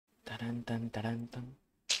தடன் தன் தடன் தன்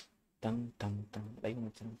தன் தன் தன் live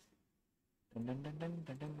வந்துச்சு. Done done done done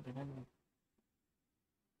done done done.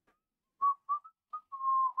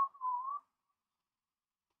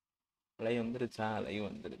 Live வந்துருச்சா live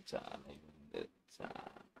வந்துருச்சா live வந்துருச்சா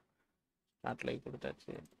ஸ்டார்ட் லைவ்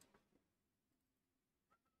கொடுத்தாச்சு.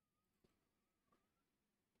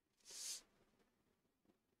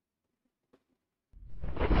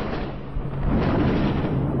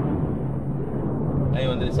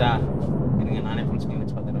 லைவ் வந்துருச்சா இருங்க நானே ஃபுல் ஸ்க்ரீன்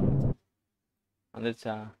வச்சு பார்த்துறேன்.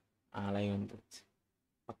 வந்துருச்சா லைவ் வந்துருச்சு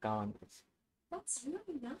பக்காவா வந்துருச்சு.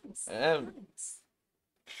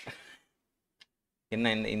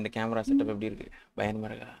 என்ன இந்த இந்த கேமரா செட்டப் எப்படி இருக்கு? பயங்கரமா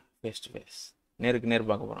இருக்கா? ஃபேஸ் டு ஃபேஸ் நேருக்கு நேர்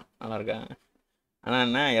பார்க்க போகிறோம். நல்லா இருக்கா? ஆனால்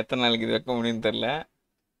என்ன எத்தனை நாளைக்கு இது வைக்க முடியும்னு தெரில.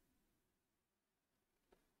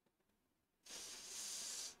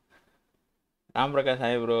 Ram Prakash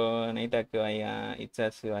hi bro. நைட்டாக்கு வாயா.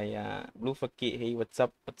 இச்சாஸ் வாயா. Blue ஃபக்கி hey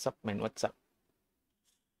WhatsApp man WhatsApp.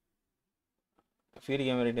 Fury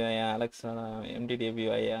கேமரேட்டி வாயா. அலெக்ஸா எம்டிடிஏபி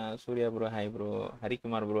வாயா. Surya bro hi bro.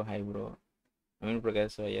 Harikumar bro hi bro. Ameen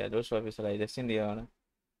Prakash வாயா. ஜோஷ் ஆஃபீஸர் ஹாய். ஜஸ்டின் தியா வாடா.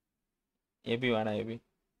 ஏபி வாடா AB.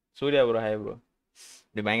 Surya bro hi bro.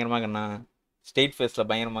 இப்படி பயங்கரமாக இருக்கண்ணா. ஸ்ட்ரெயிட் ஃபேஸில்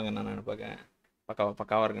பயங்கரமாக இருக்கண்ணா. நான் பார்க்க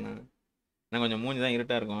பக்காவாக இருக்குண்ணா. ஏன்னா கொஞ்சம் மூஞ்சி தான்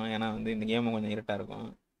இருட்டாக இருக்கும். ஏன்னா வந்து இந்த கேமும் கொஞ்சம் இருட்டாக இருக்கும்.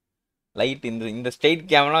 லைட் இந்த ஸ்ட்ரெயிட்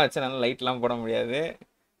கேமரா வச்சு நல்லா லைட்லாம் போட முடியாது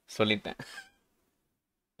சொல்லிட்டேன்.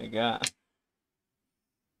 ஓகே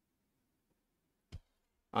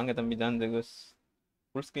வாங்க தம்பி தான் ஜெகோஸ்.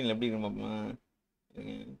 ஃபுல் ஸ்க்ரீனில் எப்படி இருக்கும் பாப்பா?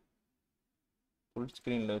 ஃபுல்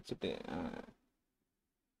ஸ்க்ரீனில் வச்சுட்டு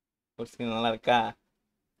ஃபுல் ஸ்க்ரீன் நல்லா இருக்கா?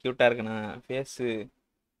 க்யூட்டாக இருக்குண்ணா. ஃபேஸு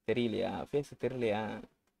தெரியலையா? ஃபேஸு தெரியலையா?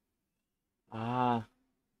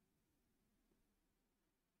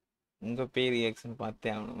 உங்கள் பேர் ரியாக்ஷன்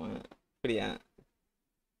பார்த்தே ஆகணுமா? அப்படியா?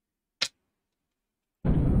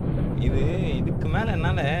 இதுக்கு மேலே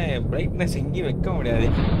என்னால் பிரைட்னஸ் எங்கேயும் வைக்க முடியாது.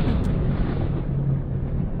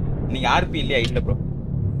 இன்னைக்கு ஆர்பி இல்லையா? இல்லை ப்ரோ.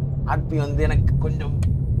 ஆர்பி வந்து எனக்கு கொஞ்சம்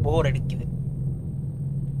போர் அடிக்குது.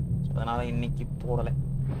 அதனால் இன்னைக்கு போடலை.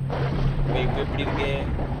 இப்போ எப்படி இருக்கு?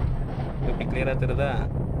 எப்படி கிளியராக தெரியுதா?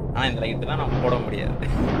 ஆனால் இந்த லைட்டு தான் நான் போட முடியாது.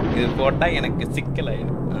 இது போட்டால் எனக்கு சிக்கல்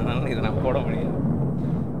ஆகிடும். அதனால இதை நான் போட முடியாது.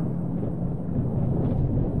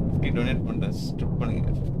 டொனேட் பண்ணுறேன். ஸ்ட்ரிப்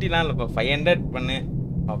பண்ணுங்க. 50லாம் இல்லைப்பா 500 பண்ணு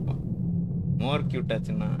பார்ப்போம். மோர் க்யூட்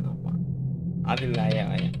ஆச்சுன்னா ஆமாம். அது இல்லை ஆயா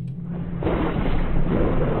ஆயா.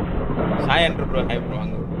 Sai enter bro hi bro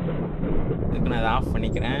வாங்க. இதுக்கு நான் அதை ஆஃப்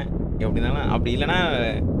பண்ணிக்கிறேன். எப்படி இருந்தாலும் அப்படி இல்லைன்னா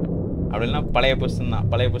பழைய பொசிஷன் தான்.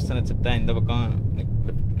 பழைய பொசிஷன் வச்சுட்டா இந்த பக்கம்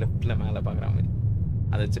லெஃப்டில் மேலே பார்க்குற மாதிரி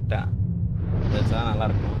அதை வச்சுட்டா அதை வச்சா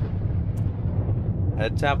நல்லாயிருக்கும். அதை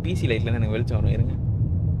வச்சா பிசி லைட்டில் எனக்கு வெளிச்சம் வரும். இருங்க.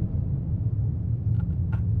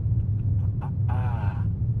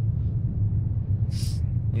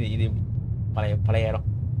 இது பழைய இடம்.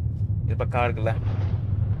 இது பக்காவாக இருக்குல்ல?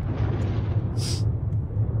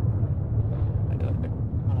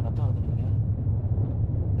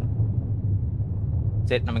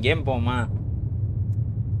 சரி நம்ம கேம் போவோமா?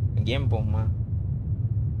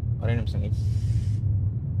 ஒரே நிமிஷம் guys.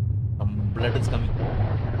 blood is coming.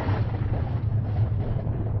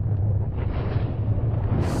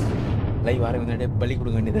 Live ஆரம்பி முன்னாடியே பலி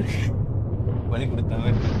கொடுக்க வேண்டியது இருக்கு. பலி கொடுத்தாங்க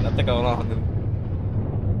ரத்த கவலம் வந்துருக்கு.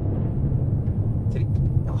 சரி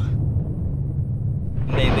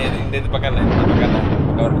இந்த இது பக்கம்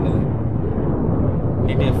கவர் பண்ணது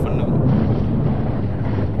டிடிஎஃப் பண்ணு.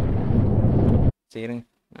 சரிங்க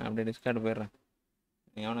நான் அப்படியே டிஸ்கார்டு போயிடுறேன்.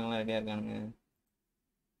 எவனுங்களாம் ரெடியாக இருக்கானுங்க?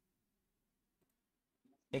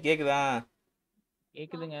 கேக்குதா?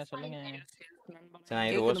 கேக்குதுங்க சொல்லுங்க. சரி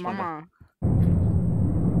இது ஹோஸ்ட் மாமா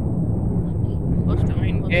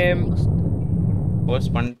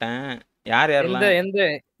ஹோஸ்ட் பண்ணிட்டேன். யாரெல்லாம் எந்த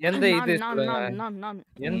இது சொல்லுங்க.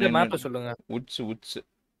 எந்த மேப் சொல்லுங்க. உட்ஸ்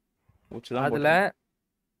தான். அதுல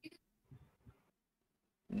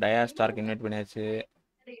டயா ஸ்டார்க்கு இன்வைட் பண்ணியாச்சு.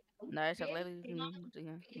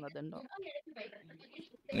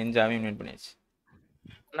 நிஞ்சாவையும் இன்வைட் பண்ணியாச்சு.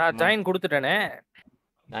 நான் ஜாயின் கொடுத்துட்டேனே.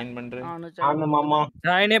 ஜாயின் பண்றேன். ஆமா மாமா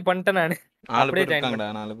ஜாயினே பண்ணிட்டேன் நானு. 4 பேர் இருக்காங்கடா.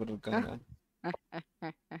 4 பேர் இருக்காங்க.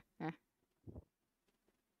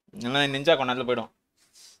 நல்லா நிஞ்சா கொஞ்ச நேரத்துல போய்டும்.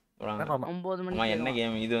 9 மணி. மாமா என்ன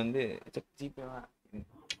கேம் இது? வந்து ஜிபேவா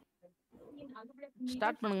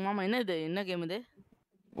ஸ்டார்ட் பண்ணுங்க மாமா. என்ன கேம் இது?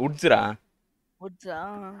 உட்ஸ்ரா.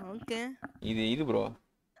 ஓகே. இது ப்ரோ.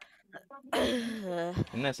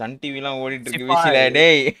 என்ன சன் டிவிலாம் ஓடிட்டு இருக்கு விசில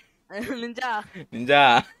டேய். நிஞ்சா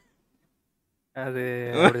அது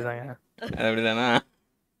அப்படிதாங்க. அது அப்படிதானா?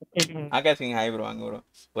 ஆகாஷ் சிங் ஹாய் ப்ரோ வாங்க ப்ரோ.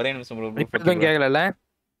 ஒரே நிமிஷம் ப்ரோ. இப்போதான் கேக்கலல.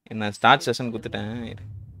 என்ன ஸ்டார்ட் செஷன் கொடுத்துட்டேன்.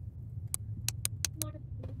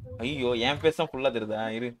 ஐயோ என் பேச ஃபுல்லா தெரியுதா?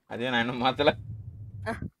 இரு அதே நான் இன்னும் மாத்தல.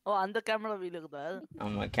 ஓ அந்த கேமரா வீல் இருக்குதா?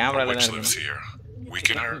 ஆமா கேமரால தான் Which இருக்கு. lives here. We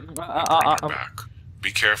can bring her back.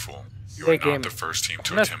 Be careful. You are not the first team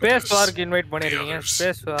to attempt space this. வார்க்கு invite The பண்ணிருக்கீங்க. others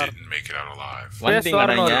space war. didn't make it out alive. Space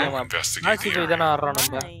வார்னு ஒரு game. Investigate the Pacify தான area. ஆடுறோம்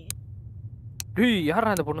நம்ம. ஏய் யாரா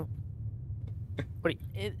அந்த பொண்ணு? அப்படி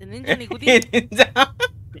ninja நீ குதி.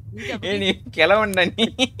 ஏய் நீ கிளவன்டா நீ.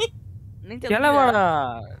 நிஞ்சா கிளவாடா.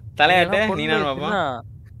 தலையாட்ட நீ நான் பாப்பா.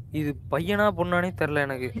 இது பையனா பொண்ணானே தெரியல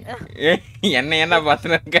எனக்கு. என்ன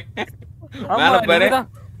பாத்துன இருக்க? மேல பாரு.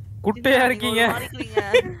 குட்டையா இருக்கீங்க.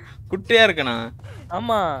 குட்டையா இருக்கனா?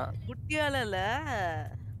 ஆமா. குட்டியால இல்ல.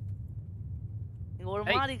 நீங்க ஒரு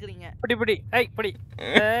மாதிரி இருக்கீங்க. படி. ஏய் படி.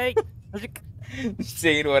 ஏய்.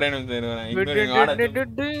 சரி வரே நிமிஷம் வரேன். இன்னொரு ஆட.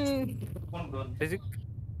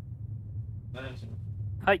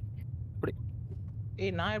 ஹாய். படி.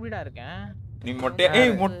 ஏய் நான் எப்படிடா இருக்கேன்? நீ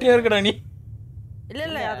மொட்டையா இருக்கடா நீ.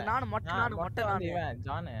 இல்ல அது நான் மொட்டை நான் இவன்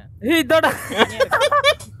ஜான். ஏய் தடா.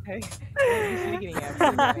 சிரிக்கிறீங்க.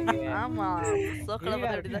 ஆமா சோக்கல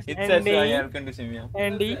பத்தி அப்படி தான். இட்ஸ் அஸ் ஐ ஆர் கண்டு சிமியா.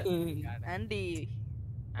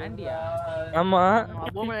 ஆண்டியா. ஆமா.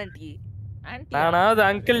 Boomer aunty. நானாவது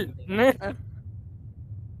uncle.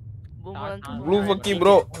 Boomer aunty. Blue ஃபக்கி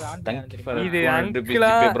bro. Thank you for இது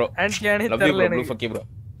அங்கிளா ஆண்டியானே தெரியல எனக்கு. Blue ஃபக்கி bro.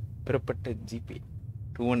 பெறப்பட்ட ஜிபி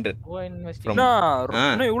 200 ஓ இன்வெஸ்ட்.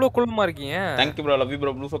 இன்னும் இவ்வளவு குள்ளமா இருக்கீங்க. Thank you bro love you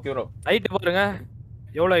bro blue ஃபக்கி bro. Height பாருங்க.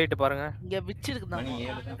 எவ்வளவு ஹைட் பாருங்க. இங்க விச் இருக்குதா?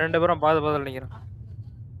 ரெண்டு பேரும் பாத நிக்கிறோம்.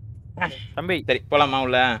 தம்பி சரி போலாமா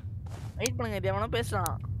உள்ள? வெயிட் பண்ணுங்க இது எவனோ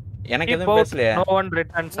பேசறான். எனக்கு எதுவும் பேசலையே. No one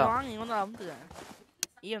returns. வாங்க இவன அமுக்குங்க.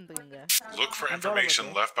 வந்துங்க. Look for information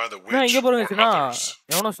left by the நான் இங்க witch. பாருங்க சினா.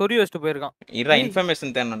 எவனோ சொரி வச்சிட்டு போயிருக்கான். இறா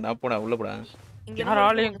இன்ஃபர்மேஷன் தேனடா போடா உள்ள போடா. இங்க யார்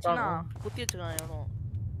ஆளையும் குத்தி வச்சிருக்கான் எவனோ.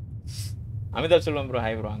 அமிதாப் செல்வம் ப்ரோ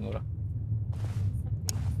ஹாய் ப்ரோ அங்க ப்ரோ.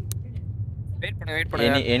 வெயிட் பண்ணு.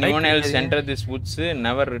 Anyone else enter this woods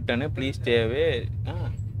never return please stay away.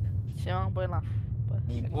 சரி வாங்க போலாம்.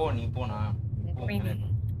 நீ போனா.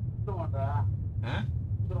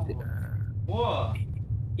 ஓ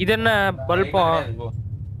இது என்ன பல்பா?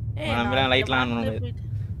 நம்ம லைட்லாம் ஆன் பண்ணுங்க.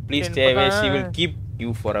 Please stay away she will keep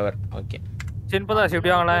you forever. Okay. சின்பதா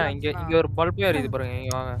எப்படி வாங்கல? இங்க ஒரு பல்பே எரியுது பாருங்க.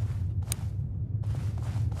 இங்க வாங்க.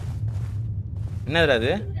 என்னடா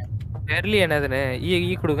அது? தெரியல என்னதுன்னு.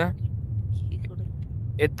 ஈ கொடுங்க.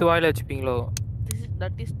 எத்து வாயில வச்சுப்பீங்களோ?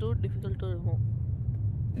 That is too difficult to remove.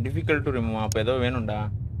 Difficult to remove. அப்ப ஏதோ வேணும்டா.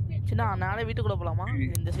 சின்ன நானே வீட்டுக்குள்ள போலாமா?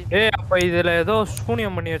 இந்த சைடு. ஏய் அப்ப இதுல ஏதோ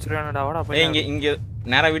சூனியம் பண்ணி வச்சிருக்கானடா. வாடா போய். இங்க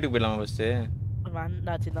நேரா வீட்டுக்கு போய்லாமா ஃபர்ஸ்ட்?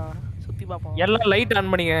 வேண்டா சின்ன சுத்தி பாப்போம். எல்லாம் லைட்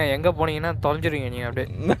ஆன் பண்ணீங்க. எங்க போனீங்கன்னா தொலைஞ்சிருவீங்க நீங்க அப்படியே.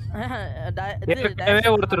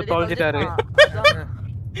 ஒருத்தர் தொலைஞ்சிட்டாரு.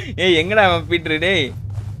 ஏய் எங்கடா அவன் பீட்டர் டேய்?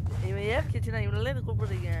 இவன் ஏன் கிச்சனா இவனல இது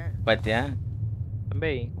கூப்பிடுறீங்க? பாத்தியா?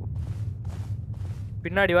 தம்பி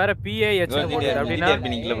பின்னாடி வர PAH போடுது அப்படினா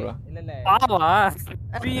இல்ல ப்ரோ. இல்ல பாவா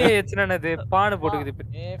PAH என்னது பான போடுது.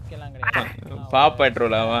 AFK லாம் கிடையாது. பா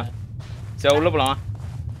பெட்ரோலாவா? சரி உள்ள போலாம்.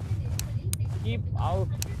 Keep out.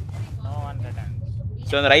 No one returns.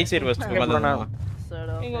 So அந்த ரைட் சைடு ஃபர்ஸ்ட் பாத்துறோம்.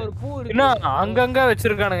 இங்க ஒரு பூ இருக்கு. என்ன அங்கங்க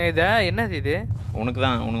வச்சிருக்கானுங்க இத? என்னது இது?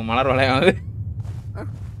 உனக்கு மலர் வளையாவது.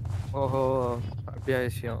 ஓஹோ அப்படியே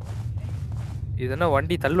விஷயம். இது என்ன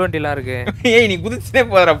வண்டி தள்ளுவண்டிலாம் இருக்கு. ஏய் நீ குதிச்சே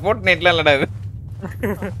போறா ஃபோர்ட்நைட்ல இல்லடா இது.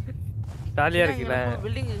 ஜாலியா இருக்குல.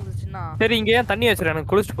 பில்டிங் இருக்குச்சுனா. சரி இங்க ஏன் தண்ணி வச்சிரேன்?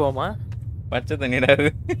 எனக்கு குளிச்சிட்டு போமா? பச்சை தண்ணிடா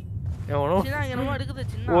இது. எவனோ சின்ன இங்க ரொம்ப எடுக்குது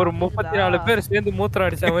சின்ன. ஒரு 34 பேர் சேர்ந்து மூத்திரம்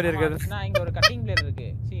அடிச்ச மாதிரி இருக்குது. நான் இங்க ஒரு கட்டிங் பிளேயர் இருக்கு.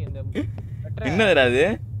 இந்த என்னடா அது?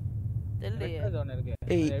 தெரியலையே. ஒன்னு இருக்கு.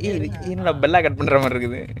 ஏய் என்னடா பெல்லா கட் பண்ற மாதிரி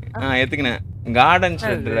இருக்குது. ஏத்துக்கனே. கார்டன்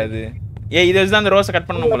ஷெட்ரா அது. ஏய் இது வச்சு தான் அந்த ரோஸை கட்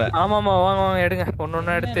பண்ணனும் போல. ஆமாமா வாங்க எடுங்க.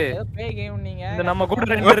 ஒண்ணொண்ணா எடுத்து. பேய் கேம் நீங்க. இந்த நம்ம கூட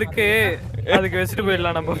ரெண்டு இருக்கு. அதுக்கு வெச்சிட்டு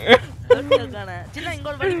போயிடலாம் நம்ம. சின்ன இங்க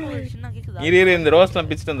ஒரு வழி போகுது. சின்ன கேக்குதா? இரு இந்த ரோஸ்லாம்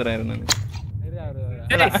பிச்சிட்டு வந்துறேன் நான்.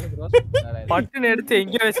 பட்டுன்னு எடுத்து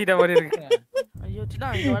எங்க வச்சிட்ட மாதிரி இருக்கு. ஐயோ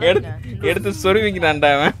சின்ன இங்க வரங்க. எடுத்து சொருவிக்கிறான்டா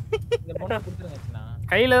அவன். இந்த பொண்ணை குடுத்துருங்க சின்ன.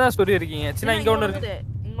 கையில தான் சொறி இருக்கீங்க. சின்ன இங்க ஒன்னு இருக்கு.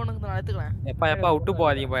 இங்க ஒன்னு நான் எடுத்துக்கிறேன். எப்பா விட்டு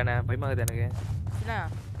போகாதீங்க பையனே. பயமாகுது எனக்கு. சின்ன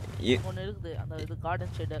ஒன்னு இருக்குது. அந்த இது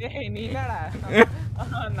கார்டன் ஷெட். ஏய் நீ இல்லடா.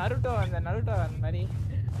 நருட்டோ அந்த மாதிரி.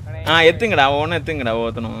 எத்துங்கடா ஒன்னு எத்துங்கடா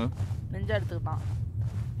ஓத்தணும். நெஞ்சா எடுத்துக்கிட்டான்.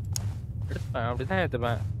 எடுப்பேன் அப்படிதான்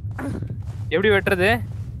எடுப்பேன். எப்படி வெட்டுறது?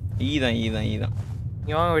 ஈதான்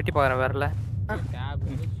நீ வாங்க வெட்டி பாக்குறேன். வரல டேப்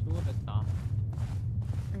சூடா.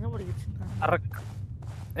 எங்க போறீங்க? அரக்.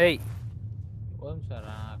 ஏய் ஓம்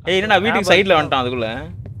சாரா. ஏய் என்னடா வீட்டுக்கு சைடுல வந்துட்டான் அதுக்குள்ள.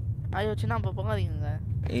 ஐயோ சின்ன அப்ப போகாதீங்க.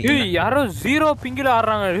 ஏய் யாரோ 0 பிங்கில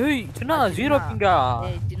ஆடுறாங்க. ஏய் சின்ன 0 பிங்கா.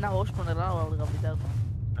 ஏய் சின்ன ஹோஸ்ட் பண்றலாம் அவங்களுக்கு அப்படி தான் இருக்கும்.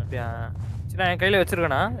 அப்படியே சின்ன என் கையில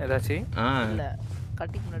வச்சிருக்கேனா ஏதாச்சி? இல்ல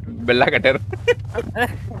கட்டிங் பண்ணிட்டு பெல்லா கட்டர்.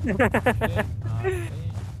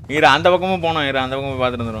 இரு அந்த பக்கமும் போறோம். இரு அந்த பக்கமும்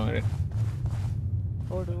பாத்துட்டு வந்துறோம்.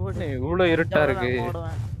 ஓடு ஓடு இவ்வளவு இருட்டா இருக்கு.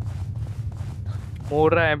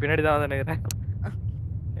 ஓடுறேன் என் பின்னாடி தான் வந்து நிக்கிறேன்.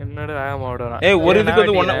 என்னோட வேகமா ஓடுறான். ஏய் ஒரு இதுக்கு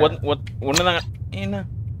வந்து ஒண்ணுதாங்க. என்ன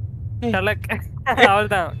டலக்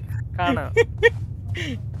அவள்தான் காணோம்.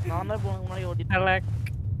 நான் தான் போன முன்னாடி ஓடிட்டேன். சலக்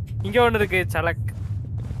இங்க ஒண்ணு இருக்கு சலக்.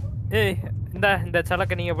 ஏய் இந்த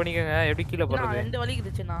சலக்க நீங்க பண்ணிக்கங்க. எப்படி கீழ போறது? ரெண்டு வலி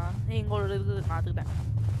இருந்துச்சுனா இங்க ஒரு இருக்கு நான் எடுத்துட்டேன்.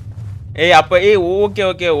 ஏய் அப்ப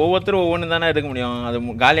ஓகே ஒவ்வொருத்தரும் ஒவ்வொன்னு தானே எடுக்க முடியும். அது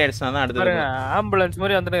காலி ஆயிடுச்சுனா தான் அடுத்து பாருங்க ஆம்புலன்ஸ்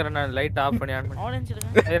மாதிரி வந்துட்டு நான் லைட் ஆஃப் பண்ணி ஆன் பண்ணி ஆரஞ்சு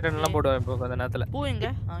எடுங்க. ஐரன்லாம் போடுவேன் இப்போ அந்த நேரத்துல. பூ எங்க?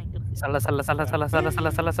 இங்க இருக்கு. சல்ல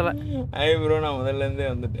ஐ ப்ரோ நான் முதல்ல இருந்தே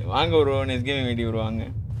வந்துட்டேன். வாங்க bro next game wait bro வாங்க.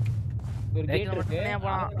 ஒரு கேட் இருக்கு.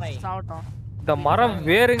 சாவட்டும். இந்த மரம்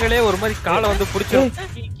வேருங்களே ஒரு மாதிரி காலை வந்து புடிச்சிரும்.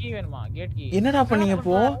 கீ வேணுமா? Gate key. என்னடா பண்ணீங்க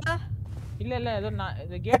இப்போ? இல்ல ஏதோ நான்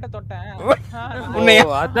இந்த கேட்ட தொட்டேன்.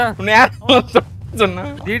 அதான் உன்னை யார் சொன்னா?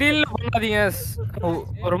 திடீர்னு பண்ணாதீங்க.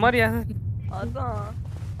 ஒரு மாதிரி அதான்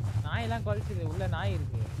நாய் எல்லாம் கொல்லுது. உள்ள நாய்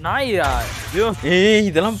இருக்கு. நாயா? ஐயோ ஏய்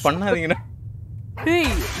இதெல்லாம் பண்ணாதீங்கடா. டேய்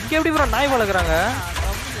இங்க எப்படி ப்ரோ நாய் வளக்குறாங்க?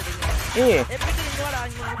 ஏய் எப்பிடி இங்க வாடா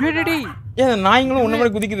இங்க. டேடி ஏன் நாய்ங்களும் உன்ன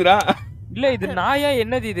மாதிரி குதிக்குதுடா? இல்ல இது நாயா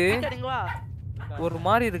என்னது இது? இங்க வா. ஒரு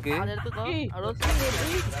மாதிரி இருக்கு. அத எடுத்துக்கோ.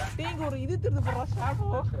 டேங்க ஒரு இது திருது போறா ஷாடோ.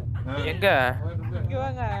 எங்க? இங்க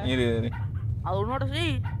வாங்க. இரு அது உன்னோட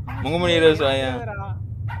முகமணி ரோஸ் வாயா.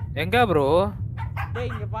 எங்க ப்ரோ? டேய்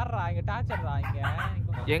இங்க பாருடா இங்க டார்ச்சர்டா இங்க.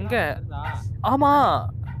 எங்க? ஆமா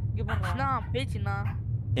இங்க பாருடா. நான் பேச்சினா.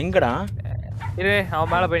 எங்கடா? இரு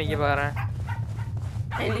அவன் மேல போய் நிக்க பாறேன்.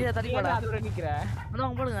 ஏய் நீ தடி போடா. அதுல நிக்கிற.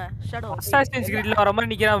 அங்க போடுங்க. ஷேடோ. அசாசின்ஸ் கிரீட்ல வர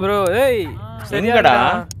மாதிரி நிக்கிறான் ப்ரோ. ஏய் எங்கடா?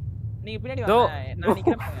 நீங்க பின்னாடி வாங்க. நான்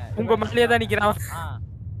நிக்கிறேன். உங்க மேலயே தான் நிக்கிறான்.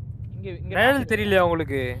 இங்க நேரல் தெரியலையா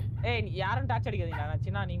உங்களுக்கு? ஏய் யாரும் டார்ச் அடிக்காதீங்க. நான்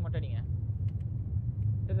சின்ன நீங்க மட்டும் அடிங்க.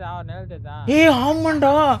 தெரியுதா? நேரல் தெரியுதா? ஏய்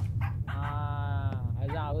ஆமாண்டா.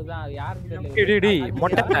 அதுதான் யாரும் தெரியல. டேடி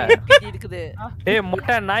மொட்டை இருக்குது. ஏய்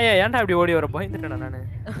மொட்டை நாயா ஏன்டா அப்படி ஓடி வர? பயந்துட்டேனா நானு.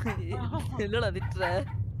 இல்லடா திட்ற.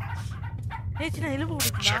 ஏய் சின்ன எலும்பு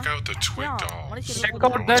ஓடுதுடா. Check out the twig dolls. Check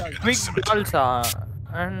out that twig dolls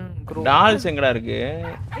and grow. Dolls எங்கடா இருக்கு?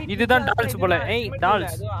 இதுதான் டால்ஸ் போல. ஏய்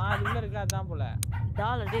டால்ஸ். அது உள்ள இருக்கு அதான் போல.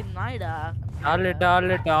 டால் டேய் நாய்டா.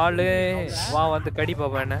 டால் வா வந்து கடி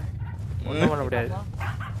பாப்பா என்ன. ஒண்ணும் பண்ண முடியாது.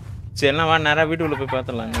 சரி நான் வா நேரா வீட்டுக்குள்ள போய்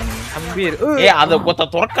பார்த்தலாம். அம்பீர். ஏய் அத கொத்த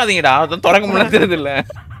திறக்காதீங்கடா. அத திறக்க முடியாது இல்ல.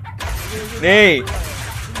 டேய்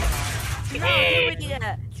சின்ன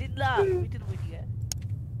வீட்டுக்கு போய்ட்டீங்க.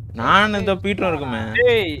 நான் இந்த பீட்டரும் இருக்குமே.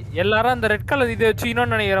 டேய் எல்லாரும் அந்த ரெட் கலர் இத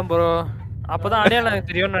வச்சினோன்னு நினைக்கிறேன் ப்ரோ. அப்பதான் அடையாளம்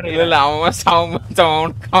தெரியும்னு இல்ல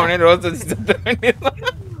நினைக்கிறேன். அவனே ரோஸ் வச்சு செத்த வேண்டியது.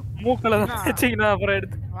 மூக்கல தான் வச்சினா அப்புறம்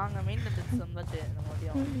எடுத்து. வாங்க மெயின் டென்ஸ் வந்தாச்சு நம்ம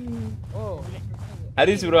முடியும். ஓ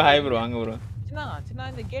ஹரிஸ் ப்ரோ ஹாய் ப்ரோ வாங்க ப்ரோ. சின்ன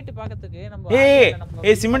இந்த கேட் பார்க்கிறதுக்கு நம்ம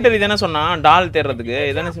ஏய் சிமெண்டரி தான சொன்னா டால் தேடுறதுக்கு.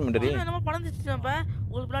 இதானே சிமெண்டரி. என்னமோ பறந்துச்சு நம்ம.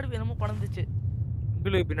 உங்களுக்கு பின்னாடி என்னமோ பறந்துச்சு.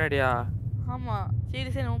 உங்களுக்கு பின்னாடியா? ஆமா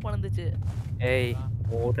சீரியஸா என்னமோ பறந்துச்சு. ஏய்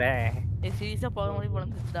ஓடே. ஏய் சீரியஸா போற மாதிரி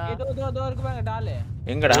பறந்துச்சுடா. ஏதோ இருக்கு பாருங்க டால்.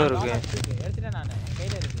 எங்கடா இருக்கு? எடுத்துட்டேன் நானு.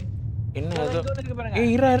 கையில இருக்கு. என்ன ஏதோ ஏதோ இருக்கு பாருங்க.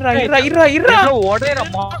 ஏய் இரா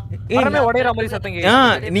ஓடேறமா. மரமே ஓடேற மாதிரி சத்தம்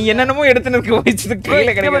கேக்குது. நீ என்னென்னமோ எடுத்து நிக்க வச்சிட்டு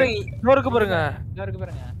கையில கிடைக்குது. இன்னொருக்கு பாருங்க. இதோ இருக்கு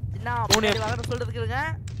பாருங்க. சின்ன முன்னாடி வாங்க சொல்றதுக்கு இருங்க.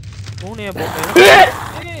 பூனைய போட்டு. ஏய்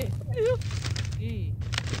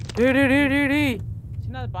டேய்.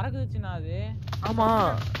 சின்ன அது பறக்குது சின்ன அது. ஆமா.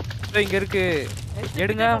 இங்க இருக்கு.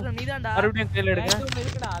 எடுங்க. நீதான்டா. மறுபடியும் கையில எடுங்க. ரைட்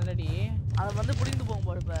இருக்குடா ஆல்ரெடி. அத வந்து புடிந்து போகும்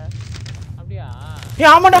பாரு இப்ப. அப்படியே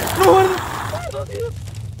ஏய் ஆமாடா.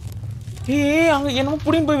 ஏய் அங்க என்னமோ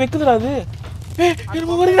புடிங்க போய் வைக்குதுடா அது. ஏய்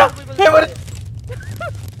என்னமோ வருதுடா. ஏய் வருது.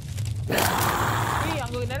 ஏய்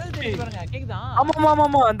அங்க நிழல் தெரியுது பாருங்க. கேக்குதா?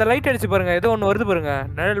 ஆமா அந்த லைட் அடிச்சு பாருங்க. ஏதோ ஒன்னு வருது பாருங்க.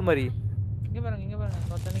 நிழல் மாதிரி. இங்க பாருங்க.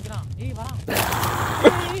 ஒருத்தன் நிக்கறான். ஏய் வரான்.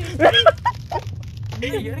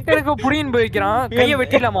 எனக்கு புடின்னு போய் வைக்கிறான். கைய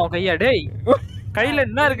வெட்டிடலாமா கையா? டேய் கையில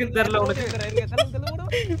என்ன இருக்குன்னு தெரியல உனக்கு.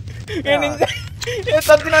 ஏய்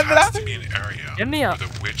தத்தினாடா. என்னையா? The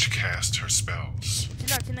witch cast her spells.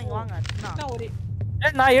 சின்ன இங்க வாங்க. சின்ன ஒரு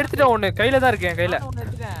ஏய் நான் எடுத்துட்டேன் ஒன்னு. கையில தான் இருக்கேன் கையில. ஒன்னு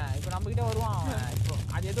எடுத்துட்டேன். இப்போ நம்ம கிட்ட வருவான் அவன். இப்போ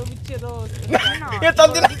அது ஏதோ விச் ஏதோ ஏய்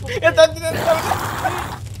தத்தினா.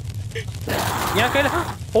 என் கையில.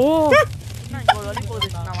 ஓ சின்ன இங்க ஒரு வழி போகுது.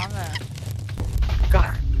 சின்ன வாங்க.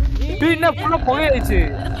 என்ன புள்ள புகையாயிச்சு.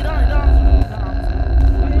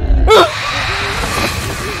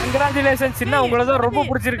 கங்க்ராச்சுலேஷன் சின்ன. உங்களை தான் ரொம்ப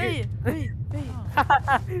பிடிச்சிருக்கு.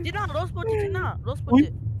 சின்ன ரோஸ் போச்சு. சின்ன ரோஸ் போச்சு.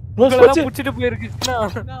 உங்களை தான் பிடிச்சிட்டு போயிருக்கு சின்ன.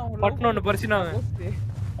 பட்டன் ஒன்று பறிச்சுனாங்க.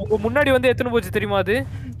 உங்க முன்னாடி வந்து எத்தனை போச்சு தெரியுமா? அது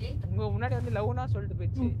உங்க முன்னாடி வந்து லவ்னா சொல்லிட்டு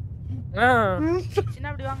போயிடுச்சு. சின்ன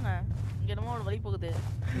அப்படி வாங்க. இங்க என்னமோ ஒரு வழி போகுது.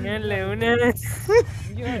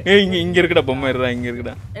 ஏய் இங்க இருக்குடா பொம்மை இருடா. இங்க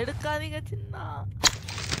இருக்குடா. எடுக்காதீங்க சின்ன.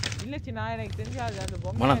 இல்ல சின்ன எனக்கு தெரியாது அந்த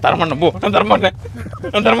பொம்மை நான் தர மாட்டேன் போ நான் தர மாட்டேன்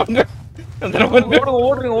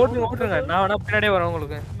ஓடுங்க நான் வேணா பின்னாடியே வரேன்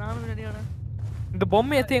உங்களுக்கு நானும் ரெடி ஆனேன் இந்த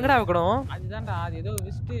பொம்மை எத்தி எங்கடா வைக்கணும் அதுதான்டா அது ஏதோ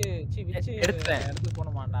விஸ்ட் விச்சு எடுத்துட்டேன். எடுத்து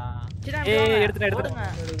போணுமாடா எடுத்துட்டேன்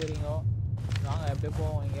எடுக்கிறீங்க வாங்க அப்படியே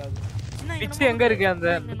போவோம் எங்கயாவது விச்சு எங்க இருக்கு அந்த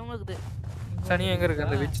என்னமோ இருக்குது சனி எங்க இருக்கு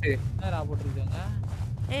அந்த விச்சு என்னடா போட்டுருக்காங்க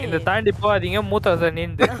இந்த தாண்டி போகாதீங்க மூத்த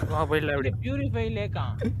நீந்து போயிடல அப்படி பியூரிஃபை லேக்கா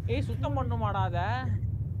சுத்தம் பண்ணுமாடா அத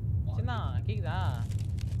சின்ன கேக்குதா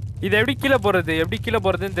இது எப்படி கீழே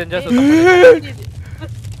போறதுன்னு தெரிஞ்சா சுத்தம் பண்ணு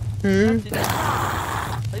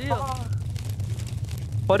ஐயோ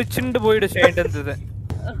பறிச்சுண்டு போயிடு செயின்ட் இருந்தது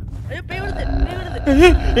ஐயோ பேய்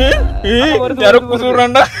வருது யாரோ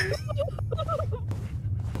குசுறான்டா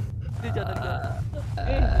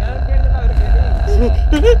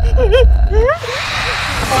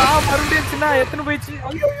மறுபடியும் சின்ன எத்தனை போயிடுச்சு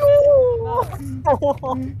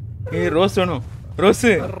ரோஸ் வேணும் ரோஸ்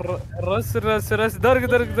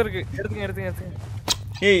இருக்கு எடுத்துங்க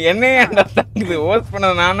என்ன தாக்குது ஓஸ்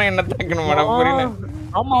பண்ண நானும் என்ன தாக்கணுமாடா புரியல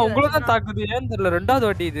ஆமா உங்களதான் தாக்குது ஏன் தெரியல ரெண்டாவது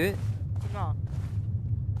வாட்டி இது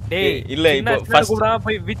டேய் இல்ல இப்போ ஃபர்ஸ்ட் கூட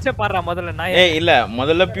போய் விச்ச பாறா முதல்ல நான் இல்ல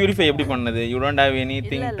முதல்ல பியூரிஃபை எப்படி பண்ணது you don't have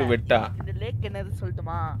anything to வெட்டா இந்த லேக் என்னது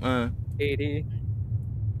சொல்லட்டுமா டேய்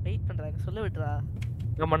வெயிட் பண்றாங்க சொல்ல விட்டுறா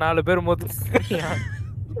நம்ம 4 பேர் மொத்த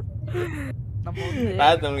நம்ம வந்து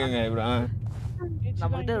பாத்துங்க இப்போ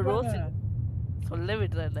நம்ம கிட்ட ரோஸ் சொல்ல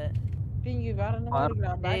விட்டுறல நீங்க வேற என்ன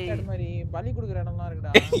இருக்குடா பேக் கார்டு மாதிரி பலி குடுக்குற இடம்லாம்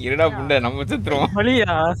இருக்குடா இருடா புண்ட நம்ம செத்துறோம்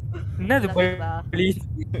பலியா என்னது பலி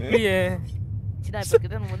பலியே சின்ன இப்ப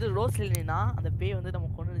கிட்ட நம்ம வந்து ரோஸ் இல்லைனா அந்த பேய் வந்து நம்ம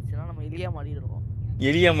கொன்னுடுச்சுனா நம்ம எலியா மாறிடுவோம்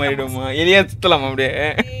எலியா மாறிடுமா எலியா சுத்தலாம் அப்படியே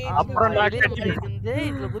அப்புறம் நான் வந்து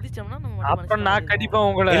இதுல குதிச்சோம்னா நம்ம அப்புறம் நான் கடிப்பா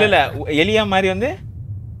உங்களை இல்ல எலியா மாதிரி வந்து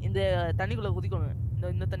இந்த தண்ணிக்குள்ள குதிக்கணும்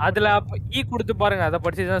இந்த தண்ணி அதுல ஈ கொடுத்து பாருங்க அத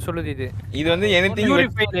படிச்சு தான் சொல்லுது இது வந்து எனிதிங்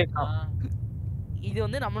பியூரிஃபை லேக்கா இது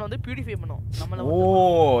வந்து நம்மள வந்து பியூரிஃபை பண்ணும் நம்மள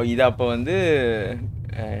இது அப்ப வந்து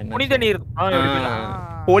புனித நீர்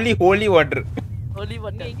ஹோலி வாட்டர்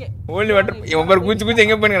இவன் பாரு குச்சி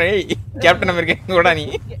எங்க போறீங்க ஏய் கேப்டன் அமெரிக்கா எங்க ஓடா நீ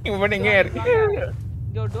இவன் பாட்டு எங்க இருக்கு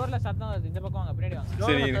இங்க டோர்ல சத்தம் வருது இந்த பக்கம் வாங்க பின்னாடி வாங்க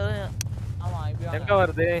சரி ஆமா இப்போ எங்க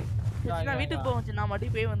வருது நான் வீட்டுக்கு போவோம் நான் மடி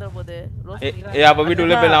பேய் வந்தற போது ஏய் அப்ப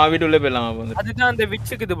வீட்டுக்குள்ள போயிடலாம் அப்ப வந்து அதுதான் அந்த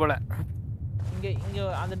விச்சுக்குது போல இங்க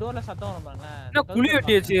அந்த டோர்ல சத்தம் வரும் பாருங்க என்ன குழி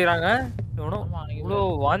வெட்டி வச்சிராங்க இவ்ளோ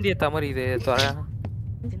வாந்திய தமரி இது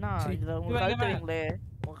என்ன இதுல உங்க கழுத்து வைங்களே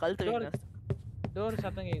உங்க கழுத்து வைங்க டோர்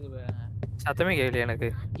சத்தம் கேக்குது பாருங்க சத்தமே கேக்கல எனக்கு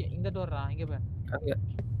இந்த டோர்ரா இங்க பாரு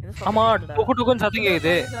ஆமா டுகு டுகுன்னு சத்தம்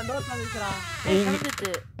கேக்குது டோர் சாவிச்சுடா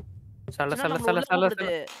சல்ல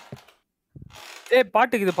ஏய்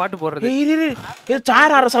பாட்டுக்குது பாட்டு போடுறது ஏய்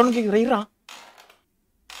சார் ஆற சவுண்ட் கேக்குது ரைரா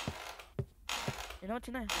என்ன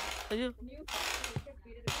சின்ன ஐயோ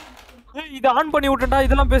ஏய் இத ஆன் பண்ணி விட்டடா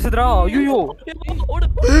இதெல்லாம் பேசுதுடா ஐயோ ஓடு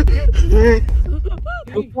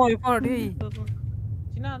இப்போ டேய்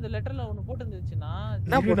சின்ன அந்த லெட்டர்ல ஒன்னு போட்டுருந்துச்சுனா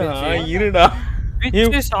என்ன போட்டுச்சு இருடா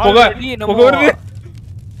which is already no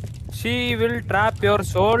she will trap your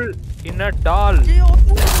soul in a doll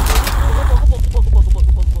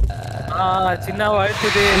சின்ன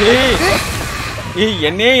வயசுது ஏய்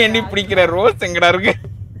என்னையே எண்ணி பிடிக்கிற ரோஸ் எங்கடா இருக்கு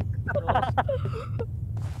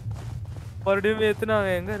மறுபடியும் எத்தனை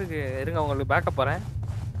எங்க இருக்கு இருங்க உங்களுக்கு பேக்கப் போறேன்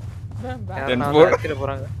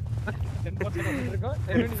போறாங்க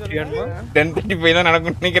 10:35 தான்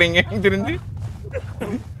நடக்கும் நினைக்கிறீங்க தெரிஞ்சு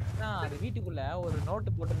அது வீட்டுக்குள்ள ஒரு நோட்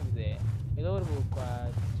போட்டுருந்தது ஏதோ ஒரு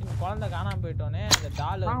சின்ன குழந்தை காணாம போயிட்டோனே அந்த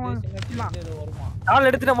டால் வந்து சின்ன ஏதோ வருமா டால்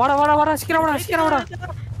எடுத்துட்டு வாடா சீக்கிரம் வாடா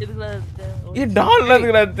இது டால்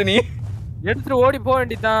இருக்குடா நீ எடுத்துட்டு ஓடி போக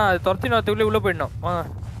வேண்டியதான் அது துரத்தி நாத்துக்குள்ள உள்ள போயிடணும் வாங்க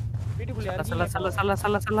வீட்டுக்குள்ள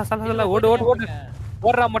சல்ல ஓடு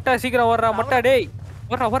ஓடுறா மட்டை சீக்கிரம் ஓடுறா மட்டை டேய்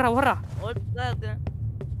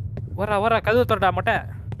ஓடுறா கதவு திறடா மட்டை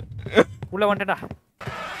உள்ள வந்துடா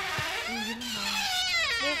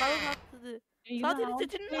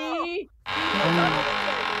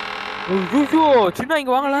சின்ன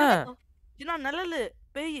இங்க வாங்கல சின்ன நல்லல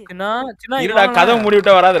பேய் சின்ன இருடா கதவு மூடி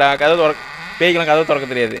விட்டா வராதுடா பேய்க்கலாம் கதவு திறக்க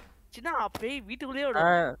தெரியாது சின்ன பேய் வீட்டுக்குள்ளே ஓடு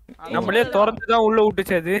நம்மளே திறந்து தான் உள்ள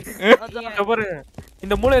விட்டுச்சு அது பாருங்க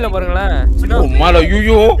இந்த மூலையில பாருங்களேன் சின்ன மால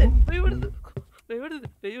ஐயோ பேய்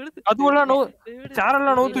வருது அதுவெல்லாம்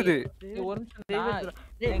சாரெல்லாம் நோத்துது ஒரு நிமிஷம்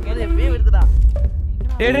பேய் வருதுடா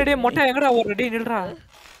டேய் மொட்டை எங்கடா ஓடுற டேய் நில்றா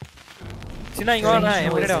சின்ன இங்க வாங்க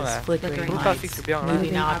எங்கடா வாங்க ரூட் ஆர் 6 இப்படி வாங்க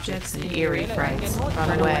moving objects and eerie frights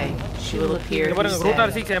run away she will appear root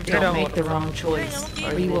R 6 MP don't make the wrong choice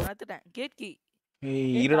or you will gate key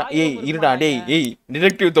இருடா டேய்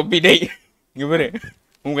டிடெக்டிவ் தொப்பி டேய் இங்க பாரு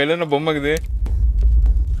உங்க என்ன பொம்மைக்குது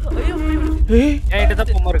ஐயோ ஏய் இந்த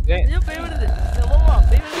பொம்மை இருக்கு ஐயோ பேய் வருது போமா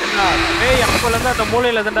பேய் வருது டேய் அப்பல இருந்து அந்த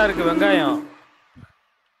மூலையில தான்டா இருக்கு வெங்காயம்.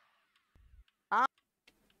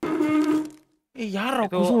 ஏய் யாரா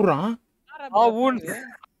குசுறான்? ஊந்து.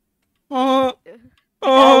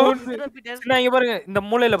 சின்ன இங்க பாருங்க இந்த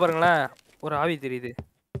மூலையில பாருங்களேன் ஒரு ஆவி தெரியுது.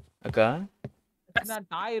 அக்கா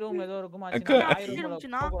டாய் ரூம் ஏதோ இருக்குமா? அக்கா.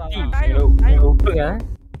 டாய் ரூம்ல விட்டுங்க.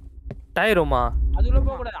 டாய் ரூமா? அதுல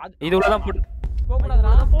போக கூடாது. இது உள்ள தான் போக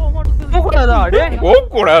கூடாதுடா. போக கூடாதா? டேய் ஓ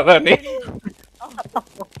கூடாதா நீ?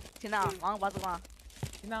 சின்ன வாங்க பாத்துக்கலாம்.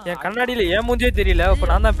 என் கண்ணாடியில ஏன் மூஞ்சே தெரியல. அப்ப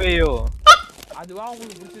நான் தான் பேயோ. அதுவா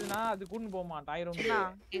உங்களுக்கு பிடிச்சதுனா அது கூட்டி போமா டாய் ரூம்.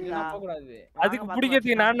 கேக்குதா? போக கூடாது. அதுக்கு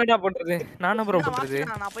பிடிக்கிறதுக்கு நான் என்னடா பண்றது? நான் ப்ரோ பண்றது.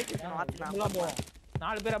 நான் போயிட்டு இருக்கேன் வாத்தினா. உள்ள போ.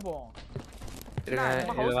 4 பேரா போவோம்.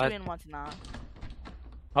 நம்ம ஹவுஸ் வேணுமா சின்ன?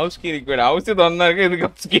 House key required. ஹவுஸ் இது வந்தா இருக்கு இதுக்கு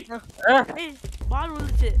ஹவுஸ் கீ. ஏய் பால்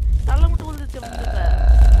விழுந்துச்சு. தள்ள மட்டும் விழுந்துச்சு முதுகுல.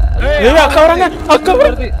 ஏய் அக்கா வராங்க. அக்கா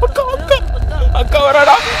வருது. அக்கா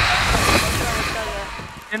வரடா.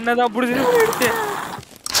 என்னதான் புடிச்சு போயிடுச்சு.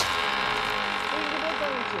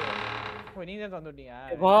 ஓ நீங்க தான் வந்துட்டீங்க.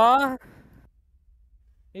 வா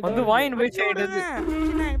வந்து வாயின் போய் சைடு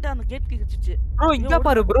சின்ன கிட்ட அந்த கேட் கிச்சிச்சு. ப்ரோ இங்க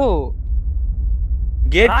பாரு ப்ரோ.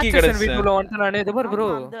 கேட் கீ கிடைச்சு. வீட்டுக்குள்ள வந்து நானே இது பாரு ப்ரோ.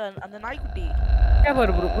 அந்த நாய்க்குட்டி. இங்க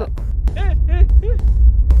பாரு ப்ரோ.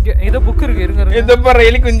 ஏதோ புக் இருக்கு இருங்க. இந்த பாரு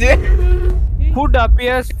எலி குஞ்சு. Food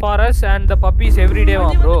appears for us and the puppies every day வா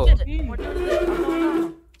ப்ரோ.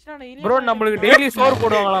 ப்ரோ நம்மளுக்கு டெய்லி சோறு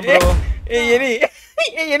போடுவாங்களாம் ப்ரோ. ஏய் எலி.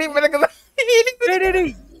 ஏய் எலி பறக்குதா. எலி.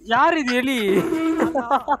 டேய் யார் இது எலி?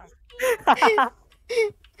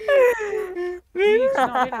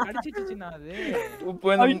 அடிச்சிச்சு சின்ன அது.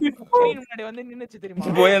 போய் அந்த ஸ்கிரீன் முன்னாடி வந்து நின்னுச்சு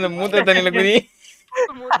தெரியுமா? போய் அந்த மூத்த தண்ணில குதி.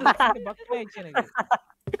 பக் ஆயிடுச்சு எனக்கு.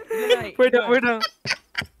 போய்டா.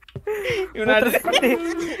 இவனால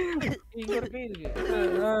இங்க ஒரு பேய் இருக்கு.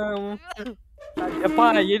 எப்பா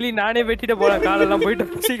எலி நானே வெட்டிட்டு போறேன் காலெல்லாம்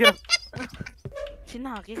போயிட்டு சீக்கிரம்.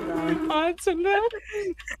 சின்ன கேக்குதா? சொல்லு.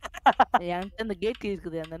 என்கிட்ட அந்த கேட் கீ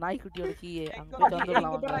இருக்குது அந்த நாய்க்குட்டியோட கீ. அங்க போய்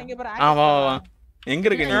வந்துடலாம். இங்க பாரு. வா வா. எங்க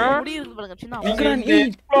இருக்க நீ? முடி இருக்கு பாருங்க சின்ன. நீங்க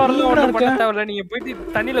எக்ஸ்ப்ளோர்ல ஒண்ணும் பண்ண தேவையில்ல. நீங்க போயிட்டு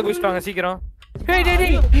தண்ணில குளிச்சிட்டு வாங்க சீக்கிரம். டேய்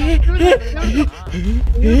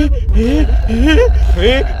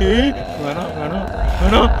வேணாம்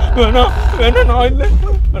நான் இல்ல.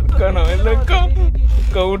 அக்கா நான் இல்லக்கா.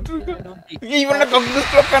 கவுட்ருக்கு. இவன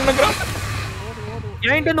கங்குஸ்ல கண்ணக்குறான்.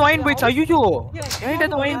 என்கிட்ட இருந்து வாயின் போயிடுச்சு. ஐயோ என்கிட்ட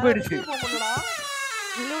இருந்து வாயின் போயிடுச்சு.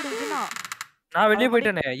 நான் வெளியே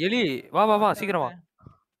போயிட்டேனே. எலி வா சீக்கிரம் வா.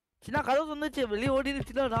 சின்ன கதவு வந்துச்சு வெளிய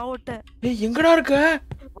ஓடிடுச்சுல நான் ஓட்டேன். ஏய் எங்கடா இருக்க?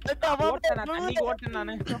 நான் தண்ணிக்கு ஓட்டேன்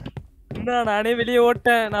நானு. நானே வெளியே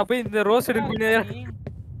ஓட்டேன். நான் போய் இந்த ரோஸ் எடுக்கணும்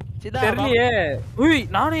தெரியலையே. உய்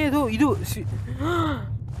நானே ஏதோ இது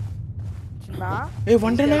சின்ன. ஏய்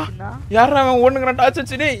வண்டனா யாரா அவன் ஓடுங்கற டாச்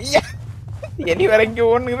வச்சு டேய். எலி வரைக்கும்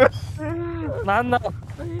ஓடுங்க. நான் தான்.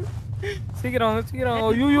 சீக்கிரம்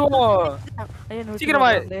ஐயோ சீக்கிரம்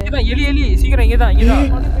வா. இதான் எலி சீக்கிரம் இங்க தான்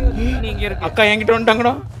நீங்க இருக்கு. அக்கா என்கிட்ட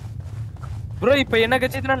வந்துட்டாங்கடா. ப்ரோ இப்போ என்ன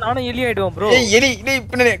கச்சினா நானும் எலி ஆயிடுவேன் ப்ரோ. ஏய் எலி டேய்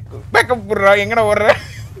பின்னாடி பேக்கப் புடுறா. எங்கடா ஓடுற?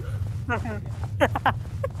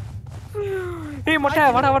 ஏய் மொட்டை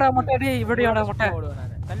வாடா மொட்டை. டேய் இப்படி வாடா மொட்டை. ஓடுவேன்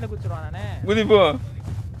நானு. தண்ணி குடிச்சிருவான் நானே. குதி போ.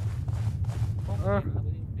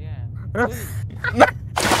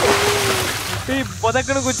 ஏய்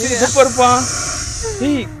பதக்கன குச்சி சூப்பர்ப்பா.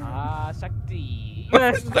 ஏய் சக்தி.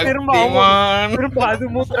 திரும்ப அது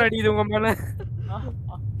மூத்திர அடிக்குது உங்க மேல.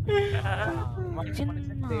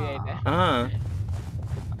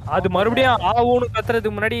 அது மறுபடியும் ஆவுன்னு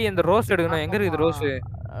கத்துறதுக்கு முன்னாடி இந்த ரோஸ் எடுக்கணும். எங்க இருக்குது ரோஸ்?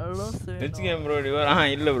 Next game bro டிவர்.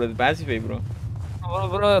 இல்ல ப்ரோ இது பாசிஃபை ப்ரோ.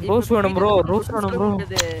 ப்ரோ ரோஸ் வேணும் ப்ரோ.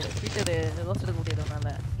 பீட்டர் ரோஸ் எடுக்க முடியறனால.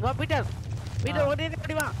 வா பீட்டர்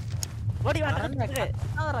ஓடி வா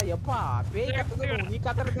என்னடா எப்பா பேய் கத்துறது நீ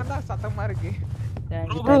கத்துறதுன்னா சத்தமா இருக்கு.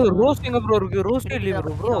 ப்ரோ ரோஸ் எங்க ப்ரோ இருக்கு? ரோஸ் இல்ல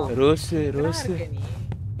ப்ரோ.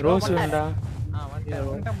 ரோஸ் வேண்டா.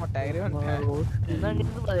 வந்துட்ட மொட்டை இறைவன். நான்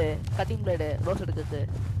நின்னு பாரு கட்டிங் பிளேட் ரோஸ் எடுக்குது.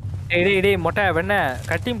 டேய் மொட்டை வெண்ண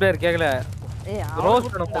கட்டிங் பிளேயர் கேக்கல. ஏய் ரோஸ்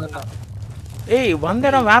வேணும். ஏய்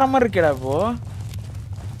வந்தடா வேற மாதிரி இருக்கேடா இப்போ.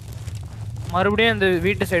 மறுபடியும் அந்த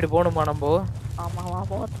வீட்டு சைடு போணுமா நம்ம? ஆமா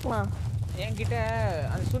போலாம். என்கிட்ட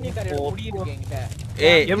அந்த சூனியக்காரியோட முடி இருக்கு என்கிட்ட.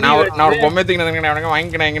 ஏய் நான் ஒரு பொம்மை தூக்கிட்டு வந்தேன். அவனுக்கு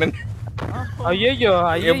வாங்கிக்கணும் எங்கன்னு. ஐயோ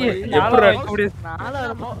எப்பற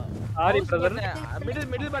சாரி பிரதர்.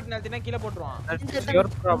 மிடில் பட்டன் அழுத்தினா கீழ போட்டுருவான்.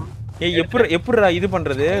 ஏய் எப்பறா இது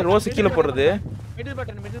பண்றது? ரோஸ் கீழ போறது? மிடில்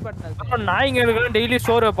பட்டன் ப்ரோ நாய்ங்களுக்கு டெய்லி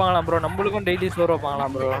சோறு வைப்பாங்களாம் ப்ரோ. நம்மளுக்கும் டெய்லி சோறு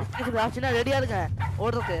வைப்பாங்களாம் ப்ரோ. ஆச்சுனா ரெடியா இருங்க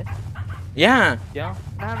ஓடுறதுக்கு. ஏன்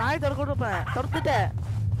நான் நாய் தர கொடுப்பேன். தரத்துட்டேன்.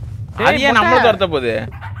 அது ஏன் நம்மள தரத்த போகுது?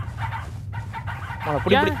 மல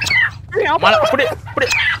புடி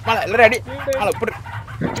மல எல்லாரும் அடி. மல புடி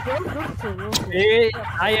ஏய்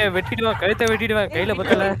நாயை வெட்டிடுவேன், கழுத்தை வெட்டிடுவேன், கையில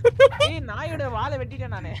பத்தல. ஏய் நாயோட வாலை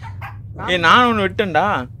வெட்டிட்டேன் நானு. ஏய் நான் ஒன்னு விட்டேன்டா.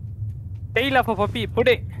 டெய்ல் ஆஃப் பப்பி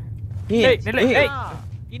புடி. ஏய் ஏய் நில்லு. ஏய்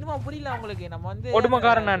இன்னுமா புரியல உங்களுக்கு? நம்ம வந்து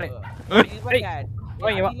கொடுமைக்காரன் நானு.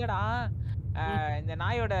 இல்லடா இந்த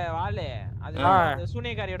நாயோட வாலு அது அந்த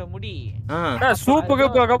சூனியக்காரியோட முடி. நான் சூப்புக்கு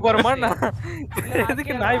போக போறமா நான்.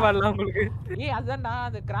 எதுக்கு நாய் வாழலாம் உங்களுக்கு? ஏய் அதான்டா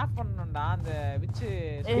அது கிராஃப்ட் பண்ணனும்டா அந்த விச்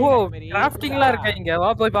ஓ கிராஃப்டிங்லாம் இருக்கா இங்க? வா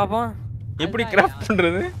போய் பாப்போம். எப்படி கிராஃப்ட்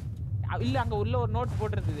பண்றது? இல்ல அங்க உள்ள ஒரு நோட்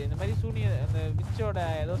போட்டுருந்தது இந்த மாதிரி சூனிய அந்த விச்சோட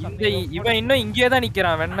ஏதோ சம்திங். இவன் இன்னும் இங்கேயே தான்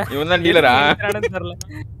நிக்கிறான். வெண்ண இவன் தான் டீலரா? தெரியல.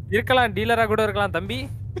 இருக்கலாம், டீலரா கூட இருக்கலாம். தம்பி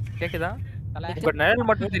கேக்குதா? இப்ப நிழல்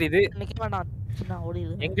மட்டும் தெரியுது.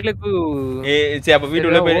 எங்களுக்கு சரி அப்ப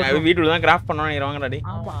வீட்டுல தான் கிராஃப்ட் பண்ணனும் நினைக்கிறவங்க டாடி.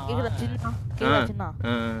 ஆமா கேக்குதா சின்ன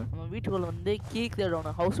நம்ம வீட்டுக்குள்ள வந்து கீ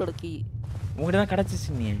தேடணும், ஹவுஸோட கீ. உங்ககிட்ட தான் கிடைச்சிச்சு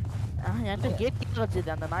நீ. என்கிட்ட கேட் கீ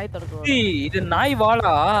வச்சிருந்தேன், அந்த நாய் தடுக்க. இது நாய்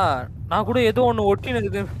வாளா? நான் கூட ஏதோ ஒன்னு ஒட்டி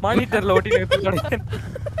இருக்குது, மானிட்டர்ல ஒட்டி இருக்குது.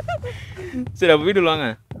 சரி அப்ப வீட்டுல வாங்க.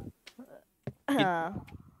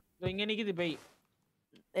 இங்க நிக்குது பேய்.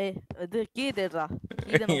 ஏய் இது கீ தேடுறா.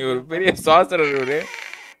 ஒரு பெரிய சாசரர் இவரு.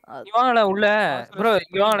 இவாங்கள உள்ள ப்ரோ,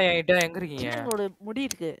 இவாங்கள என்கிட்ட எங்க இருக்கீங்க? என்னோட முடி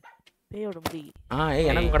இருக்கு, பேயோட முடி. ஏய்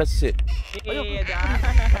எனக்கு கிடைச்சிச்சு.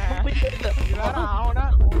 இவரா ஆவனா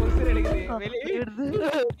உசுர் எடுக்குது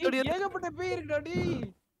வெளிய. ஏகப்பட்ட பேய் இருக்குடாடி.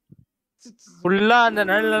 ஃபுல்லா அந்த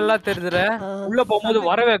நிழல் எல்லாம் தெரியுதுற. உள்ள போகும்போது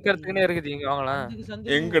வர வைக்கிறதுக்குனே இருக்குது. இங்க வாங்களா?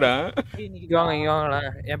 எங்கடா? இங்க வாங்க, இங்க வாங்களா.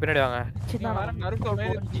 என் பின்னாடி வாங்க. சின்ன நறுக்க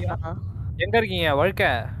மேல எங்க இருக்கீங்க? வழுக்க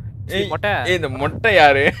மொட்டை. ஏய் இந்த மொட்டை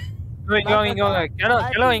யாரு? இங்க வாங்க, இங்க வாங்க.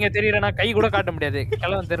 கிளவன் இங்க தெரியறனா கை கூட காட்ட முடியாது.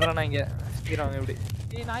 கிளவன் தெரியறனா இங்க சீக்கிரம் இப்படி.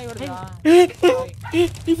 ஏய் நாய் வருதா?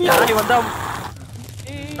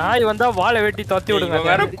 நாய் வந்தா வாளை வெட்டி தொத்தி விடுங்க.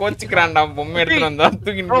 வேற கோச்சிக்கறான்டா பொம்மை எடுத்து வந்தா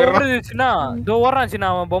தூக்கிட்டு போறான். ஓடுச்சுனா தோ ஓடுறான் சின்ன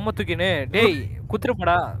அவன் பொம்மை தூக்கினு. டேய்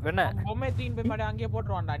குத்துறப்படா வெண்ண. பொம்மை தூக்கிட்டு போய் மாடி அங்கேயே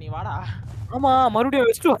போட்டுருவான்டா. நீ வாடா. ஆமா மறுபடியும்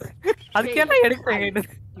வெஸ்ட். அதுக்கு என்ன எடுக்கறீங்க?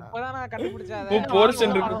 இப்போதான் நான் கண்டுபிடிச்சேன்.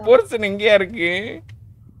 போர்ஷன் இருக்கு. போர்ஷன் எங்கயா இருக்கு?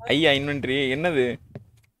 ஐயா இன்வென்டரி என்னது?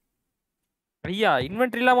 ஐயா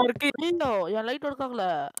இன்வென்டரி இல்லாம இருக்கு. ஐயோ என் லைட் ஒர்க் ஆகல.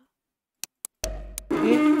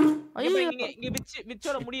 இங்க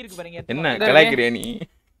விச்சோட முடி இருக்கு பாருங்க. என்ன கலாய்க்கிறியா நீ?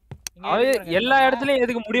 எல்லா இடத்துலயும்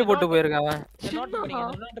எதுக்கு முடிய போட்டு போயிருக்கான் அவன்? நோட்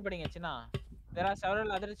படிங்க சின்னா. There are several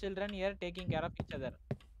other children here taking care of each other.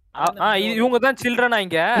 இவங்க தான் சில்ட்ரனா?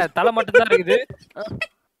 இங்க தலை மட்டும் தான் இருக்குது.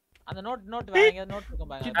 அந்த நோட் வேறங்க நோட்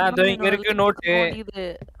இருக்கும் பாருங்க. அதோ இங்க இருக்கு நோட். இது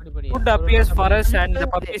Food appears for us and the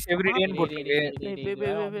puppies every day ன்னு போட்டுருக்கு.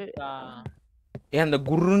 ஏன் அந்த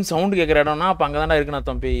குர்ருன்னு சவுண்ட் கேக்குற இடம்னா அப்ப அங்க தான்டா இருக்கு நான்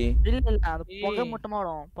தம்பி. இல்ல அது புகை மூட்டமா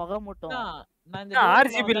வரும், புகை மூட்டம். நான் இந்த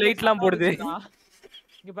RGB லைட்லாம் போடுது.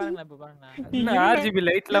 இங்க பாருங்க இப்ப பாருங்க. என்ன RGB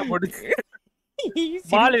லைட்லாம் போடுது?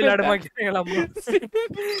 பால் விளையாடுமா கேங்களா?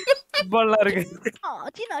 ஃபுட்பால்லாம் இருக்கு.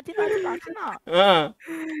 சின்ன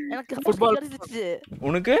எனக்கு ஃபுட்பால் கிடைச்சிச்சு.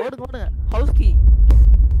 உனக்கு ஓடுங்க ஹவுஸ் கீ.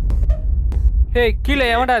 ஏய் கீழ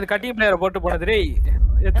எவன்டா அது கட்டிங் பிளேயரை போட்டு போனது? டேய்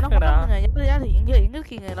எத்தனடா? யாரு எங்க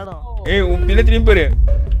இருக்கீங்க எல்லாரும்? ஏய் உன் பிள்ளை திரும்பி பாரு.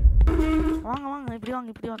 வாங்க வாங்க இப்படி வாங்க.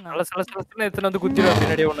 சலசலன்னு எத்தனை வந்து குத்திடுவா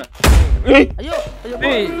பின்னாடி ஒண்ணு. ஐயோ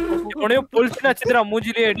டேய் இவனையும் பொலிச்சுனா சித்ரா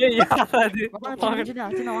மூஞ்சிலே. டேய் யாரா அது?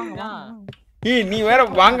 சின்ன வாங்க. ஏய் நீ வேற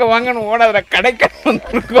வாங்க வாங்கன்னு ஓடாதடா. கடைக்கு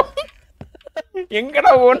வந்துருக்கோம்.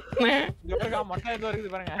 எங்கடா ஓடுன? இங்க பாருங்க மொட்டை ஏதோ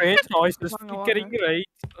இருக்குது பாருங்க. Strange noises flickering right.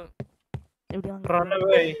 இப்படி வாங்க. Run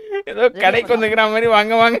away. ஏதோ கடைக்கு வந்துக்கிற மாதிரி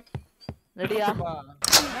வாங்க வாங்க. ரெடியா?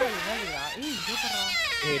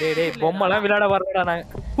 டேய் பொம்மைலாம் விளையாட வரடா நான்.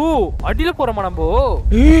 அடியில போறோமா நம்ம?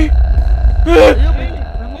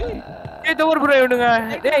 ஏய் தோர் ப்ரோ இவனுங்க.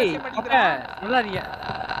 டேய் நல்லா இருக்கியா?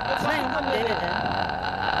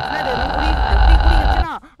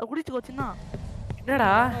 குடிச்சுக்கோ சின்ன.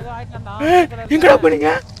 என்னடா எங்கடா போறீங்க?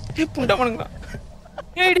 ஏய் புண்டை பண்ணுங்க.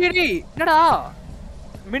 டேய் என்னடா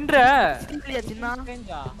மின்ற? சின்ன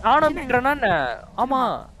நானும் மின்றனா என்ன? ஆமா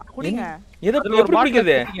குடிங்க. எதை எப்படி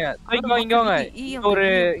குடிக்குது? இங்க வாங்க. இங்க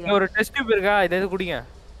ஒரு டெஸ்ட் டியூப் இருக்கா? இத எது குடிங்க.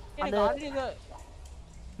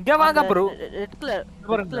 இங்க வாங்க bro. Red colour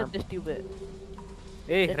test tube.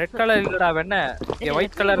 ஏய் ரெட் கலர் இல்லடா வெண்ண. இங்க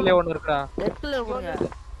ஒயிட் கலர்ல ஒன்னு இருக்குடா. ரெட் கலர் கொடுங்க.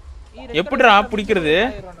 எப்படிடா பிடிக்கிறது?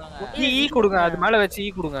 ஈ கொடுங்க. அது மேல வச்சு ஈ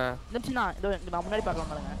கொடுங்க. சின்ன இதோ நான் முன்னாடி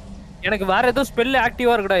பார்க்கலாம் பாருங்க. எனக்கு வேற ஏதோ ஸ்பெல்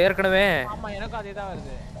ஆக்டிவா இருக்குடா ஏற்கனவே. ஆமா எனக்கு அதே தான்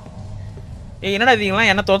வருது. ஏய் என்னடா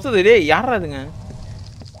இதெல்லாம் என்ன தொத்துது? டேய் யாரா இதுங்க?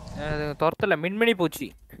 அது தொரத்தல மின்மினி பூச்சி.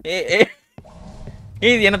 ஏய்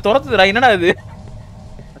இது என்ன தொரத்துதுடா? என்னடா இது?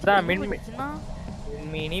 அதான்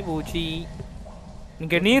மின்மினி பூச்சி.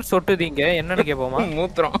 இங்க நீர் சொட்டுதீங்க. என்னன்னு கேப்போமா?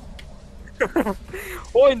 மூத்திரம்.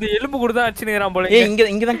 ஓ இந்த எலும்பு கூட தான் அடிச்சுங்கறான் போல. ஏய்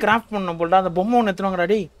இங்க தான் கிராஃப்ட் பண்ணனும் போலடா. அந்த பொம்மை ஒன்னு எடுத்துவாங்கடா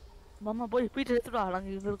டேய். மாமா போய் பீட் எடுத்துட்டு வா நாங்க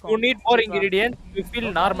இங்க இருக்கோம். You need more ingredients. You feel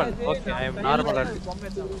normal. Okay, I am normal. பொம்மை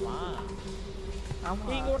எடுத்துமா ஆமா.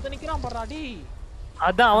 நீங்க ஒருத்த நிக்கறான் பாறா டி.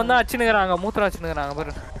 அதான் அவன் தான் அச்சினுங்கறாங்க மூத்திர அச்சினுங்கறாங்க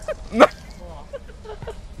பாரு.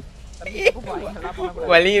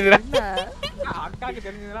 வலியுதுடா. அக்காக்கு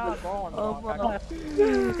தெரிஞ்சதுனா கோவம் வந்துரும்.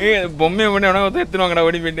 பொம்மையை பண்ணி அவன ஒருத்தர் எடுத்துவாங்கடா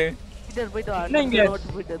ஓடி போயிட்டு. பீட்டர் போயிட்டு வா. என்னங்க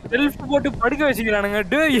போயிட்டு செல்ஃப் போட்டு படுக்க வச்சிக்கறானுங்க.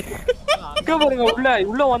 டேய் இங்க பாருங்க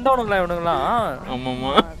உள்ள வந்தவனுங்களா இவனுங்கலாம்.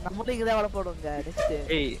 ஆமாமா. நம்ம இங்க தான் வர போடுங்க நெக்ஸ்ட்.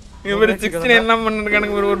 ஏய் இவரு 16 என்ன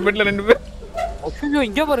பண்ணிருக்கானுங்க ஒரு பெட்ல ரெண்டு பேர். ஐயோ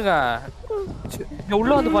இங்க பாருங்க. இங்க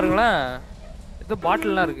உள்ள வந்து பாருங்களேன். இது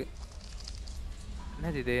பாட்டில்லாம் இருக்கு.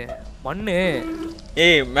 என்னது இது? மண்ணு.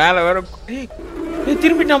 ஏய் மேல வேற ஏய்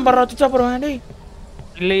திரும்பிட்டான் பாறா சுச்சா போறேன் டேய்.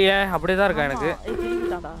 இல்லையே அப்படியே தான் இருக்கா எனக்கு. ஏய்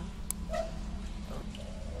திரும்பிட்டாடா.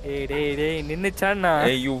 டேய் நின்னுச்சான்னா.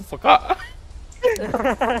 ஏய் யூ ஃபக்கா.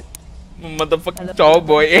 மதர்ஃபக்கிங் சாவ்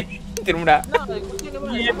பாய். திரும்படா.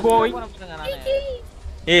 ஏ பாய்.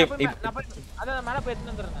 ஏய் அத மேல போய்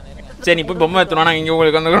எடுத்து வந்துறேன் நான். சரி நீ போய் பொம்மை எடுத்துறோம் நாங்க இங்க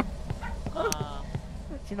உங்களுக்கு வந்துறோம்.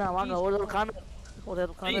 சின்ன வாங்க ஒரு கான் எடுத்துறோம்.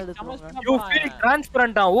 You feel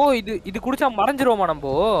transparent. ஓ இது குடிச்சா மறைஞ்சிரோமா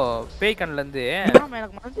நம்ம பேய் கண்ணுல இருந்து. ஆமா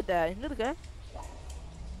எனக்கு மறந்துட்ட. எங்க இருக்க?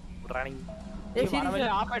 ராணி. ஏய் சரி வரவே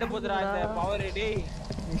ஆப் ஆயிட போதுடா இந்த பவர் டேய்.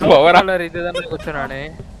 பவரால இதுதான் குடிச்ச நானு.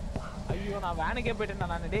 ஐயோ நான் வேனுக்கே போய்ட்டேன்டா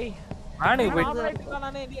நான் டேய். வேனுக்கு போய்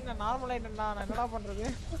நானே டேய் நான் நார்மல் ஆயிட்டேன்டா நான் என்னடா பண்றது?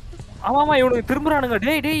 ஆமாமா இவனுக்கு திரும்பறானுங்க.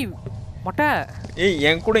 டேய் மொட்டை. ஏய்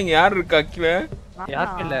என் கூட இங்க யார் இருக்கா கீழ?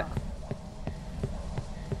 யாருக்கு இல்ல.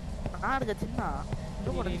 நான் இருக்க சின்ன.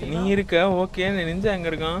 நீ இருக்க ஓகே நீ நிஞ்சா எங்க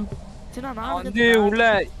இருக்கான்? சின்ன நான் வந்து உள்ள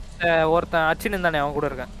ஒருத்தன் அச்சின் இருந்தானே அவன் கூட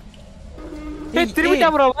இருக்கான். ஏய் திரும்பிட்டா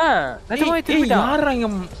bro அவன். நிஜமாவே திரும்பிட்டா. யாரா இங்க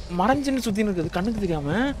மறைஞ்சின்னு சுத்தின்னு இருக்குது கண்ணுக்கு தெரியாம?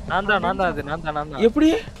 நான் தான். எப்படி?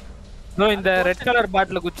 நோ இந்த ரெட் கலர்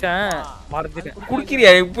பாட்டில் குச்சேன் மறந்துட்டேன்.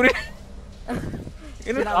 குடிக்கிறியா இப்படி?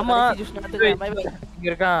 ஆமா இங்க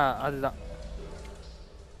இருக்கான் அதுதான்.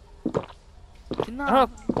 சின்ன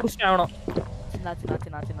குடிச்சேன் அவனும். சின்ன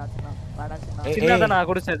வாடா சின்ன. சின்னதான் நான்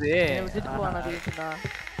குடிச்சது. விட்டுட்டு போனா சின்ன.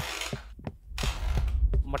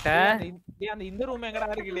 மொட்டை. டேய் அந்த இந்த ரூம் எங்கடா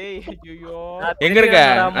இருக்குலே? ஐயோ. எங்க இருக்க?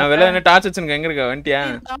 நான் வெளிய வந்து டார்ச் வச்சிருக்கேன். எங்க இருக்க? வண்டியா?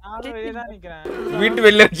 நான் வெளிய தான் நிக்கறேன். வீட்டு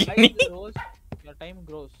வெளிய இருக்கீங்க நீ. your time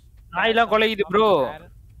grows. நாயெல்லாம் கொலையுது ப்ரோ.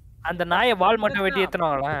 அந்த நாயை வால் மட்டும் வெட்டி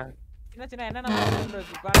ஏத்துனாங்களா? சின்ன என்ன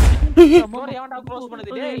பண்றது பாரு. டோர் எவன்டா க்ளோஸ்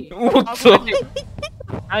பண்ணுது டேய்.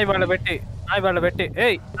 நாய் வால வெட்டு.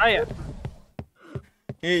 ஏய் நாய.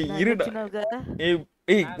 ஏய் இருடா.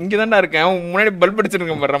 ஏய் இங்க தான்டா இருக்கேன். முன்னாடி பல்ப்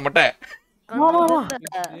அடிச்சிருக்கேன் பாரு மட்டை.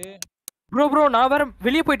 ப்ரோ நான் வேற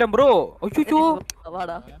வெளிய போய்ட்டேன் ப்ரோ. ஐயோ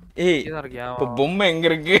வாடா. ஏய் இங்க இருக்கியா? இப்ப பொம்மை எங்க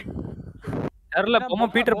இருக்கு? தெரியல பொம்மை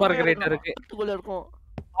பீட்டர் பார்க்கர் ரேட் இருக்கு. வீட்டுக்குள்ள இருக்கும்.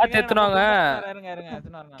 பாத்து எத்துனாங்க. இருங்க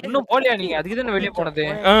எடுத்துனாங்க. இன்னும் போலியா நீங்க? அதுக்கு தான வெளிய போனது.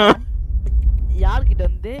 யார்கிட்ட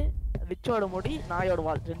வந்து விச்சோட முடி நாயோட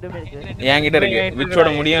வால் ரெண்டுமே இருக்கு. என்கிட்ட இருக்கு. விச்சோட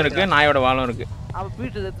முடியும் இருக்கு நாயோட வாலும் இருக்கு. அவன்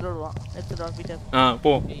பீட்டர் எடுத்துட்டு வா பீட்டர்.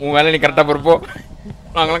 போ உன் வேலை நீ கரெக்டா போ.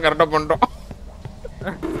 நாங்கலாம் கரெக்டா பண்றோம்.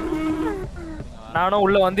 நானும்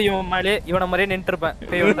உள்ள வந்து இவன மாதிரியே நின்று இருப்பேன்.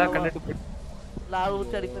 பேய் வந்தா கண்டுட்டு லாவு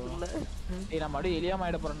ஊத்தி அடிக்கிறதுக்குள்ள. டேய் நான் மறுபடியும் எலியாம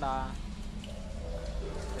ஆயிட போறேன்டா.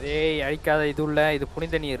 ஏய் அழிக்காத இது உள்ள இது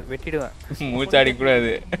புனித நீர் வெட்டிடுவேன். மூச்சு அடிக்க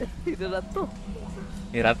கூடாது. இது ரத்தம்.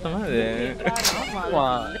 இது ரத்தமா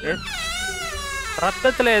இது?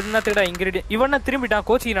 ரத்தத்துல என்னத்துடா இன்கிரிடியன்ட்? இவன திரும்பிட்டான்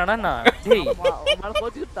கோச்சினானா? டேய் மால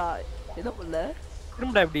கோச்சிட்டா. என்ன பண்ணல?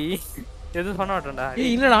 திரும்படா இப்படி. எது சொன்ன மாட்டேன்டா.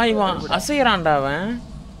 ஏய் இல்லடா இவன் அசையறான்டா அவன்.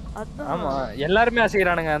 ஆமா எல்லாரும்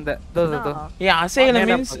அசையறானுங்க அந்த தோ. ஏய் அசையல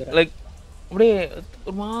மீன்ஸ் லைக் அப்படியே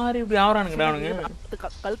ஒரு மாதிரி இப்படி ஆவறானுங்கடா அவனுங்க.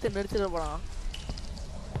 கழுத்தை நெரிச்சிர போறான்.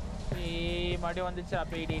 ஏய் மறுபடியும் வந்துச்சு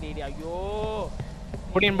அப்பே டேய் ஐயோ.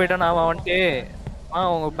 புடின் போய்ட்டான் அவன் வந்துட்டு.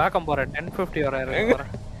 உங்க பேக்கம் போறேன் 1050 வர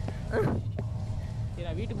போறேன்.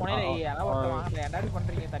 நான் வீட்டு முனையில யாரா ஒருத்தன் வாங்குறேன். என்னடி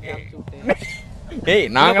பண்றீங்க தனியா அடிச்சு விட்டு. ஏய்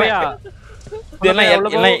நாங்க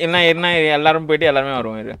எல்லாம் என்ன எல்லாரும் போயிட்டு எல்லாரும்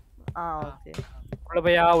வருவோம் இரு. ஓகே.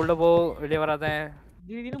 உள்ள போ வெளிய வராத.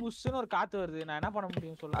 திடீர்னு புஷ்னு ஒரு காத்து வருது. நான் என்ன பண்ண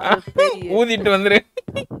முடியும் சொல்லுங்க. ஊதிட்டு வந்துரு.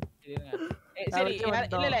 சரி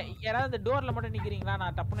இல்ல யாராவது அந்த டோர்ல மட்டும் நிக்கிறீங்களா?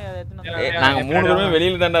 நான் டப்புன்னு எடுத்துன்னு வந்து. நாங்க மூணு பேரும்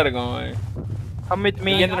வெளியில தான்டா இருக்கோம். Come with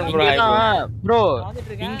me bro.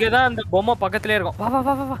 இங்க தான் அந்த பொம்மை பக்கத்துலயே இருக்கும். வா.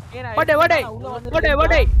 வாடே.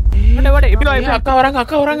 இப்படி வா. அக்கா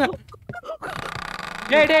வராங்க.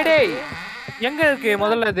 டேய் எங்க இருக்கு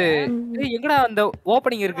முதல்ல அது? டேய் எங்கடா அந்த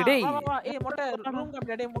ஓபனிங் இருக்கு டேய்? ஏய் மொட்டை ரூம்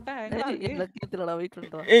காப்பிடா டேய் மொட்டை எங்க கேக்குறடா வெயிட்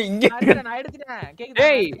பண்றா. ஏய் இங்க நான் எடுத்துட்டேன். கேக்குதா?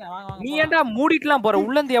 டேய் நீ ஏன்டா மூடிட்டலாம் போற?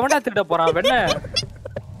 உள்ள இருந்து எவன்டா திருட போறான்? வெண்ண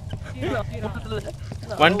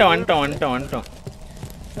வந்துட்டோம்.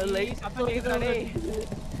 சத்தம் கேக்குதுடா டேய்.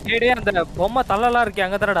 டேய் அந்த பொம்மை தள்ளலாம் இருக்கே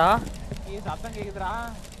அங்க தரடா. ஏய் சத்தம் கேக்குதுடா.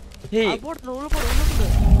 ஏய் போடு உள்ள போடு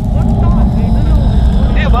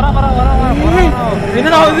ஏய் வர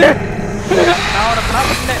என்னடா ஆகுது நான் அவன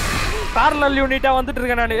பிளாட்ல parallel யூனிட்டா வந்துட்டு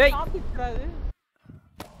இருக்கேன் நான் ஏய் சாப்பிட்றாது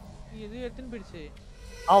இது எடுத்துன்னு போயிடுச்சு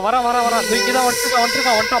அவன் வரான் தூக்கி தான்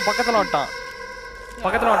வந்துட்டான்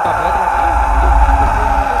பக்கத்துல வந்துட்டான்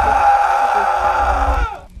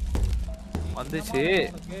வந்துச்சு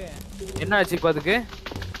என்ன ஆச்சு இப்போ அதுக்கு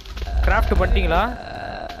கிராஃப்ட் பண்ணிட்டீங்களா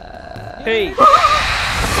டேய்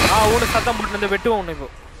ஊன சத்தம் போட்டு இந்த வெட்டுவோம் உனக்கு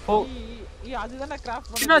ஓ அதுதானே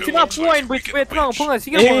கிராஃப்ட் சின்ன பூ வாங்கி போய் எத்தனை போங்க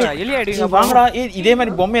சீக்கிரம் போங்க எலி ஆயிடுங்க வாங்கடா இதே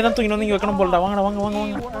மாதிரி பொம்மையை தான் தூக்கி வந்து இங்க வைக்கணும் போலடா வாங்க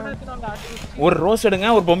ஒரு ரோஸ் எடுங்க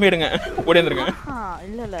ஒரு பொம்மை எடுங்க ஓடி வந்துருங்க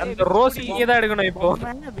இல்ல அந்த ரோஸ் நீங்க தான் எடுக்கணும் இப்போ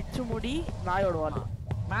மேல விச்சு முடி நாயோட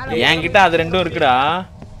வால் என்கிட்ட அது ரெண்டும் இருக்குடா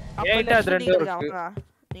ஏன்டா அது ரெண்டும் இருக்கு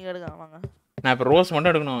நீங்க எடுங்க வாங்க நான் இப்ப ரோஸ்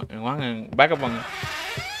மட்டும் எடுக்கணும் வாங்க பேக்கப் வாங்க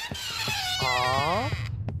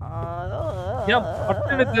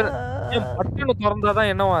பட்டுன்னு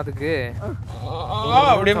திறந்தாதான் என்னவா அதுக்கு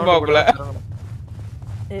அப்படியே பாக்கல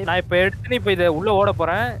நான் இப்ப எடுத்து இப்ப இத உள்ள ஓட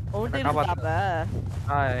போறேன்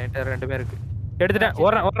என்கிட்ட ரெண்டுமே இருக்கு எடுத்துட்டேன்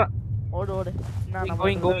ஓடுறேன் ஓடு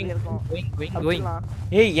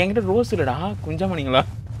ஏய் என்கிட்ட ரோஸ் இல்லடா குஞ்சாமணிங்களா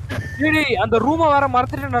டேய் அந்த ரூம வேற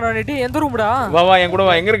மறந்துட்டேன் நான் எந்த ரூம்டா வா என் கூட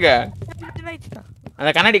வா எங்க இருக்க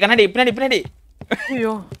அந்த கண்ணாடி பின்னாடி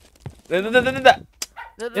ஐயோ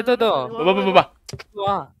எதோ வா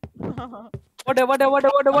ஓடே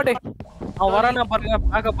அவன் வரானா பாருங்க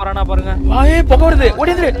பாக்க போறானா பாருங்க ஏய் புகை வருது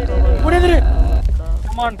ஓடிந்துரு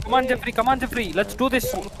come on Jeffrey let's do this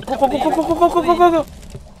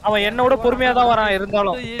அவன் என்னோட பொறுமையா தான் வரான்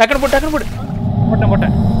இருந்தாலும் டக்கர் போடு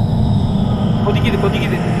போட்டேன் கொதிக்குது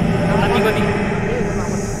கொதி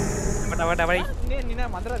வட நீ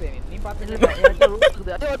மந்திரதே நீ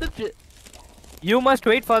பாத்து you must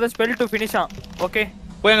wait for the spell to finish okay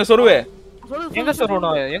போய் அங்க சொருவே எங்க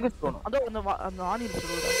சொருவணும் அதோ அந்த ஆணில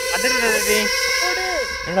சொருவுடா அடடடடே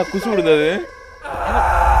என்னடா குசு விடுது அது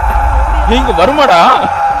நீங்க வருமாடா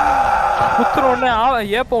குத்துறோனே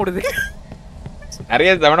ஏப்பம் விடுது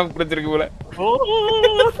நிறைய சவனம் குடிச்சிருக்கு போல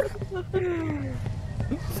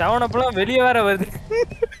சவனப்பலாம் வெளிய வேற வருது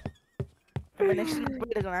நெக்ஸ்ட்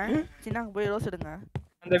போய் எடுக்கலாம் சின்னங்க போய் ரோஸ் எடுங்க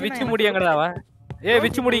அந்த விச்சு முடி எங்கடா அவ ஏய்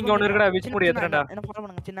விச்சு முடி இங்க ஒன்னு இருக்குடா விச்சு முடி எத்தறடா என்ன ஃபாலோ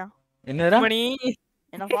பண்ணுங்க சின்ன என்னடா மணி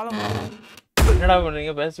என்ன ஃபாலோ பண்ணுங்க என்னடா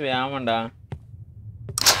பண்றீங்க பேசுவே ஆமாடா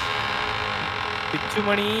விச்சு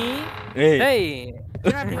மணி ஏய்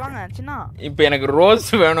சின்ன வாங்க சின்ன இப்போ எனக்கு ரோஸ்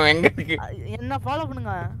வேணும் எங்க இருக்கு என்ன ஃபாலோ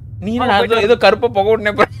பண்ணுங்க நீ ஏதோ கருப்ப புகை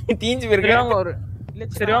விட்டனே தீஞ்சு போயிருக்க ஒரு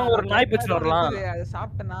சரி வாங்க ஒரு நாய் பிடிச்சு வரலாம் அது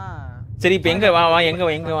சாப்பிட்டனா சரி இப்போ எங்க வா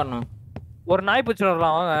எங்க வரணும் ஒரு நாய் பிடிச்சு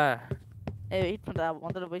வரலாம் வாங்க ஏய் வெயிட் பண்றா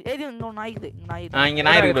முதல்ல போய் ஏய் இங்க ஒரு நாய் நாய் இங்க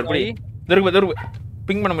நாய் இருக்கு பாரு துருக்கு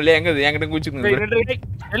பிங் பண்ண முடியல எங்க என்கிட்ட குச்சிக்குங்க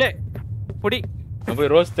இல்ல புடி நான்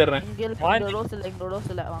போய் ரோஸ் தர்றேன் இங்க ரோஸ்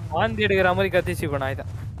இல்ல வாங்க வாந்தி எடுக்கிற மாதிரி கத்திச்சு இப்ப நாய்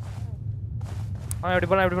தான் எப்படி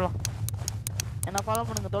போலாம் என்ன ஃபாலோ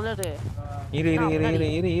பண்ணுங்க தொலைடு இரு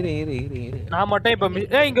நான் மட்டும் இப்ப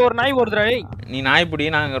ஏய் இங்க ஒரு நாய் ஓடுதுடா ஏய் நீ நாய் பிடி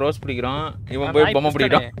நாங்க ரோஸ் பிடிக்கிறோம் இவன் போய் பொம்மை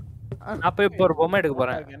பிடிக்கிறோம் நான் போய் இப்போ ஒரு பொம்மை எடுக்க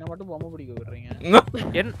போறேன் என்ன மட்டும் பொம்மை பிடிக்க விடுறீங்க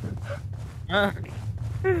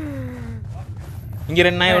இங்க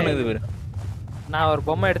ரெண்டு நாய் ஒண்ணு இது பாரு நான் ஒரு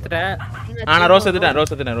பொம்மை எடுத்துட்டேன் நான் ரோஸ்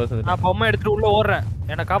எடுத்துட்டேன் நான் பொம்மை எடுத்துட்டு உள்ள ஓடுறேன்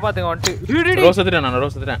என்ன காப்பாத்துங்க வந்துட்டு ரோஸ்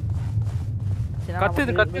எடுத்துட்டேன்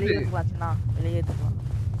கத்துது சின்ன வெளியே எடுத்துக்கலாம்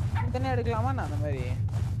தனியா எடுக்கலாமா நான் அந்த மாதிரி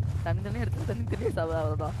தனித்தனி எடுத்து தனித்தனி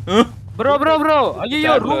சாவறடா ப்ரோ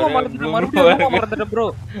ஐயோ ரூம் மறந்துட்டேன் ப்ரோ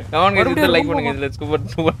கமெண்ட் கைஸ் லைக் பண்ணுங்க let's go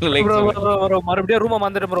for like bro மறுபடியும் ரூம்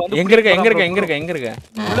மறந்துட்டேன் ப்ரோ எங்க இருக்க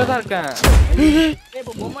உள்ள தான் இருக்கேன் ஏய்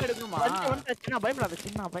இப்போ பொம்மை எடுக்கணுமா சின்ன பயப்படாத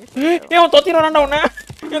சின்ன ஏய் அவன் தொத்திர வரான்டா உன்னை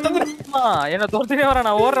இவன் தொத்திர என்ன தொத்தினே வரேன்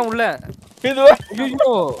நான் ஓடுறேன் உள்ள இது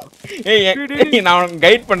ஐயோ ஏய் நான் உனக்கு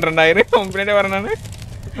கைட் பண்றேன்டா இரு உன் பின்னாடி வரேன்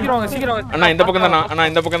நான் சீக்கிரம் அண்ணா இந்த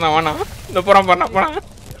பக்கம் தான் வாண்ணா இந்த போறான்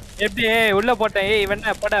எப்படி உள்ள போட்டேன் ஏய்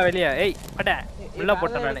வெண்ண போடா வெளிய ஏய் போடா உள்ள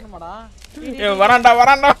போட்டேன் நானே ஏய்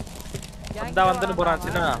வரான்டா அந்த வந்துன்னு போறான்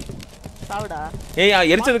சின்ன சாவுடா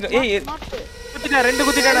ஏய் எரிச்சதுக்கு ஏய் குத்திட்டேன் ரெண்டு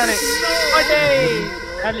குத்திட்டேன் நானே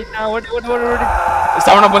ஓடி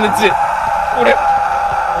சவன வந்துச்சு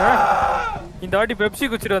இந்த வாட்டி பெப்சி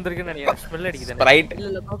குச்சிட்டு வந்திருக்குன்னு நினைக்கிறேன் ஸ்மெல் அடிக்குது ரைட்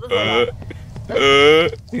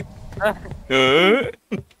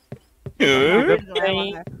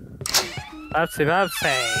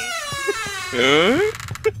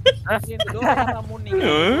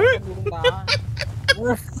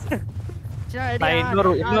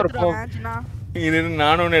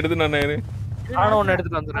நானும் ஒன்னு எடுத்துட்டு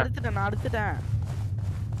வந்துட்டேன்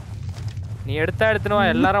நீ எடுத்துவா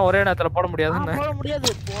எல்லாரும் ஒரே நேரத்துல போட முடியாது போட முடியாது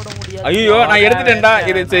ஐயோ நான் எடுத்துட்டேன்டா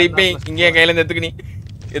இரு சரி இப்போ இங்க கையில இருந்து எடுத்துக்க நீ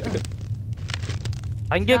எதுக்கு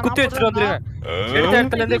அங்கேயே குத்தி வச்சுட்டு வந்துருங்க. எடுத்த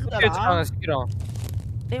இடத்துல இருந்தே குத்தி வச்சுட்டாங்க சீக்கிரம்.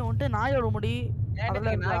 டேய் உன்கிட்ட நாயோட முடி ஏன்டா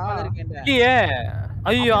நாய் பால் இருக்கேன்டா. இல்லையே.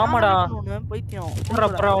 ஐயோ ஆமாடா. பைத்தியம்.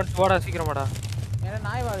 அப்புறம் வந்துட்டு வாடா சீக்கிரம் வாடா. ஏன்னா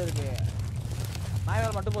நாய் வால் இருக்கு. நாய்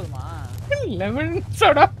வால் மட்டும் போதுமா? Lemon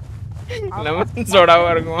soda. லெமன் சோடாவா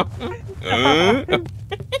இருக்குமா?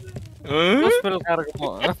 ஸ்மெல்கா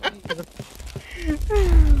இருக்குமா?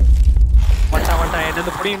 மட்டான்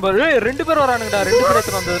என்னது புடியும் போது ரெண்டு பேர் வரானுங்கடா. ரெண்டு பேர்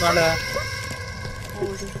எடுத்து வந்ததுனால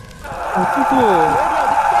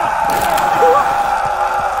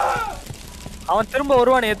அவன் திரும்ப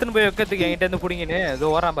வருவானே எத்தனை போய் வைக்கிறதுக்கு என்கிட்ட இருந்து புடிங்கின்னு இதோ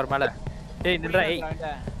வரான் பாரு மேல. டேய் நில்றா. ஏய்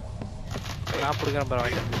நான் புடிக்கிறேன் பாரு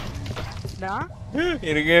வாங்க.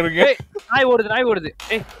 இருக்கு நாய் ஓடுது.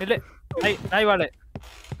 ஏய் நில்லு. நாய்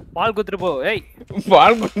வால் குத்துட்டு போ. ஏய்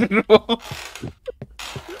பால் குத்துட்டு போ.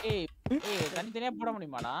 ஏய் தனித்தனியா போட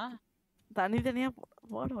முடியுமாடா? தனித்தனியா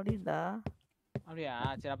போட முடியும்டா. அப்படியா?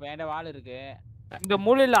 சரி அப்ப என்கிட்ட வால் இருக்கு. இந்த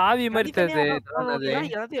மூலையில ஆவி மாதிரி தெரியுது.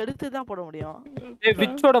 எல்லாத்தையும் எடுத்து தான் போட முடியும். ஏய்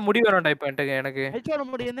விச்சோட முடி வரணும்டா இப்போ எனக்கு. விச்சோட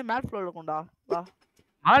முடி வந்து மேட் ஃப்ளோர்ல இருக்கும்டா. வா.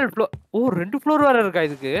 மேல் ஃப்ளோர். ஓ 2 ஃப்ளோர் வேற இருக்கா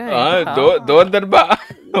இதுக்கு? दो दरबार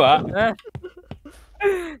वाह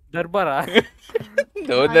दरबारा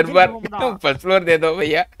 2 दरबार फर्स्ट फ्लोर दे दो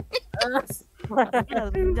भैया.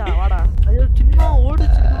 வாடா. ஐயோ சின்ன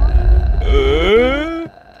ஓடுச்சு.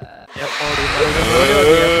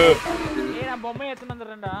 ஏய் நான் பொம்மை எடுத்து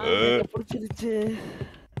வந்தறேன்டா. புடிச்சிருச்சு.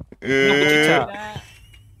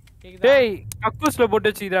 டேய் கக்கூஸ்ல போட்டு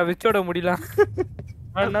வச்சிடா விச்சோட முடியலாம்.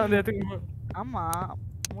 நான் வந்து எடுத்து. ஆமா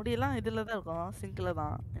முடியலாம் இதுல தான் இருக்கும். சிங்க்ல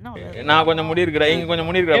தான். என்ன நான் கொஞ்சம் முடி இருக்குடா. இங்க கொஞ்சம்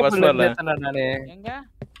முடி இருக்குடா ஃபர்ஸ்ட் ஃப்ளோர்ல. எங்க?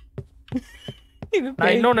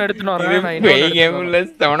 நான் இன்னொன்னு எடுத்துட்டு வரேன். நான் இன்னொரு கேம்ல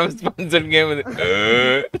செவன் ஆஃப் ஸ்பான்சர்ட் கேம் இது.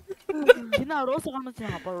 சின்ன ரோஸ்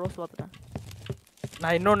காமிச்சேன். அப்ப ரோஸ் பார்த்தேன்.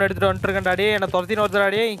 நான் இன்னொன்னு எடுத்துட்டு வந்துட்டேன்டா. டேய் என்ன தொரத்தின வரடா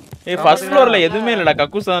டேய். ஏய் ஃபர்ஸ்ட் ஃப்ளோர்ல எதுமே இல்லடா.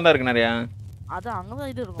 கக்கூஸ் தான் இருக்கு நிறைய. அது அங்க தான்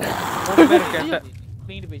இது இருக்கும். மூணு பேர் கேட்ட.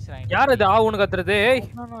 குத்தின்னு பேசுறாங்க. யார் இது ஆவுன்னு கத்துறது? ஏய்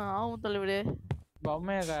நான் ஆவும் தலைவிடே.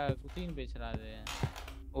 பொம்மை குத்தின்னு பேசுறாது.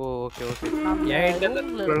 ஓ ஓகே ஓகே. ஏன்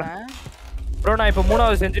ப்ரோ நான் இப்போ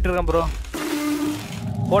மூணாவது செஞ்சிட்டு இருக்கேன் ப்ரோ.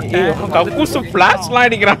 போட்டேன் கக்கூஸ் ஃபிளாஷ்லாம்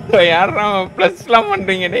அடிக்குறான். யாரா ப்ளஸ்லாம்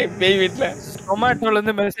பண்றீங்க டேய் பேய் வீட்ல. டொமேட்டோல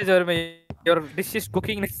இருந்து மெசேஜ் வருமே யுவர் டிஷ் இஸ்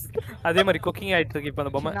குக்கிங். அதே மாதிரி குக்கிங் ஆயிட்டு இருக்கு இப்போ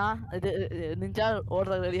அந்த பொம்மை. நான் இது நிஞ்சா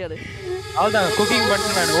ஓடுற வெளியாடு. அவ்வளவுதான் குக்கிங்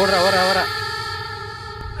பண்ணிட்டு நான் ஓடுறேன்.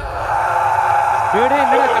 டேய்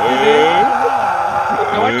என்னடா கத்துது?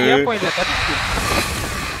 கவாட்டி ஏன் போயில கத்துது?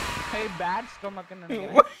 ஏய் பேட் ஸ்டொமக்னு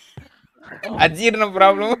நினைக்கிறேன். அஜீரண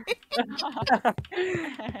ப்ராப்ளம்.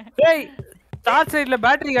 டேய் ஸ்டார்ட் சைடுல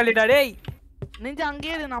பேட்டரி காலிடா டேய். நிஞ்சா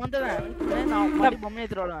அங்கேயே இரு. நான் வந்துறேன். நான் மறுபடி பொம்மையை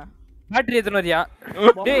எடுத்துட்டு வரேன். பேட்டரி எடுத்துட்டு வரியா?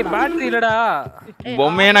 டேய் பேட்டரி இல்லடா.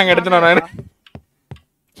 பொம்மையை நாங்க எடுத்துட்டு வரோம்.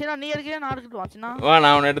 சின்ன நீ எடுக்கவே நான் எடுத்துட்டு வா சின்ன. வா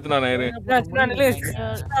நான் உன்னை எடுத்துட்டு வரேன் இரு. சின்ன நில்லு.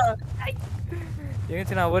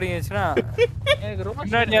 ஏஞ்சினா ஓரிங்கச்சுனா எனக்கு ரொம்ப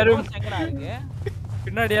பின்னாடி யாரும் எங்கடா இருக்கு?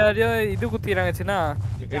 பின்னாடி யாரையும் இது குத்திறாங்க சின்ன.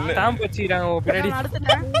 ஸ்டாம்ப் வச்சிராங்க பின்னாடி.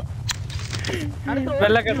 அடுத்துட்டேன்.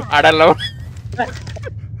 வெள்ளக்கண்ணு அடலோ.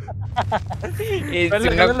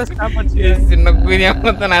 வெள்ளக்கண்ணு ஸ்டாம்ப் வச்சி சின்ன குயியா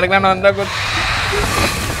மொத்த நரகன வந்தா கொ.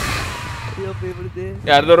 ஐயோ பேபுடுது.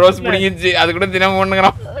 யாரோ ரோஸ் புடிங்கிச்சு. அது கூட தினம்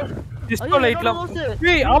ஒண்ணுங்கறான். டிஸ்கோ லைட்லாம்.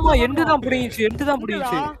 ஏய் ஆமா எண்டு தான் புடிங்கிச்சு.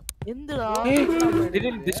 எந்துடா?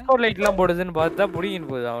 திடீர்னு டிஸ்கோ லைட்லாம் போடுதுன்னு பார்த்தா புடிங்கின்னு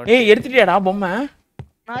போகுது அவன். ஏய் எடுத்துட்டியாடா பொம்மை?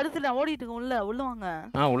 நான் எடுத்துட்டேன். ஓடிட்டு இருக்கேன். உள்ள வாங்க.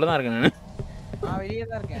 உள்ள தான் இருக்கேன் நானு. நான் வெளியே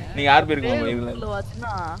தான் இருக்கேன். நீ யார் பேருக்கு பொம்மை இதுல? உள்ள வா சின்ன.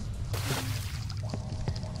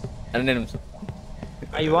 2 நிமிஷம்.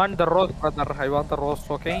 I want the rose brother. I want the rose,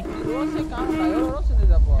 okay? ரோஸே காணோம்டா. எவ்வளவு ரோஸ்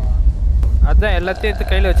இருந்தது அப்போ? அதான் எல்லாத்தையும் எடுத்து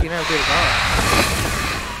கையில வச்சீங்கன்னா எப்படி இருக்கும்?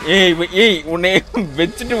 ஏய் உன்னை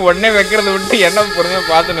வெச்சிட்டு உடனே வைக்கிறத விட்டு என்ன பொறுமையா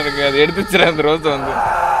பாத்துன்னு இருக்கு. அது எடுத்து வச்சிர அந்த ரோஸ் வந்து.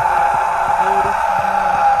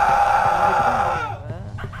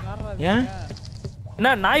 ஏன்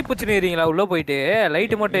என்ன நாய் பூச்சின்னு ஏறீங்களா உள்ள போயிட்டு?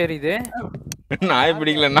 லைட் மட்டும் எரியுது. நாய்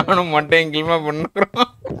பிடிக்கல. நானும் மட்டையும் கிளமா பண்ணுறோம்.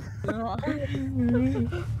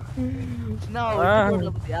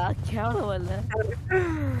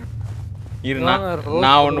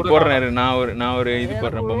 நான் ஒண்ணு போடுறேன். நான் ஒரு இது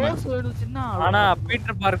போடுறேன் பொம்மை. ஆனா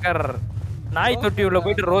பீட்டர் பார்க்கர் நாய் தொட்டி உள்ள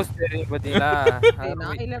போயிட்டு ரோஸ் ஏறி பாத்தீங்களா?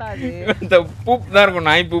 நான் இல்லடா அது. இந்த பூப் தான் இருக்கும்.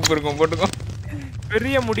 நாய் பூப் இருக்கும். போட்டுக்கோ.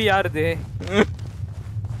 பெரிய முடி யாருது?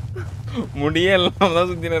 முடியே எல்லாம் தான்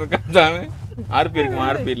சுத்தின இருக்கான். ஆர்பி இருக்குமா?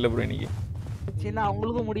 ஆர்பி இல்ல ப்ரோ இன்னைக்கு. சின்ன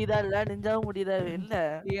அவங்களுக்கும் முடியுதா இல்ல? நிஞ்சாவும் முடியுதா இல்ல?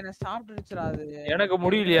 என்ன சாப்பிட்டுச்சுடா அது. எனக்கு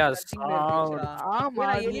முடியலையா? ஆமா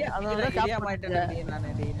அதனால எலியா மாட்டேன் நான்.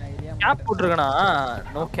 எலியா கேப் போட்டுருக்கனா?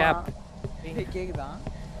 No gap. கேக்குதா?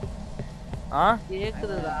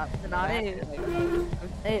 கேக்குதுடா. நானே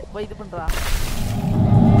ஏய் போய் இது பண்றா.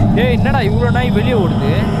 ஏய் என்னடா இவ்வளவு நாய் வெளிய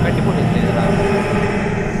ஓடுது? கட்டி போட்டு இருக்குடா.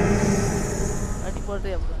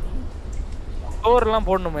 போடுறியா bro நீ? ஸ்டோர்லாம்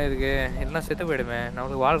போடணுமே இதுக்கு எல்லாம் செத்து போயிடுமே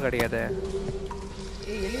நமக்கு வால் கிடையாது.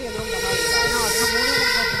 ஏய் எலி எதுவும் பண்ணாதீங்க.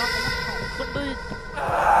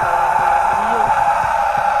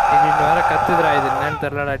 இது வேற கத்துதுடா இது என்னன்னு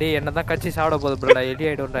தெரியலடா. டேய் என்னதான் கச்சி சாப்பிட போகுது ப்ரோடா. எலி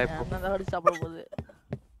ஆயிடும்டா இப்போ. என்னதான் அடி சாப்பிட போகுது.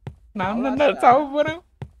 நான் தான் சாவ போறேன்.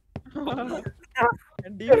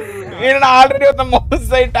 என்னடா ஆல்ரெடி ஒருத்த மவுஸ்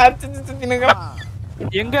சைட் அடிச்சு தின்னுங்கறான்.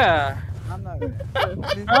 எங்க?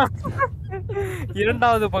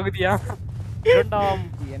 இரண்டாவது பகுதியா? இரண்டாம்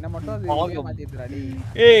என்ன மட்டும் அது மாத்திடுறா டேய்.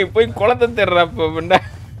 ஏய் போய் குளத்தை தேடுறா அப்ப.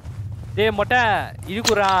 டேய் மொட்டை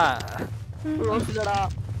இதுக்குறா. ரோஸ்லடா.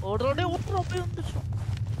 ஓடுறோடே ஓடுறோம் போய் வந்துச்சோம்.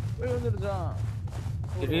 போய் வந்துடுச்சோம்.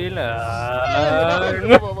 தெரியல.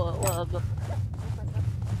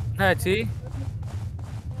 என்னாச்சு?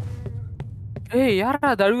 ஏய் யாரா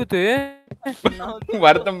அது அழுகுது?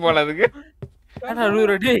 வருத்தம் போல அதுக்கு. யாரா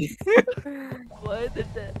அழுகுற டேய்?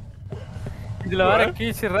 பயந்துட்டேன். இதுல வர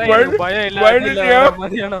கீச்சறா எனக்கு பயம் இல்ல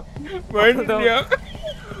மதியானம். வந்துட்டியா?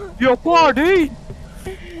 யோப்பா டேய்.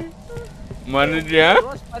 மனுஜியா?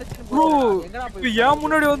 ப்ரோ ஏன்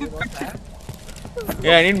முன்னாடி வந்து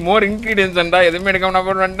ஏய் I need more ingredients அண்டா எதுமே எடுக்காம நான்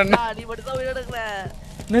போய் வந்துட்டேன். நீ மட்டும் தான் உயிரோட இருக்கற.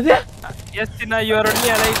 என்னது? S Chinna you are only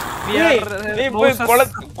alive. நீ போய்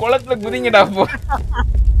குளத்துல குதிங்கடா போ.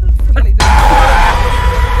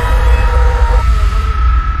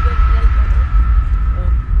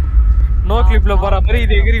 நோ கிளிப்ல போற மாதிரி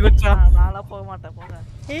இது எகிரி குச்சா. நானா போக மாட்டேன் போங்க.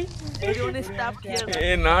 இது ஒன்னு ஸ்டாப் ஹியர்.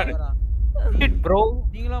 ஏய் நான் ஹிட் ப்ரோ.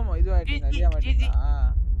 நீங்களும் இது ஆயிட்டீங்க ஐடியா மாட்டீங்களா?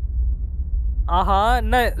 ஆஹா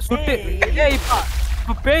என்ன சுட்டு. ஏய்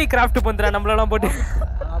இப்ப பேய் கிராஃப்ட் பண்றா நம்மள எல்லாம் போட்டு.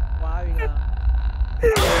 பாவிங்க.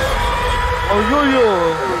 ஐயோ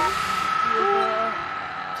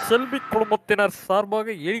செல்வி குடும்பத்தினர் சார்பாக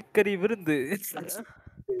எலிக்கறி விருந்து.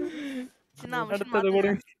 சின்ன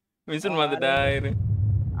மிஷன் மாத்துடா இரு.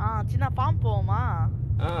 சின்ன ஃபார்ம் போவோமா?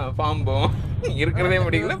 ஃபார்ம் போவோம். இருக்கிறதே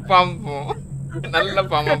முடியல ஃபார்ம் போவோம். நல்ல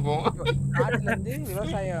ஃபார்மா போவோம். காட்டுல இருந்து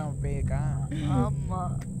விவசாயம் போயிருக்கான். ஆமா.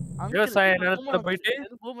 விவசாய நிலத்துல போயிட்டு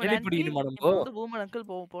எலி பிடிக்கணுமா நம்ம? பூமர் அங்கிள்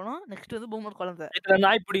போறோம். நெக்ஸ்ட் வந்து பூமர் குழந்தை. இதுல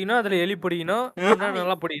நாய் பிடிக்கணும், அதுல எலி பிடிக்கணும்,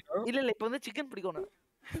 நல்லா பிடிக்கணும். இல்ல இப்போ வந்து சிக்கன் பிடிக்கணும்.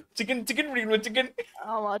 சிக்கன் பிடிக்கணும் சிக்கன்.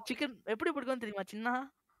 ஆமா சிக்கன் எப்படி பிடிக்கணும் தெரியுமா சின்ன?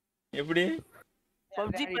 எப்படி?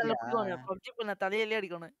 PUBG பிளேல பிடிக்கணும். PUBG பிளேல தலையிலே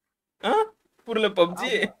அடிக்கணும். புரியல PUBG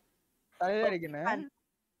தலையில அடிக்கணும்.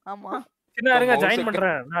 ஆமா. சின்ன இருங்க ஜாயின்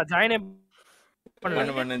பண்றேன். நான் ஜாயின்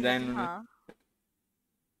பண்ணு ஜாயின் பண்ணு.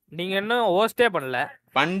 நீங்க இன்னும் ஹோஸ்டே பண்ணல.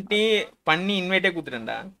 பண்ணி இன்வைட்டே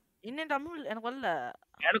குடுத்துட்டேன்டா. இன்னும் தமிழ் எனக்கு வரல.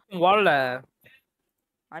 எனக்கும் வரல.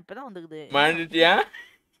 இப்பதான் வந்துக்குது. மாட்டியா?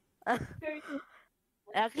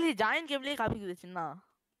 ஆக்சுவலி ஜாயின் கேம்லயே காமிக்குது சின்ன.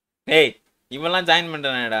 ஏய் இவெல்லாம் ஜாயின்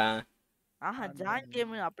பண்றானேடா. ஜாயின்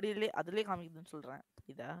கேம் அப்படி இல்ல அதுலயே காமிக்குதுன்னு சொல்றேன்.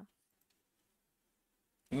 இதா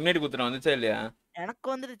இன்வைட் குடுத்துறேன் வந்துச்சா இல்லையா? எனக்கு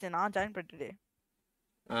வந்துருச்சு நான் ஜாயின் பண்ணிட்டேன்.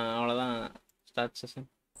 அவ்வளவுதான் ஸ்டார்ட் செஷன்.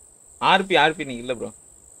 ஆர்பி நீ இல்ல ப்ரோ.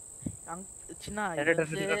 சின்ன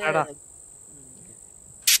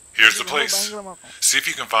Here's the place. See if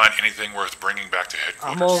you can find anything worth bringing back to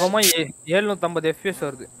headquarters. அமோகமா 750 FPS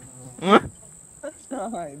வருது.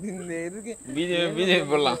 இந்த இதுக்கு பிஜே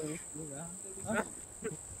போடலாம்.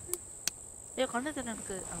 ஏய் கண்ணு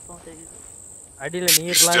எனக்கு அப்போ தெரியுது. அடியில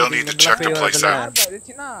நீர்லாம் இது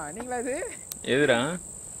சின்ன நீங்களா இது? எதுடா?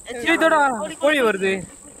 இதோட கோழி வருது.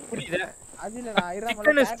 புரியுதா? அதுல நான் Airaa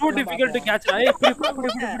chicken is too difficult to catch.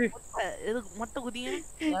 புடி. இது மொட்டை குதிங்க.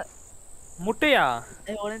 முட்டையா?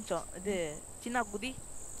 ஒரு நிமிஷம் இது சின்ன குதி.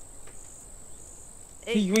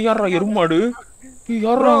 ஐயோ யாரா எருமாடு?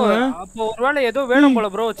 யாரா அப்போ ஒருவேளை ஏதோ வேணும் போல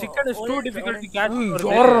bro. chicken is too difficult to catch.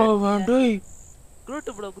 யாரா டேய்?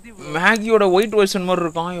 க்ரூட் bro குதி bro. மேகியோட ஒயிட் வெர்ஷன் மாதிரி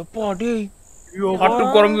இருக்கான். எப்பா டேய். காட்டு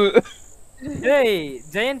குரங்கு. டேய்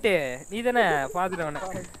ஜெயண்ட் நீதானே பாத்துறவனே.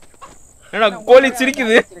 என்னடா கோழி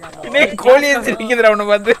சிரிக்குது. டேய் கோழியே சிரிக்குதுடா அவனை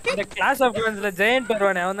பார்த்து. இந்த கிளாஸ் ஆஃப் கிளான்ஸ்ல ஜெயண்ட்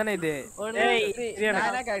வருவானே அவன் தானே இது. டேய்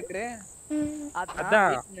என்ன கேக்குற?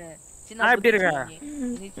 அதான் சின்ன எப்படி இருக்க?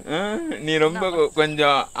 நீ ரொம்ப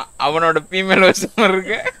கொஞ்சம் அவனோட ஃபீமேல் வெர்ஷன்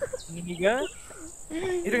இருக்க. நீங்க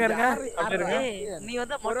இருங்க அப்படி இருங்க. நீ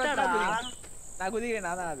வந்து மொட்டைடா. நான் குதிக்கிறேன்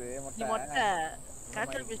நான் தான் அது மொட்டை. நீ மொட்டை.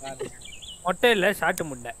 காட்டல் பேசிட்டு. மொட்டை இல்ல ஷார்ட்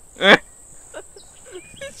முண்டை.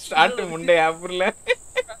 ஷார்ட் முண்டை ஆப்புல.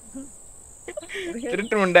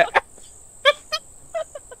 திருட்டு முண்டை.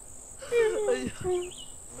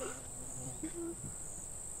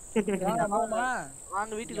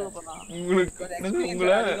 வாங்க வீட்டுக்கு போலாம்.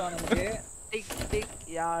 உங்கள டிக்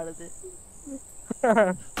யாருது?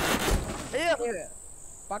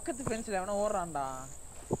 பக்கத்து பென்சில் எவனோ ஓடுறான்டா.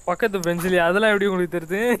 பக்கத்து பென்சில் அதெல்லாம் எப்படி உங்களுக்கு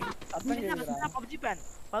தெரியுது? PUBG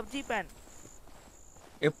pan.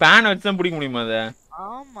 பேன் வச்சு தான் பிடிக்க முடியுமா அத?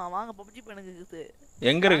 ஆமா வாங்க பப்ஜி பேனுக்கு இருக்குது.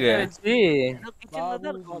 எங்க இருக்கு? கிச்சன்ல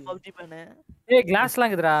தான் இருக்கும் பப்ஜி பேனு. ஏய் கிளாஸ்லாம்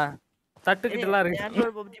இருக்குடா. தட்டு கிட்டலாம் இருக்கு.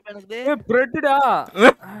 Android PUBG பேனுக்கு. ஏய் பிரெட்டா.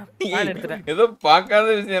 நான் எடுத்துட்டேன். ஏதோ பார்க்காத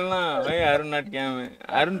விஷயம்லாம் ஏய் அருண் நாட் கேம்.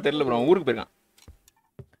 அருண் தெரியல ப்ரோ ஊருக்கு போயிருக்கான்.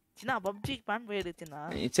 சின்ன பப்ஜி பேன் போயிடுச்சுனா.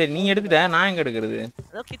 சரி நீ எடுத்துட்ட நான் எங்க எடுக்கிறது?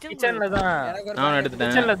 அதோ கிச்சன்ல தான். நான்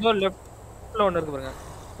எடுத்துட்டேன். கிச்சன்ல தோ லெஃப்ட்ல ஒன்னு இருக்கு பாருங்க.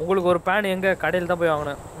 உங்களுக்கு ஒரு பேன் எங்க கடையில தான் போய்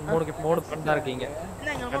வாங்கணும். 3 பேன் தான் இருக்கீங்க.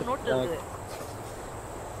 என்ன இங்க நோட் இருக்கு.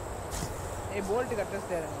 ஏய் போல்ட் கட்டஸ்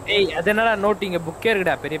தேறங்க. ஏய் அது என்னடா நோட் இங்க புக்கே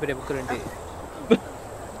இருக்குடா பெரிய பெரிய புக் ரெண்டு.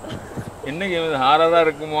 என்ன கேம் ஹாரரா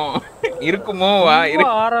இருக்குமோ? இருக்குமோ வா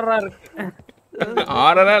ஹாரரா இருக்கு.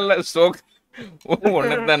 ஹாரரா இல்ல சோக்.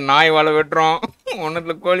 ஒன்னத நாய் வாழ வெட்றோம்.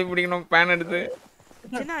 ஒன்னத்துல கோழி பிடிக்கணும் பேன் எடுத்து.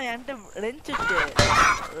 சின்ன என்கிட்ட ரெஞ்ச் இருக்கு.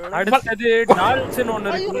 அடுத்து டால்ஸ்னு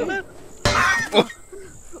ஒன்னு இருக்கு.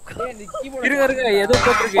 இருங்க ஏதோ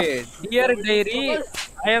போட்டுருக்கு. Dear diary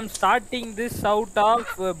I am starting this out of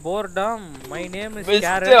boredom. My name is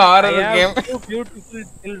Karen. I have 2 beautiful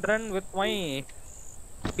children with my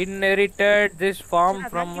inherited this farm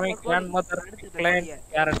from my grandmother.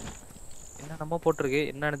 Karen. என்ன நம்ம போட்டுருக்கு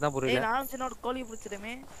என்னன்னு தான் புரியல. ஏய் நான் சின்னோட கோழி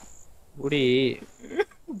பிடிச்சிட்டேமே. புடி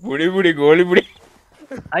கோழி புடி.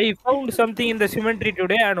 I found something in the cemetery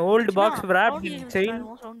today, an old box wrapped in chain.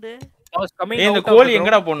 Was coming out. இந்த கோழி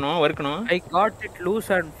எங்கடா போறணும் வர்க்கணும்? I got it loose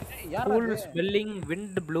and full smelling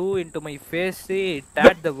wind blew into my face. It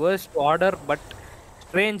had the worst odor, but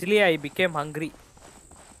strangely I became hungry.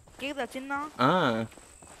 கேக்குதா சின்னா?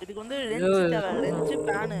 இதுக்கு வந்து wrench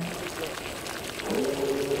pan.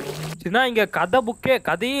 சின்னா இங்க கதை புக்கே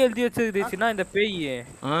கதையே எழுதி வச்சிருக்கு சின்னா இந்த பேய்.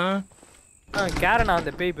 கேரனா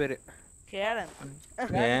அந்த பேய் பேரு. கேரன்.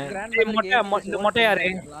 இந்த மொட்டை யாரு?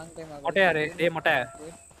 டேய் மொட்டை.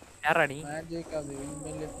 யாரா நீ? Magic of the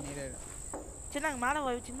விண்ட்மில் if needed. சின்ன மேல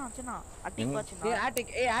வா சின்ன அட்டிக் வா சின்ன.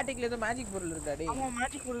 ஏய் ஆட்டிக்ல ஏதோ மேஜிக் பொருள் இருக்கா டேய்? ஆமா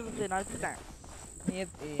மேஜிக் பொருள் இருக்கு நான் எடுத்துட்டேன். நீ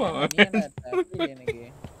என்ன எனக்கு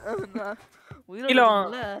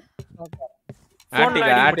உயிரோட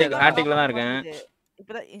ஆட்டிக்ல தான் இருக்கேன்.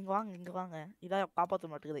 இப்ப இங்க வாங்க இதா காப்பாத்த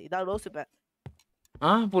மாட்டேங்குது. இதா ரோஸ் இப்ப.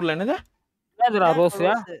 புரியல என்னது? என்னதுடா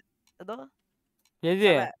ரோஸ்யா? ஏதோ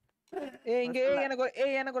எது? ஏய் இங்க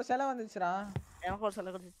எனக்கு ஒரு செல வந்துச்சுடா. எனக்கு ஒரு செல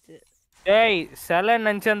வந்துச்சு. ஏய் செல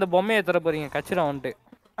நினைச்சு அந்த பொம்மையை தர போறீங்க கச்சிரா வந்துட்டு.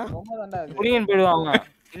 பொம்மை தான்டா அது. புடியன் போய்டுவாங்க.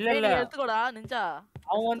 இல்ல எடுத்துக்கோடா நிஞ்சா.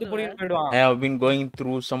 அவங்க வந்து புடியன் போய்டுவாங்க. I have been going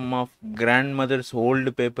through some of grandmother's old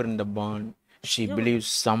paper in the barn. She believes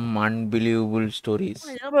some unbelievable stories.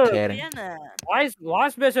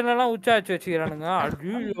 Wash பேஷன்ல எல்லாம் உச்சா வச்சிரானுங்க.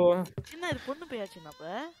 ஐயோ சின்ன இது பொண்ணு பேயாச்சுனா அப்ப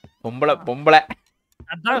பொம்பளை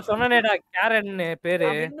அதான் சொன்னேடா கேரன் பேரு.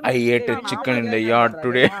 I ate a chicken in the yard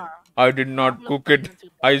today. I did not cook it.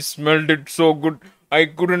 I smelled it so good. I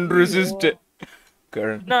couldn't resist.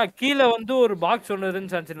 நான் கீழ வந்து ஒரு பாக்ஸ் ஒன்னு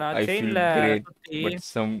இருந்துச்சுனா செயின்ல but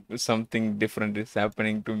something different is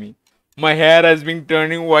happening to me. My hair has been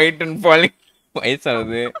turning white and falling.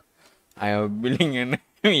 வயசாகுது. I am building and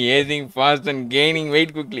aging fast and gaining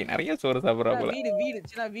weight quickly. நிறைய சோறு சாப்பிடுறா போல. வீடு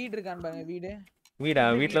சின்ன வீடு இருக்கான் பாருங்க வீடு.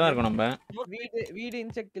 வீட்ல தான் இருக்கோம் நம்ம. வீடு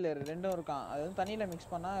இன்செக்ட் கில்லர் ரெண்டும் இருக்கான். அது வந்து தண்ணில mix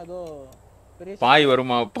பண்ணா ஏதோ பெரிய பாய்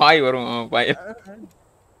வரும் பாய்.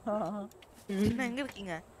 சின்ன எங்க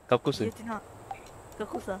இருக்கீங்க? கக்கூஸ்.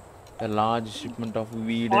 கக்கூஸா? A large shipment of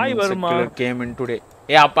weed and insect killer came in today.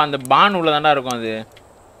 அப்ப அந்த பான் உள்ள தான்டா இருக்கும் அது.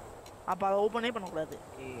 அப்ப அத ஓபனே பண்ண கூடாது.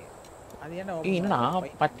 அது என்ன என்னடா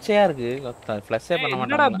பச்சையா இருக்கு. ஃப்ளஷே பண்ண மாட்டாங்க.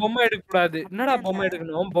 என்னடா பொம்மை எடுக்க கூடாது? என்னடா பொம்மை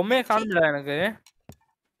எடுக்கணும்? பொம்மையே காணல எனக்கு.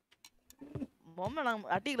 பொம்மை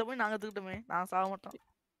நாங்க அட்டிக்குல போய் நாங்க எடுத்துட்டோமே. நான் சாவ மாட்டோம்.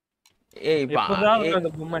 ஏய்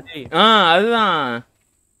அந்த பொம்மை டேய். அதுதான்.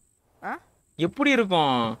 எப்படி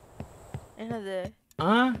இருக்கும்? என்னது?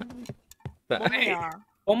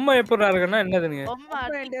 பொம்மை எப்படிடா இருக்குன்னா என்னதுங்க? பொம்மை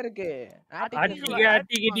அட்டில இருக்கு.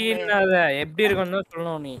 ஆட்டிக்கிட்டீனாத எப்படி இருக்குன்னு தான்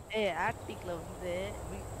சொல்லணும் நீ. ஏய் ஆட்டிக்ல வந்து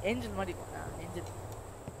ஏஞ்சல் மாதிரி ஏஞ்சல்.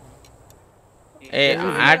 ஏய்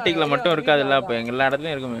ஆட்டிக்ல மட்டும் இருக்காதுல்ல அப்ப எல்லா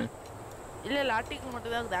இடத்துலயும் இருக்குமே. இல்ல ஆட்டிக்ல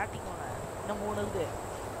மட்டும் தான் இருக்கு. ஆட்டிக் இன்னும் 3 இருக்கு.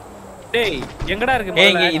 டேய் எங்கடா இருக்கு?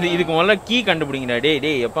 ஏய் இதுக்கு முதல்ல கீ கண்டுபிடிங்கடா.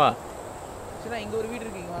 டேய் அப்பா. சரி இங்க ஒரு வீடு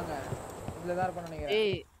இருக்கு இங்க வாங்க. இதுல தான் இருப்பேன் நினைக்கிறேன்.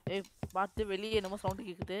 ஏய் பாத்து வெளிய என்னமோ சவுண்ட்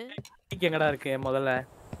கேக்குது. ஆட்டிக் எங்கடா இருக்கு முதல்ல?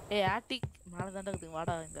 ஏய் ஆட்டிக் மேல தான் இருக்குது.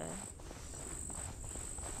 வாடா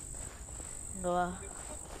இங்க வா.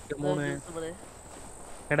 3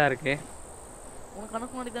 எங்கடா இருக்கு? உனக்கு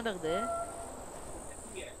கணக்கு மாதிரி தான் இருக்குது.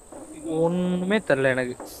 ஒண்ணுமே தெரியல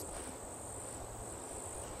எனக்கு.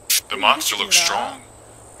 The monster looks strong.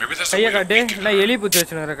 Maybe that's கைய காட்டு. நான் எலி பூச்சி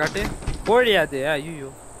வச்சினற காட்டு. கோழியா அது? ஐயோ.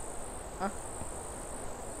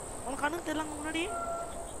 உனக்கு கணக்கு தெரியலங்க முன்னாடி?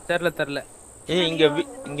 தெரியல. ஏய்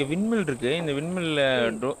இங்க விண்மில் இருக்கு. இந்த விண்மில்ல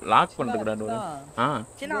லாக் பண்ணிருக்கடா டோர்.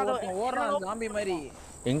 சின்ன அத ஓடுறான் ஜாம்பி மாதிரி.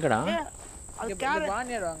 எங்கடா? அது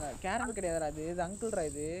பானியர் வாங்க. கேரன் கிடையாதுடா இது. இது அங்கிள்ரா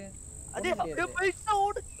இது. அதே போயிட்டு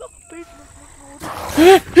ஓடு.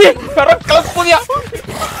 பரக்கல புதியா.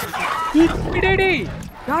 டேய்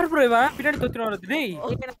யார் ப்ரோ இவன் பின்னாடி தொத்துன வரது டேய்.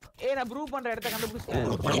 நான் ப்ரூவ் பண்ற இடத்தை கண்டுபிடிச்சேன்.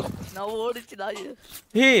 நான் ஓடிச்சு நாய்.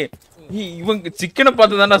 ஏய் இவங்க சிக்கனை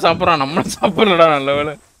பார்த்து தான்டா சாப்பிடுறான். நம்ம சாப்பிடலடா நல்ல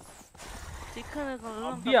வேளை. சிக்கன்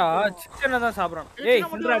அப்படியா சிக்கனை தான் சாப்பிடுறான். டேய்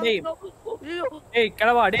குன்றா டேய். டேய்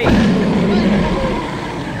கிளவா டேய்.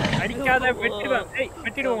 அடிக்காத வெட்டிடுவேன். டேய்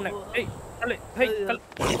வெட்டிடுவேன் உன்னை. டேய் தள்ளு. டேய் தள்ளு.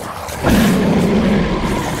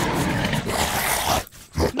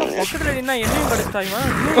 பக்கத்துல நின்னா என்னையும் கடிச்சா இவன்.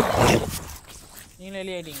 நீங்க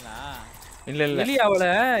எலி ஆயிட்டீங்களா? இல்ல எலி அவள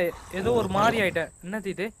ஏதோ ஒரு மாதிரி ஆயிட்டேன். என்னது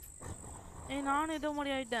இது? ஏய் நானும் ஏதோ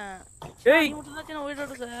மாதிரி ஆயிட்டேன். ஏய் நீ மட்டும் தான் சின்ன ஓடிட்டு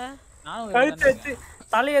இருக்க. நானும் கழுத்து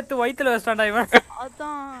தலையெத்து வயித்துல வச்சான்டா இவன்.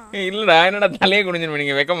 அதான் இல்லடா என்னடா தலையே குனிஞ்சு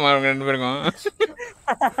நீங்க வெக்கமா ரெண்டு பேருக்கும்.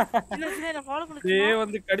 சின்ன என்ன ஃபாலோ பண்ணு. ஏய்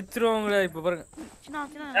வந்து கடிச்சிருவாங்களே இப்ப பாருங்க. சின்ன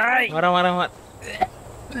வர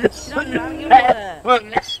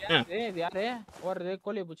இது யாரு ஓடுறது?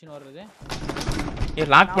 கோழியை பூச்சின்னு ஓடுறது. ஏ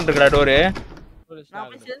லாக் பண்ணிருக்கடா டோர். நான்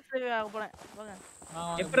போய் செல்ஃப் ரிவ்யூ ஆக போறேன். வாங்க.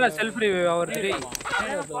 எப்பரா செல்ஃப் ரிவ்யூ ஆவறது? டேய்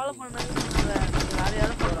ஃபாலோ பண்ணது வேற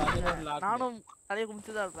யாரும் சொல்றாங்க. நானும் தலைய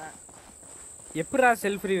குமிச்சு தான் இருப்பேன். எப்பரா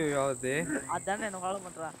செல்ஃப் ரிவ்யூ ஆவறது? அதானே என்ன ஃபாலோ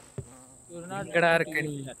பண்றா. எங்கடா இருக்க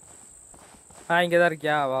நீ? இங்க தான்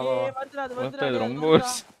இருக்கியா? வா வா. ஏய் வருதுடா அது வருதுடா. இது ரொம்ப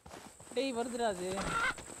டேய் வருதுடா அது.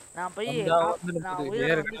 நான் போய்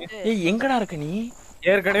ஏய் எங்கடா இருக்க நீ?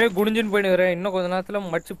 ஏற்கனவே குடிஞ்சின்னு போயிட்டு வரேன். இன்னும் கொஞ்ச நேரத்துல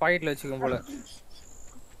மடிச்சு பாக்கெட்ல வச்சுக்கோம் போல.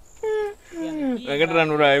 வெங்கட்ரா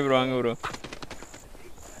 100 ஆயி ப்ரோ வாங்க ப்ரோ.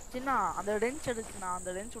 சின்ன அந்த லென்ஸ் எடுத்து நான் அந்த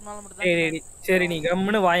லென்ஸ் உன்னால மட்டும் டேய் சரி நீ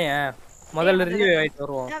கம்முன்னு வாயேன். முதல்ல ரிவ்யூ ஆயிட்டு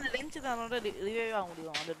வருவோம். அந்த லென்ஸ் தானோட ரிவ்யூ ஆக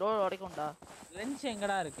முடியும். அந்த டோர் உடைக்கும்டா. லென்ஸ்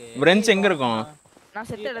எங்கடா இருக்கு? பிரெஞ்ச் எங்க இருக்கும்? நான்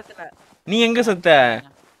செத்த இடத்துல. நீ எங்க செத்த?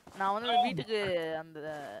 நான் வந்து வீட்டுக்கு அந்த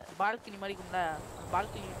பால்கனி மாதிரி இருக்கும்ல.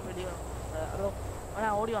 பால்கனி வெளிய அதோ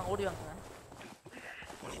ஓடி வாங்க.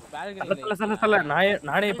 பால்கனி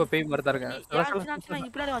நானே இப்ப பேய் மாதிரி தான் இருக்கேன். நான்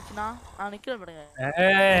இப்படி வச்சனா நான் நிக்கல பாருங்க.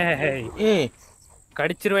 ஏய்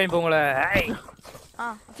கடிச்சிருவேன் இப்ப உங்களை.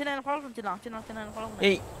 சின்ன என்ன ஃபாலோ பண்ணிடலாம். சின்ன என்ன ஃபாலோ பண்ணு.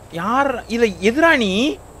 ஏய் யார் இத எதிரா நீ?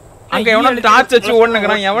 அங்க எவனோ டார்ச் வச்சு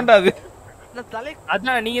ஓடுனங்கறான். எவன்டா அது? நான் தலை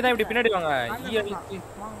அதான் நீங்க தான் இப்படி பின்னாடி வாங்க. வாங்க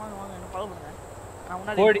என்ன ஃபாலோ பண்ணுங்க. நான்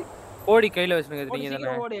முன்னாடி ஓடி கையில வச்சுங்க நீங்க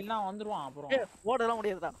தானே. ஓடி எல்லாம் வந்துருவான் அப்புறம். ஓடலாம்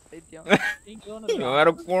முடியாதுடா பைத்தியம். நீங்க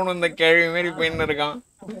வேற போணும் இந்த கேள்வி மாதிரி போயின்னு இருக்கான்.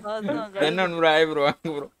 என்ன ப்ரோ ஆயி ப்ரோ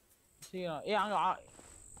வாங்க ப்ரோ. ஏய் அங்க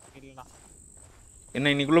இல்லடா. என்ன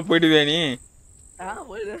இன்னைக்குள்ள போய்டுவே நீ?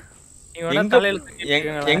 போயிடு.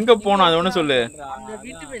 எங்க போணும் அது ஒண்ணு சொல்லு. அந்த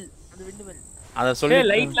விண்டுமில் அத சொல்லி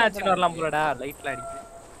லைட்ல அடிச்சு வரலாம் போலடா. லைட்ல அடிச்சு.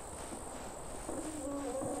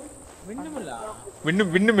 விண்டுமில்லா?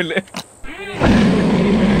 விண்டுமில்.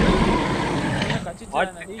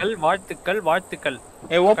 வாழ்த்துக்கள்.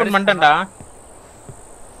 ஏய் ஓபன் பண்ணிட்டேன்டா.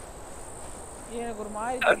 எனக்கு ஒரு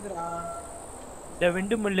மாதிரி இருக்குடா. இந்த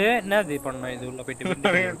விண்டுமில் என்னது பண்ணனும்? இது உள்ள போய்ட்டு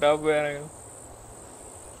விண்டுமில் டாப்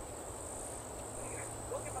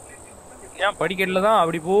ஏன் படிக்கட்டுல தான்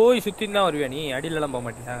அப்படி போய் சுத்தின்னு தான் வருவியா நீ? அடியில எல்லாம் போக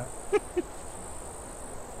மாட்டியா?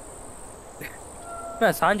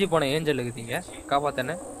 சாஞ்சி போன ஏஞ்சல் இருக்குதீங்க.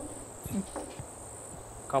 காப்பாத்தன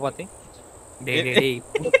காப்பாத்தி.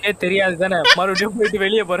 டேய் தெரியாது தானே. மறுபடியும் போயிட்டு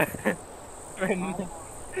வெளியே போறேன்.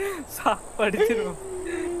 படிச்சிருவோம்.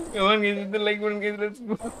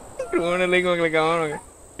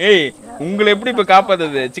 ஏய் உங்களை எப்படி இப்ப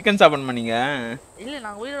காப்பாத்துது? சிக்கன் சாப்பிட பண்ணீங்க? இல்ல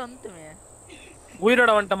நான் உயிரோட வந்துட்டேன்.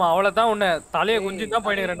 உயிரோட வந்துட்டமா? அவ்வளவுதான். உன்னை தலைய குஞ்சு தான்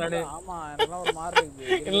போயிடுறேன் நானு. ஆமா எனக்கு ஒரு மாதிரி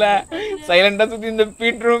இருக்கு. இல்ல சைலண்டா சுத்தி இந்த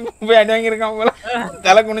பீட்ரூம் போய் அடி வாங்கி இருக்கான் போல.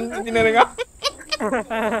 தலை குனிஞ்சு சுத்தின்னு இருக்கான்.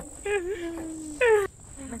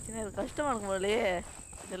 கஷ்டமா இருக்கும் போலயே.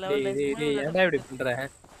 ஏன்டா இப்படி பண்ற?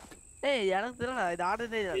 ஏய் எனக்கு தெரியல. இது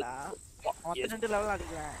ஆடுறதே இல்லடா. மொத்த 2 லெவல்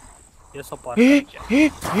அடிக்கிறேன். ஏசப்பா.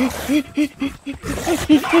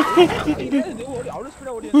 இது ஓடி அவ்வளவு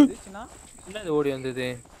ஸ்பீடா ஓடி வந்துச்சுனா என்னது ஓடி வந்தது?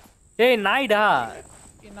 டேய் நாய்டா.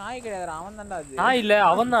 நாய் கிடையாதுடா. அவன் தான்டா அது. நாய் இல்ல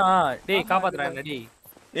அவன் தான். டேய் காப்பாத்துறானே டேய்.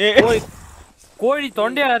 கோழி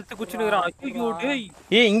தொண்டையா அறுத்து குச்சினுக்குறான். ஐயோ டேய்.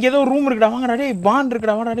 ஏய் இங்க ஏதோ ரூம் இருக்குடா. வாங்கடா டேய். பான்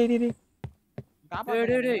இருக்குடா. வாடா டேய் டேய்.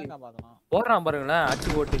 காப்பாத்தணும். ஓடுறான் பாருங்களேன். அச்சு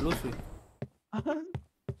போட்டு லூசு.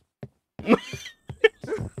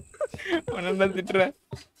 அவனே திட்டுற.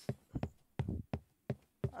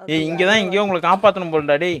 ஏய் இங்க தான் எங்கயோ உங்களை காப்பாத்தணும்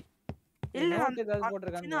போலடா டேய். இல்ல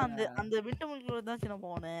அந்த விண்டுமில் தான் சின்ன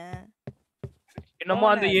போனேன். என்னமோ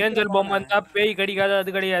அந்த ஏஞ்சல் பொம்மை தான் பேய் கடிக்காத அது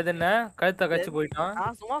கிடையாதுன்னு கழுத்தை கடிச்சு போயிட்டான்.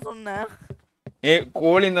 நான் சும்மா சொன்னேன். ஏய்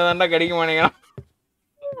கோழி இந்த தான்டா கடிக்க மாட்டேங்கிறான்.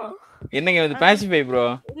 என்னங்க இது பாசிஃபை ப்ரோ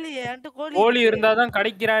இல்லையே என்கிட்ட கோழி இருந்தாதான்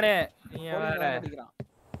கடிக்கிறானே நீ வேற அடிக்கிறான்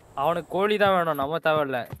அவனுக்கு கோழி தான் வேணும் நம்ம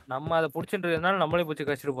தேவையில்ல நம்ம அதை புடிச்சிட்டு இருக்கறதுனால நம்மளே பிடிச்சி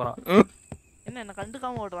கடிச்சிட்டு போறான் என்ன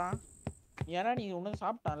கண்டுக்காம ஓடுறான் ஏன்னா நீ ஒண்ணு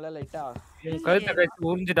சாப்பிட்டான்ல லைட்டா கழுத்தை கடிச்சு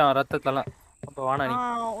உறிஞ்சிட்டான் ரத்தத்தெல்லாம் அப்ப வானா நீ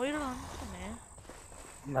உயிர் வந்துட்டே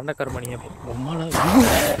நல்ல கர்மணியே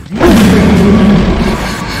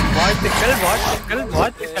வாழ்த்துக்கள் வாழ்த்துக்கள்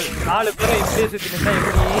வாழ்த்துக்கள் 4 பேரை இப்படியே சுத்தி நின்றா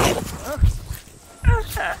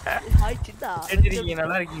எப்படி இருக்கீங்க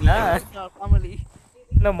நல்லா இருக்கீங்களா காமெடி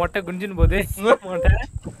என்ன மொட்டை குஞ்சின் போது மொட்டை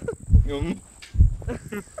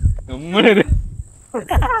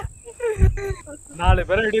 4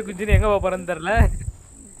 பேரை அப்படியே குஞ்சின்னு எங்க போறேன்னு தெரியல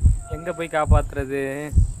எங்க போய் காப்பாத்துறது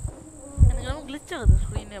எனக்கு கிளிட்ச் ஆகுது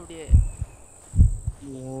ஸ்கிரீன் அப்படியே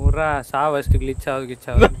ஊரா சாவஸ்ட் கிளிட்ச் ஆகுது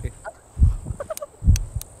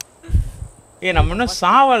ஏய் நம்ம இன்னும்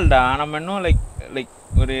சாவல்டா நம்ம இன்னும் லைக்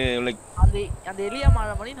ஒரு லைக் அந்த எலியா மாற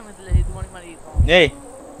மாதிரி நம்ம இது மாதிரி இருக்கோம் ஏய்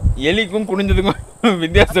எலிக்கும் குனிஞ்சதுக்கும்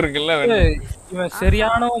வித்தியாசம் இருக்குல்ல இவன்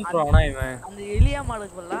சரியானவன் ப்ரோ ஆனா இவன் அந்த எலியா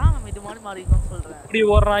மாடுக்குலாம் நம்ம இது மாதிரி மாறி இருக்கோம்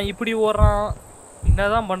சொல்றேன் இப்படி ஓடுறான்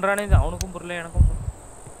என்னதான் பண்றானே அவனுக்கும் புரியல எனக்கும்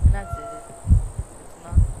என்னாச்சு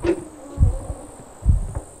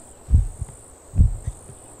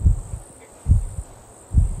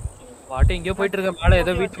பாட்டு எங்கயோ போயிட்டு இருக்க மேல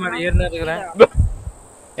ஏதோ வீட்டு மேல ஏறினா இருக்கறேன்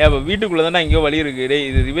அப்ப வீட்டுக்குள்ள தான்டா எங்கயோ வழி இருக்கு டேய்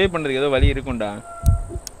இது ரிவைவ் பண்றதுக்கு ஏதோ வழி இருக்கும்டா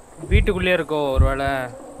வீட்டுக்குள்ளே இருக்கோ ஒருவேளை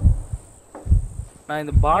நான்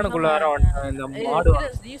இந்த பானுக்குள்ள வர வந்தேன் இந்த மாடு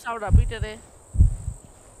நீ சாவுடா பீட்டரே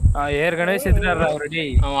ஏற்கனவே செத்துறாரு ஆல்ரெடி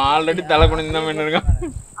அவன் ஆல்ரெடி தலை குனிஞ்சு தான் பண்ணி இருக்கான்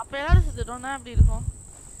அப்ப எல்லாரும் செத்துட்டோம்னா அப்படி இருக்கும்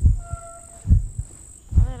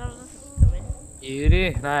இரு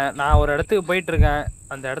நான் ஒரு இடத்துக்கு போயிட்டு இருக்கேன்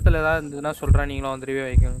அந்த இடத்துல ஏதாவது இருந்ததுன்னா சொல்றேன் நீங்களும் வந்து ரிவ்யூ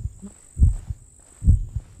வைக்கணும்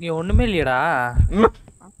நீ ஒண்ணுமே இல்லையடா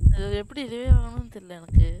எப்படி ரிவ்யூ ஆகணும்னு தெரியல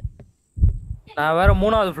எனக்கு நான் வேற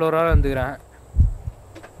 3வது ஃப்ளோர் வர வந்துக்கிறேன்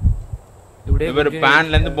இப்படியே வேற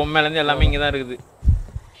பேன்ல இருந்து பொம்மைல இருந்து எல்லாமே இங்க தான் இருக்குது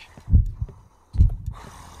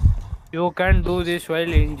you can do this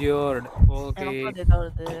while injured okay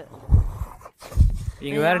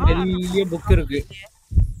இங்க வேற நிறைய புக் இருக்கு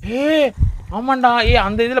ஏய் ஆமாண்டா ஏய்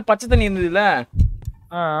அந்த இதுல பச்சை தண்ணி இருந்ததுல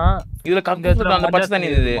இதுல கக்கூஸ் அந்த பச்சை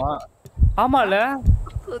தண்ணி இருந்தது ஆமால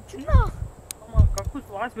சின்ன ஆமா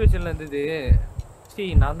கக்கூஸ் வாஷ் பேஷன்ல இருந்தது சீ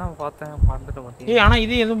நான் தான் பார்த்தேன் மறந்துட்டேன் பாத்தீங்க ஏய் ஆனா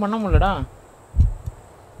இது எதுவும் பண்ண முடியலடா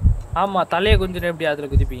ஆமா தலைய கொஞ்சம் எப்படி அதுல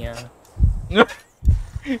குதிப்பீங்க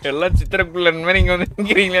எல்லாம் சித்திரக்குள்ள மாதிரி இங்க வந்து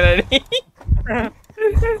நிக்கிறீங்களா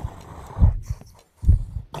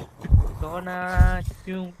சோனா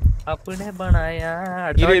क्यों अपने बनाया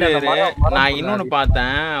நான் இன்னொன்னு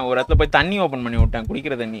பார்த்தேன் ஒரு இடத்துல போய் தண்ணி ஓபன் பண்ணி விட்டேன்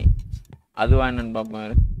குடிக்கிற தண்ணி அதுவா என்னன்னு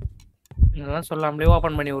பாப்பேன் இதெல்லாம் சொல்லாமலே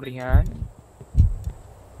ஓபன் பண்ணி விடுறீங்க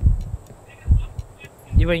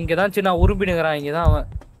இவன் இங்கதான் சின்ன உருப்பிடுங்கிறான் இங்கதான் அவன்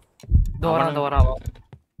தோறான் அவன்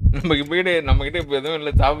நம்ம கிட்ட இப்ப எதுவும்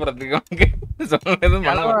இல்ல சாப்பிடறதுக்கு சொன்னதும்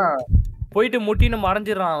போயிட்டு முட்டின்னு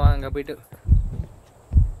மறைஞ்சிடறான் அவன் அங்க போயிட்டு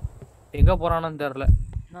எங்க போறான்னு தெரியல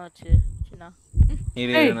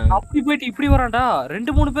அப்படி போயிட்டு இப்படி வரான்டா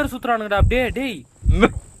 2-3 பேர் சுத்துறானுங்கடா அப்படியே டேய்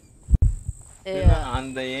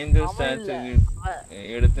அந்த ஏஞ்சல் ஸ்டாச்சு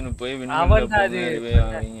எடுத்துன்னு போய்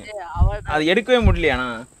அது எடுக்கவே முடியலையானா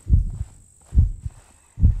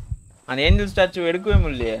அந்த ஏஞ்சல் ஸ்டாச்சு எடுக்கவே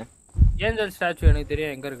முடியலையே ஏஞ்சல் ஸ்டாச்சு எனக்கு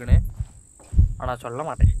தெரியும் எங்க இருக்குன்னு ஆனா சொல்ல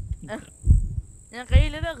மாட்டேன் என்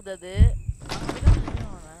கையில தான் இருக்குது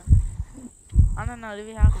ஆனா நான்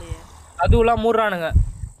ரிவ்யூ ஆகலையே அதுவெல்லாம் மூடுறானுங்க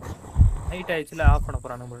நைட் ஆயிடுச்சுல ஆஃப் பண்ண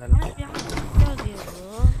போறானுங்க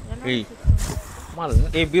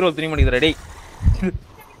ஏய் பீரோ 3 மணிக்கு ரெடி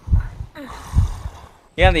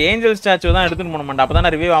ஏன் அந்த ஏஞ்சல் ஸ்டாச்சு தான் எடுத்துட்டு போன மாட்டேன்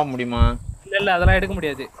அப்பதான் ரிவ்யூ ஆக முடியுமா இல்ல அதெல்லாம் எடுக்க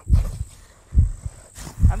முடியாது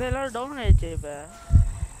அது எல்லாரும் டவுன் ஆயிடுச்சு இப்ப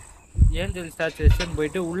ஏஞ்சல் ஸ்டாச்சு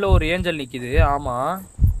போயிட்டு உள்ள ஒரு ஏஞ்சல் நிக்குது ஆமா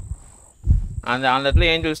அந்த இடத்துல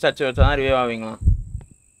ஏஞ்சல் ஸ்டாச்சு வச்சா தான் ரிவ்யூ ஆவீங்களா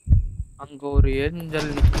அங்க ஒரு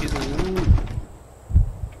ஏஞ்சல் நிக்குது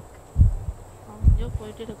அங்க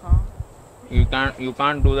போயிட்டு இருக்கான் you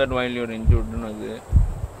can't do that while you're injured னு அது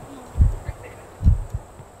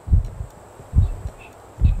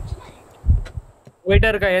போயிட்டே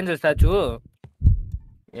இருக்கா ஏஞ்சல் ஸ்டாச்சு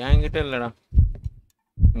என்கிட்ட இல்லடா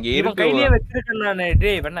இங்க இருக்கு கையிலே வச்சிருக்கேன் நானே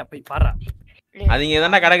டேய் வேணா போய் பாறா அது இங்க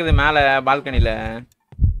தான்டா கிடக்குது மேல பால்கனில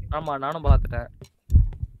ஆமா நானும் பார்த்துட்டேன்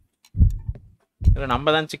இல்ல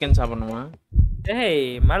நம்ம தான் சிக்கன் சாப்பிடணுமா ஏய்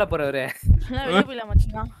மேல போறவரே வெளிய போயில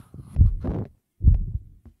மச்சான்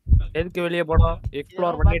எதுக்கு வெளிய போறோம்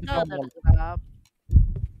எக்ஸ்ப்ளோர் பண்ணிட்டு போறோம்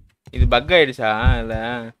இது பக் ஆயிடுச்சா இல்ல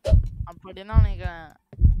அப்படினா நினைக்கிறேன்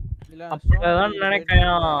இல்ல அதான் நினைக்கிறேன்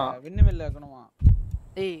விண்ணுமில்ல இருக்கணுமா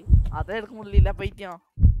ஏய் அத எடுக்க முடியல பைத்தியம்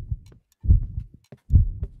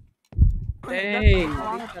ஏய்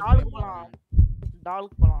டாலுக்கு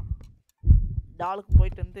போலாம் டாலுக்கு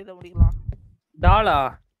போயிட்டு வந்து இத முடிக்கலாம் டாலா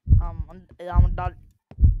ஆமா டால்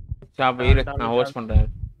சாப் இரு நான் ஹோஸ்ட் பண்றேன்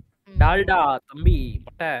டால்டா தம்பி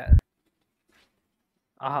மொட்டை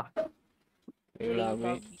ஆஹா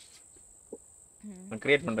இவ்ளாவே நான்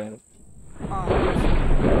கிரியேட் பண்றேன்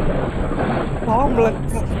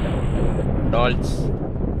டால்ஸ்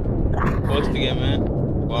ஹோஸ்ட் கேம்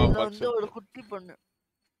வா வந்து ஒரு குட்டி பொண்ணு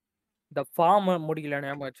இந்த ஃபார்ம் முடிக்கல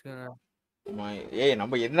ஞாபகம் வச்சுக்கோங்க ஏய்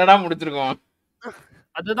நம்ம என்னடா முடிச்சிருக்கோம்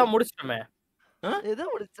அதுதான் முடிச்சிட்டோமே எதை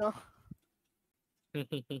முடிச்சோம்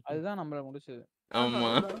அதுதான் நம்மள முடிச்சது ஆமா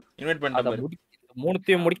இன்வைட் பண்ணிட்டேன்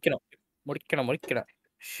மூணுத்தையும் முடிக்கணும்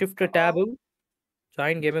ஷிஃப்ட் டாப்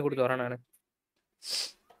ஜாயின் கேமே கொடுத்து வரேன் நானு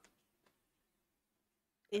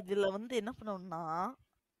இதுல வந்து என்ன பண்ணனும்னா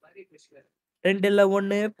ரெண்டுல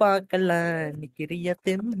ஒண்ணு பார்க்கலாம் நிக்கிறிய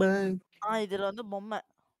தெம்ப இதுல வந்து பொம்மை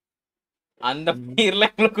அந்த பீர்ல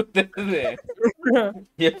உங்களுக்கு தெரியுது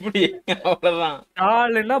எப்படி அவ்வளவுதான்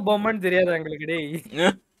டால்னா பொம்மைன்னு தெரியாது எங்களுக்கு டேய்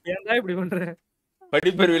ஏன்டா இப்படி பண்ற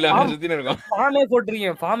படிப்பறிவில சுத்தின இருக்கோம் ஃபார்மே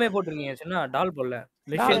போட்டுருக்கீங்க சின்ன டால் போடல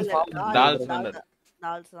மிஷின்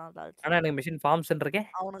டால்ஸ் ஆனா எனக்கு மிஷின் ஃபார்ம்ஸ் இருக்கே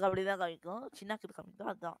அவனுக்கு அப்படிதான் காமிக்கும் சின்ன கிட்ட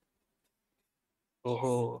காமிக்கும் அதான்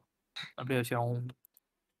ஓஹோ அப்படியே விஷயம்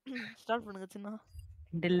ஸ்டார்ட் பண்ணுங்க சின்ன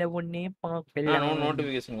ரெண்டுல ஒண்ணே பார்க்கலாம்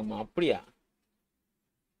நோட்டிபிகேஷன் அப்படியா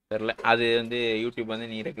தெரியல அது வந்து யூடியூப் வந்து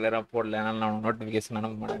நீ ரெகுலரா போடல அதனால நான் நோட்டிபிகேஷன்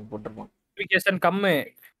அனுப்ப மாட்டேன் போட்டுருப்பான் notification gum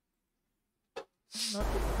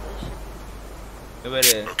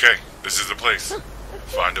Okay, this is the place.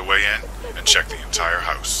 Find a way in and check the entire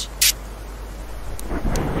house.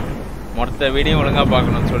 மொத்த வீடியோ ஒழுங்கா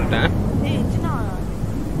பார்க்கணும்னு சொல்லிட்டேன் ஏய் சின்ன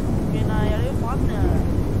நான் யாரையோ பார்த்தேன்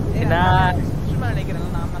சும்மா நினைக்கிறேன்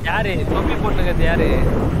நான் யாரு தொப்பி போட்டுக்கிறது யாரு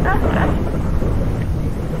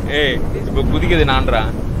ஏய் இப்போ குதிக்குது நான்றா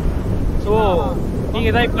சோ நீங்க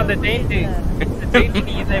தான் இப்ப அந்த ஜெயிண்ட்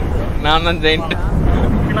நீங்க தான் நான் தான் ஜெயிண்ட்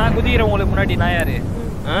நான் குதிக்கிறேன் உங்களுக்கு முன்னாடி நான் யாரு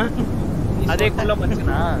அதே குள்ள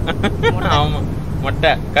மச்சனா ஆமா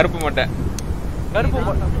மொட்டை கருப்பு மொட்டை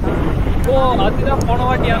ஓ அதுதான் போன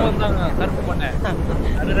வாட்டி யாரும் வந்தாங்க கருப்பு மொட்டை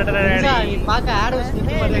நீ பாக்க ஆட்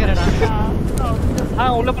ஸ்கிப் பண்ணலடா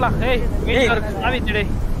உள்ள போலாம் ஏய்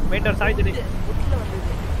மெயின் டோர்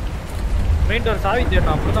சாவி தேடு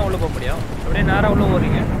நான் அப்படிதான் உள்ள போக முடியும் அப்படியே நேரா உள்ள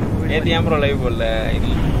போறீங்க நேத்து ஏன் ப்ரோ லைவ் போடல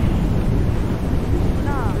இல்ல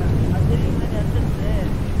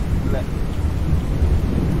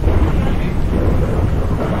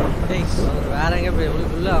வேற எங்க போய்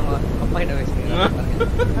உள்ள அவங்க அப்பா கிட்ட பேசுறீங்க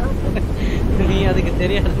நீ அதுக்கு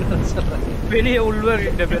தெரியாதுன்னு சொல்றேன் வெளியே உள்வர்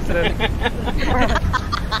கிட்ட பேசுறேன்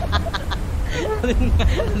அது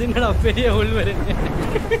என்னடா பெரிய உள்வர்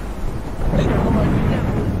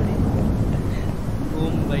oh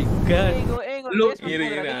my God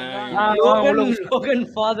Logan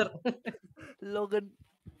father Logan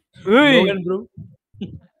bro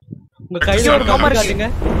உங்க கையில ஒரு கம்பர் காட்டுங்க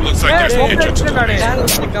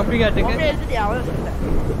கம்பி காட்டுங்க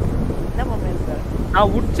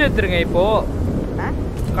நான் உட்சே எடுத்துருங்க இப்போ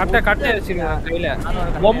கட்டை வச்சிருக்கேன் கையில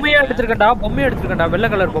பொம்மையா எடுத்துருக்கேன்டா வெள்ளை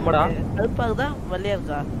கலர் பொம்மைடா கருப்பாகுதா வெள்ளையா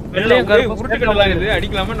இருக்கா வெள்ளையும் கருப்பு உருட்டு கலலாகுது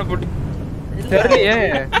அடிக்கலாமா என்ன போட்டு தெரியலையே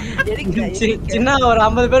சின்ன ஒரு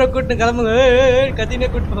 50 பேரை கூட்டு கிளம்புங்க கத்தினே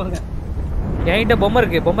கூட்டு போவாங்க என்கிட்ட பொம்மை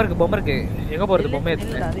இருக்கு எங்க போறது பொம்மை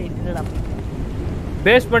எடுத்து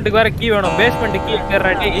பேஸ்மெண்ட்டுக்கு வேற கீ வேணும் பேஸ்மெண்ட் கீ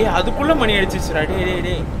எங்கறா டேய் ஏய் அதுக்குள்ள மணி அடிச்சிச்சுடா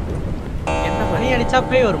டேய் என்ன மணி அடிச்சா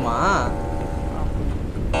பேய் வருமா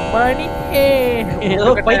மணி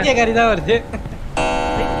ஏதோ பைத்தியக்காரி தான் வருது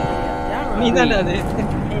நீ தானே அது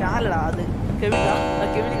ஏய் ஆளடா அது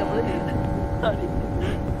கெவினுக்கு அப்புறம்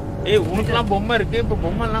ஏய் உனக்குலாம் பொம்மை இருக்கு இப்ப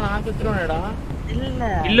பொம்மை எல்லாம் நான் குத்துறேன்டா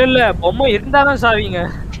இல்ல பொம்மை இருந்தாதான் சாவீங்க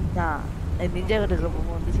நிஞ்சா கட்டுற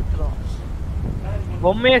பொம்மை வந்து சித்துறோம்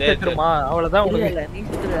பொம்மையே செத்துருமா அவ்வளவுதான்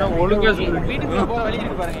ஒழுங்கா சொல்லு வீட்டுக்குள்ள போற வழி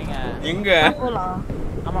இருக்கு பாருங்க எங்க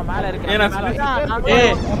ஆமா மேல இருக்கு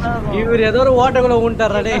ஏய் இவர் ஏதோ ஒரு ஓட்டக்குள்ள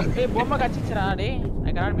ஊன்ட்டாரா டேய் ஏய் பொம்மை கச்சிச்சடா டேய்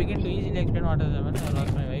I cannot begin to easily explain what has happened. I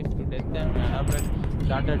lost my wife to death and my adopted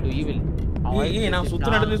daughter to evil. ஏய் நான்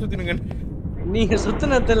சுத்துனங்க நீங்க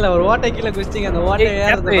சுத்துனது இல்ல ஒரு ஓட்டை கீழ குச்சிங்க அந்த ஓட்டை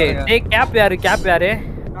ஏறது பாருங்க டேய் கேப் யாரு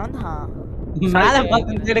நான்தா மேல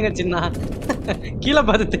பாத்து தேடுங்க சின்ன கீழ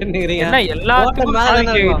பாத்து தேடுங்கறீங்க என்ன எல்லாத்துக்கும் மேல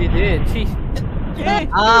கேக்குது சீ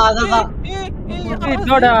அதான்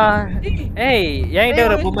இதோடா ஏய் என்கிட்ட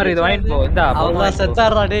ஒரு பொம்மை இது வாங்கி போ இந்தா அவ்வளவு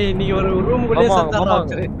செத்தாரா டேய் நீ ஒரு ரூம் குள்ளே செத்தாரா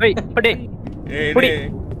ஏய் படி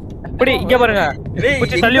இப்படி இங்க பாருங்க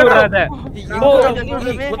குச்சி தள்ளி விடுறாத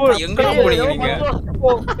எங்க போறீங்க நீங்க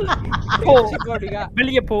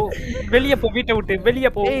வெளிய போ வெளிய போ வீட்டை விட்டு வெளிய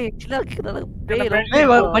போ ஏய் சின்ன பேய்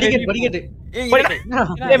படிக்கட்டு படிக்கட்டு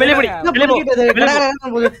வெளிய போடி வெளிய போ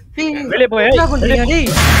வெளிய போ என்ன பண்றீங்க டேய்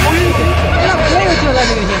பேய் வச்சு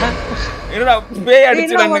விளையாடுறீங்க என்னடா பேய்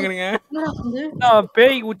அடிச்சுறானுங்க நான்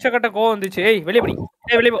பேய் உச்சக்கட்ட கோவம் வந்துச்சு ஏய் வெளிய போடி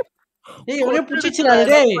ஏய் வெளிய போ ஏய் ஒரே புடிச்சிச்சுடா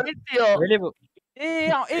டேய் வெளிய போ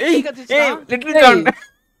ஏய் லிட்டில் ஜான்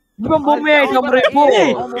இவன் பொம்மை ஆயிட்டான் ப்ரோ போ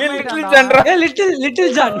லிட்டில் ஜான்டா ஏய்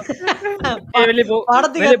லிட்டில் ஜான் ஏய் வெளிய போ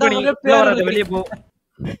படத்துக்கு வெளிய போடி ஏத்த பேர் வராத வெளிய போ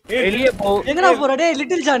வெளிய போ எங்கடா போற டேய்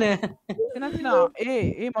லிட்டில் ஜான் என்னாச்சுனா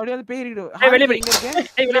ஏய் மறுபடியும் பேய் இருக்கு ஏய் வெளிய போடி எங்க இருக்கு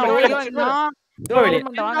ஏய் வெளிய போ வெளிய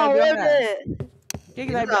வாங்க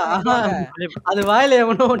கேக்குதா அது வாயில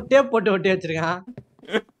எவனோ டேப் போட்டு ஒட்டி வச்சிருக்கான்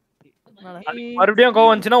மறுபடியும்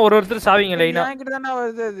கோவம் வந்துச்சுனா ஒருத்தர் சாவீங்க லைனா என்கிட்ட தான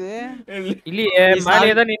வருது அது இல்லையே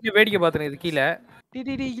மேலே தான் நின்னு வேடிக்கை பாத்துனே இது கீழ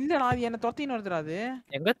டி இல்லடா அது என்ன தொத்தின்னு வருதுடா அது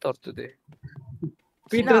எங்க தோர்த்துது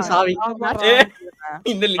பீட்டர் சாவி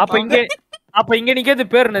இந்த அப்ப இங்க நிக்கிறது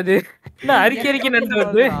பேர் என்னது என்ன அறிக்கை நடந்து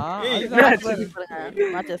வருது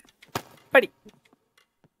படி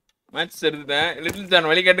மேட்ச் எடுத்துட்டேன் லிட்டில் ஜான்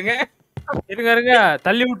வழி காட்டுங்க இருங்க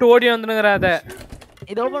தள்ளி விட்டு ஓடி வந்துங்கற அத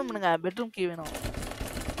இத ஓபன் பண்ணுங்க பெட்ரூம் கீ வேணும்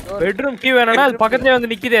பெட்ரூம் கீ வேணும்னா அது பக்கத்துலயே வந்து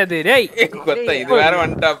நிக்குதே அது டேய் கொத்த இது வேற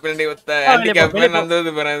வந்துட்டா பின்னாடி கொத்த ஹேண்டிகேப்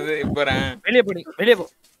நடந்தது போறது இப்பறேன் வெளிய போடி வெளிய போ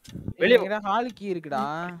வெளிய எங்கடா ஹால் கீ இருக்குடா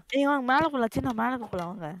ஏய் வாங்க மேல போலாம் சின்ன மேல போலாம்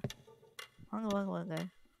வாங்க வாங்க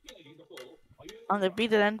வாங்க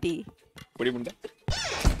பீட்டர் ஆன்ட்டி புடி பண்ணு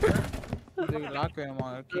லாக் வேணுமா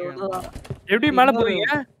கீ வேணுமா எப்படி மேல போறீங்க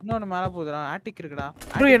இன்னொன்னு மேல போகுதுடா ஆட்டிக் இருக்குடா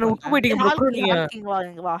ப்ரோ என்ன விட்டு போயிட்டீங்க ப்ரோ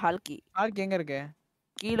நீங்க வா ஹால்கி ஹால் எங்க இருக்கு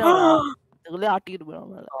கீழ இதுக்குள்ள ஆட்டிட்டு போறோம்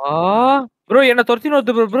மேல ப்ரோ என்ன தொர்த்தின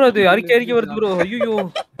வருது ப்ரோ அது அறிக்கை வருது ப்ரோ ஐயோ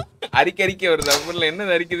அறிக்கை வருது அப்பறல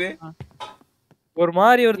என்னது அரிக்குது ஒரு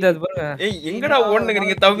மாதிரி வருது அது பாருங்க ஏய் எங்கடா ஓடுனீங்க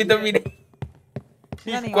நீங்க தவி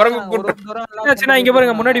குரங்கு கூட்டம் சின்ன இங்க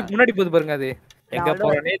பாருங்க முன்னாடி போகுது பாருங்க அது எங்க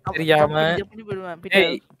போறனே தெரியாம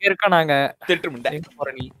ஏய் இருக்க நாங்க திட்டுமுண்ட எங்க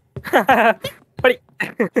போற நீ படி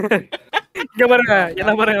இங்க பாருங்க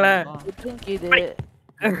என்ன பாருங்களே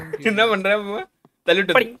என்ன பண்ற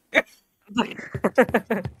தள்ளிட்டு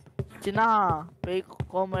சின்ன பேய்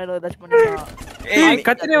கோமையில ஏதாச்சும் பண்ணினா ஏய்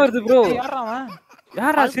கத்தினே வருது ப்ரோ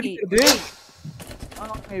யாரா சிரிக்குது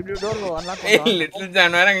இப்படி டோர் அன்லாக் ஏய் லிட்டில்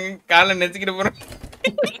ஜான் வேற காலை நெச்சிக்கிட்டு போறான்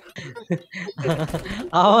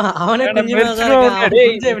அவனே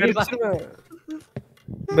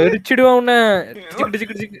மெரிச்சிடுவான் உன்னை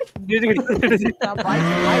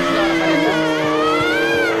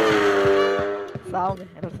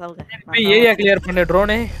ஏரியா கிளியர் பண்ண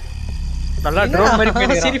ட்ரோனே நல்லா ட்ரோன்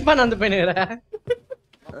மாதிரி சிரிப்பா நான் பையனுங்கற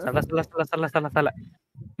சல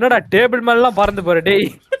என்னடா டேபிள் மேல எல்லாம் பறந்து போற டேய்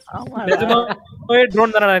நிஜமா போய்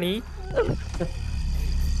ட்ரோன் தானடா நீ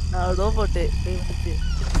நான் ரோபோட் வந்துச்சு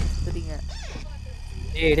சரிங்க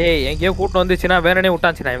டேய் எங்கேயோ கூட்டம் வந்துச்சுனா வேறனே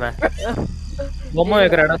விட்டாச்சுனா இவன் பொம்மை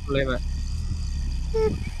வைக்கிற இடம் சொல்ல இவன்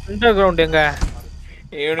அண்டர் கிரவுண்ட் எங்க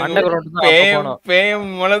அண்டர் கிரவுண்ட் தான் பேம்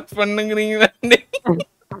மொளஸ் பண்ணுங்கறீங்க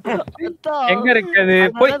எங்க இருக்குது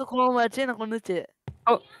போய் கோவம் வச்சு எனக்கு வந்துச்சு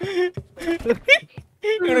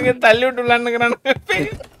இவனுங்க தள்ளி விட்டு விளையாண்டுக்கிறானுங்க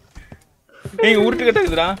நீங்க உருட்டு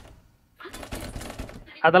கட்டுதுடா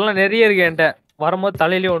அதெல்லாம் நிறைய இருக்கு என்கிட்ட வரும்போது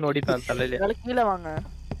தலையிலேயே ஒண்ணு ஓடிப்பேன் தலையில கீழே வாங்க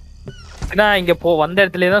ஏன்னா இங்க வந்த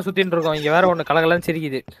இடத்துலயே தான் சுத்திட்டு இருக்கோம் இங்க வேற ஒண்ணு கலகலன்னு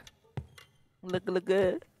சிரிக்குது உங்களுக்கு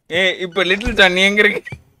ஏய் இப்ப லிட்டில் ஜான் நீ எங்க இருக்கு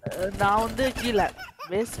நான் வந்து கீழ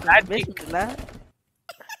பேஸ்மென்ட்ல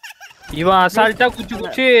இவன் அசால்ட்டா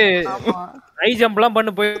குச்சி ஹை ஜம்ப்லாம்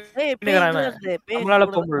பண்ணி போய் நம்மளால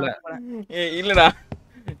போக முடியல ஏய் இல்லடா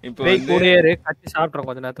இப்போ பேய் கூடயே கட்டி சாப்பிட்றோம்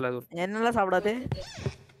கொஞ்ச நேரத்துல அது என்னெல்லாம் சாப்பிடாதே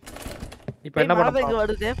இப்போ என்ன பண்ண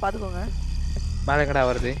வருது பாத்துக்கோங்க மேல எங்கடா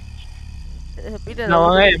வருது பீட்டர் நான்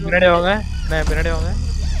வாங்க பின்னாடி வாங்க நான் பின்னாடி வாங்க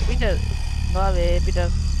பீட்டர் வாவே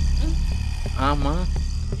பீட்டர் ஆமா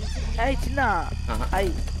ஹாய் சின்ன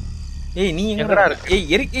ஹாய் ஏய் நீ எங்கடா இருக்க ஏய்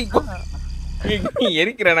எரிக்கி நீ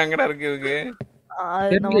எரிக்கறடா எங்கடா இருக்கு இதுக்கு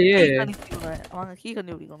வாங்க கீ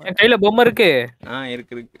கண்டுபிடிக்கணும் என் கையில பொம்மை இருக்கு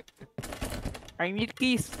இருக்கு ஐ நீட்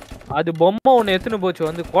கீஸ் அது பொம்மை ஒன்னு எத்துன போச்சு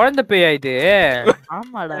வந்து குழந்தை பேய் ஆயிது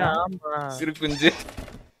ஆமாடா ஆமா சிறு குஞ்சு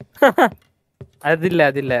அது இல்ல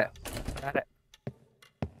வேற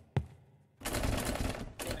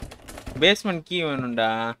பேஸ்மென்ட் கீ வேணும்டா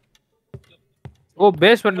ஓ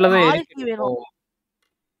பேஸ்மென்ட்ல தான் வேணும்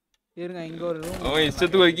இருங்க இங்க ஒரு ரூம் ஓ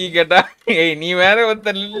இஷ்டத்துக்கு ஒரு கீ கேட்டா ஏய் நீ வேற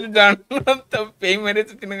ஒருத்தர் லிட்டில் ஜான் பேய் மாதிரி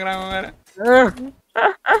சுத்தினுங்கறான் வேற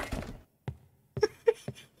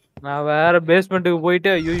நான் வேற பேஸ்மென்ட்டுக்கு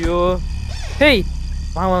போயிட்டு ஐயோ ஹேய்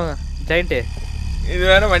வாங்க ஜெயண்ட் இது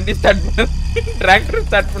வேற வண்டி ஸ்டார்ட் பண்ணு, டிராக்டர்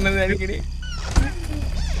ஸ்டார்ட் பண்ணுது அடிக்கடி.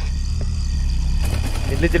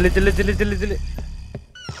 ஜில்லு ஜில்லு ஜில்லு ஜில்லு ஜில்லு ஜில்லு.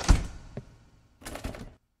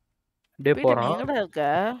 டே பீட்டர், நீ போறான். எங்கடா இருக்க?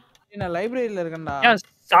 நான் லைப்ரரியில இருக்கேன்டா. ஏன்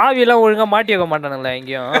சாவி எல்லாம் ஒழுங்கா மாட்டி வைக்க மாட்டானுங்களா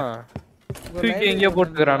எங்கேயும்? தூக்கி library எங்கேயோ ல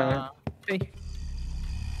போட்டுக்கிறானுங்க.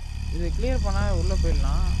 இது கிளியர் பண்ணா உள்ள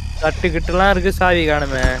போயிடலாம். கட்டு கிட்டுலாம் இருக்கு, சாவி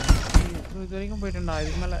காணுமே. இது வரைக்கும் போயிட்டேன்டா.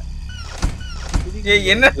 இதுக்கு மேல ஏய்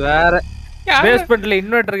என்ன வேற பேஸ்மெண்ட்ல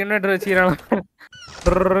இன்வெர்டர் வச்சிரானே.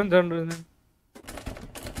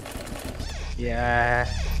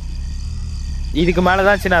 இதுக்கு மேல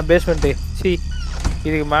தான் சின்ன பேஸ்மெண்ட். சி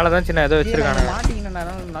இதுக்கு மேல தான் சின்ன ஏதோ வச்சிருக்கானே. மாட்டிங்கனா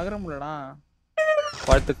நகர முடியலடா.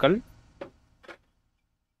 வாழ்த்துக்கள்.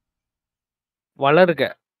 வளருக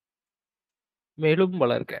மேலும்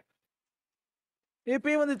வளருக.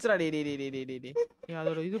 பேய் வந்துச்சுடா. டேய் டேய் டேய் டேய் டேய் டேய்.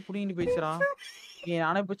 அதோட இது புடிங்கிட்டு போயிடுச்சுடா.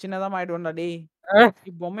 நானே இப்ப சின்னதா ஆயிடுவேன்டா. டேய்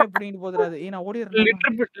பொம்மையை புடிங்கிட்டு போதுறாது. நான் ஓடிறேன்.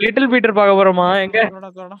 லிட்டில் பீட்டர் பார்க்க போறோமா? எங்க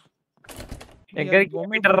எங்க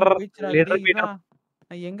லிட்டில் பீட்டர்?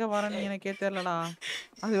 நான் எங்க வரேன்னு எனக்கே தெரியலடா.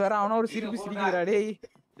 அது வேற அவன ஒரு சிரிப்பு சிரிக்கிறா. டேய்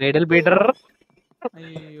லிட்டில் பீட்டர்.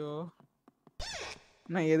 ஐயோ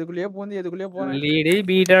நான் எதுக்குள்ளேயே போறேன். Little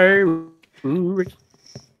Peter.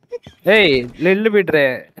 ஏய் லிட்டில் பீட்டர்.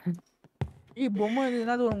 பொம்மை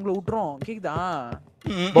எதுனாது உங்களை விட்டுரும். கேக்குதா?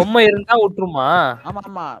 பொம்மை இருந்தா விட்டுருமா? ஆமா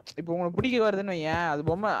ஆமா. இப்ப உங்களுக்கு பிடிக்க வருதுன்னு வையேன், அது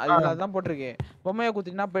பொம்மை அதுதான் போட்டிருக்கு. பொம்மையை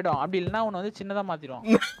குத்தினா போயிடும். அப்படி இல்லைன்னா உன்னை வந்து சின்னதா மாத்திரும்.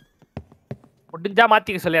 முடிஞ்சா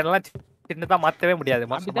மாத்திக்க சொல்லி, அதெல்லாம் சின்னதா மாத்தவே முடியாது.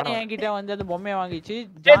 அப்படிதான் என்கிட்ட வந்து அந்த பொம்மையை வாங்கிச்சு.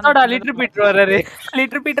 லிட்டில் பீட்டர் வர்றாரு.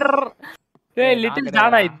 Little Peter. ஏய் லிட்டில்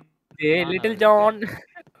ஜான் ஆயிடுச்சு. Little John.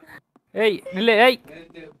 ஏய் நில்லு. ஏய்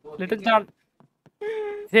லிட்டில் ஜான்.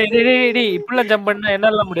 இப்பெல்லாம் ஜம்ப் பண்ண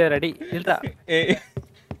என்னால முடியாது. அடி இல்லடா.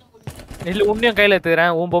 இல்ல உன்னையும் கையில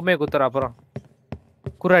எடுத்துக்கிறேன். உன் பொம்மையை குத்துற. அப்புறம்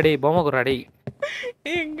குறாடி பொம்மை குறாடி.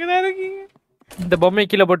 எங்கடா இருக்கீங்க? இந்த பொம்மையை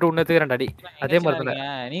கீழே போட்டு உன்னை எடுத்துக்கிறேன் டாடி. அதே மாதிரி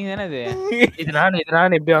நீங்க தானே இது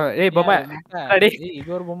நான் எப்படி ஏய் பொம்மை அடி. இது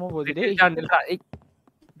ஒரு பொம்மை போகுது. லிட்டில் ஜான் இல்லடா. ஏய்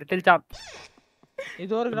லிட்டில் ஜான்.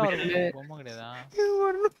 இது ஒரு பொம்மை கிடையாதா?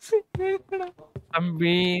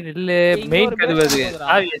 தம்பி இல்ல மெயின் கதவு அது.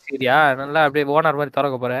 சாவி வச்சிரியா? நல்லா அப்படியே ஓனர் மாதிரி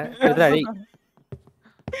திறக்க போறேன். இதுடா டேய்.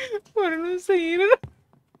 ஒரு நிமிஷம் இரு.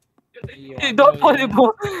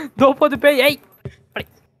 தோப்பது பேய். ஏய் படி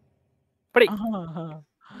படி.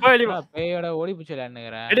 பேயோட ஓடி போச்சு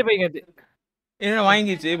விளையாடுறேன். ரெடி பைங்க அது. என்ன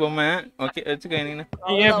வாங்கிச்சு பொம்மை? ஓகே வெச்சுக்க.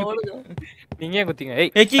 நீங்க குத்திங்க.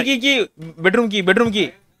 ஏய் கீ பெட்ரூம் கீ.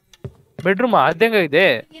 பெட்ரூமா? அதங்க இது.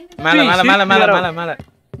 மேல மேல மேல மேல மேல மேல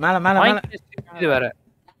மேல மேல மேல இது வேற.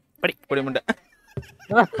 படி படி முண்டை.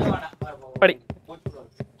 படி.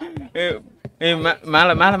 ஏய் மேல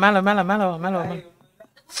மேல மேல மேல மேல மேல மேல.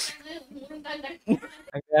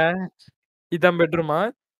 இதான் பெட்ரூமா?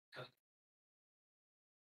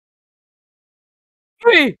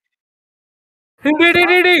 ஏய்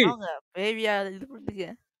டேய் பேவியா இது பண்ணுங்க.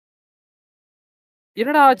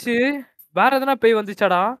 என்னடா ஆச்சு? வேற எதனா பேய்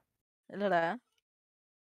வந்துச்சாடா? இல்லடா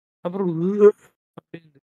அப்புறம்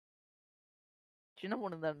சின்ன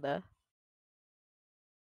பொண்ணு தான்டா.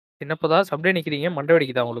 சின்னப்பதா சப்டே நிக்கிறீங்க. மண்டை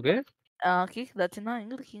வெடிக்குதா உங்களுக்கு? கேக்குதா சின்ன?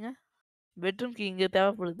 எங்க இருக்கீங்க? பெட்ரூம் கீ இங்க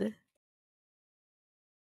தேவைப்படுது.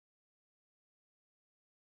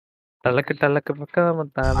 டலக்கு டலக்கு பக்கம்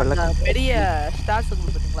பெரிய ஸ்டார்ஸ் இருக்கு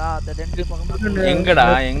பாத்தீங்களா? அந்த ரெண்டு பக்கமா.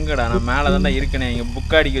 எங்கடா நான் மேல தான்டா இருக்கனே. இங்க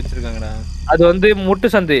புக் அடிக்க வச்சிருக்காங்கடா. அது வந்து முட்டு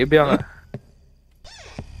சந்து. எப்படி வாங்க?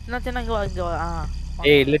 சின்ன இங்க வா.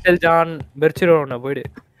 ஏய் லிட்டில் ஜான் வெர்ச்சிரோன போய்டு.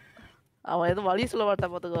 அவன் எதுவும் வழி சொல்ல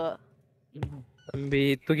மாட்டான் பாத்துக்கோ. தம்பி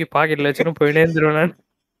தூக்கி பாக்கெட்ல வச்சுன்னு போயினே இருந்துருவேன் நான்.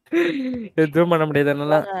 எதுவும் பண்ண முடியாது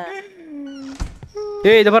என்னால.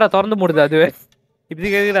 ஏய் இத பாரு திறந்து மூடுது அதுவே. இப்படி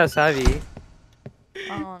கேக்குதா சாவி?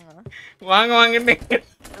 வாங்க வாங்க.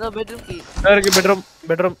 ஏதோ பெட்ரூம் கீ. இருக்கு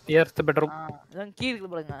பெட்ரூம் எர்த் பெட்ரூம். இதான் கீ இருக்கு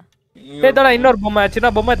பாருங்க. ஏய் தடா இன்னொரு பொம்மை.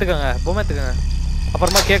 சின்ன பொம்மை எடுத்துக்கங்க.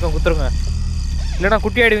 அப்புறமா கேக்க குத்துருங்க. இல்லனா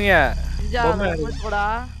குட்டி ஆயிடுவீங்க.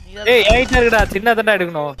 ஏய் எயிட்டா இருக்குடா. சின்ன தண்டா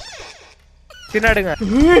எடுக்கணும். சின்ன எடுங்க.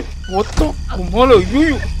 ஒத்தோ மோல.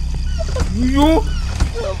 ஐயோ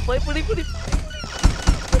போய் பிடி.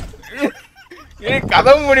 ஏய்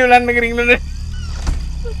கதவு மூடி விளையாண்டுக்கிறீங்களே.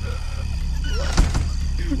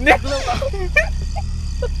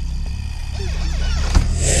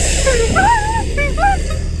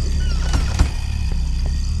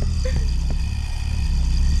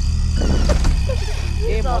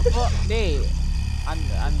 டேய்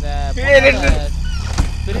அந்த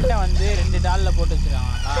ஸ்பிரிட்ட வந்து 2 டால்ல போட்டு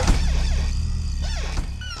வச்சிருக்காங்கடா.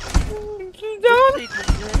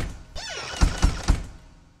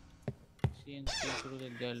 சிஎன்சி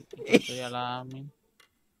சுடுதல் செய்யலாம்.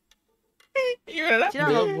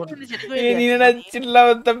 நீ என்ன சில்லா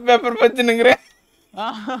பேப்பர் வச்சுனுங்கற?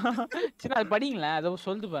 சின்ன அது படிங்களே அத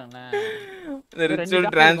சொல்லிட்டு பாருங்களேன். The ritual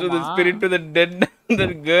transfer the spirit to the dead, the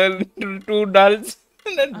girl to 2 dolls,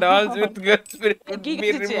 the dolls with girl spirit would key be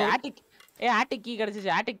கிடைச்சிச்சு. removed. ஆட்டிக் ஆட்டிக் கீ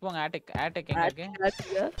கிடைச்சிச்சு. ஆட்டிக் போங்க. ஆட்டிக் எங்க இருக்கு?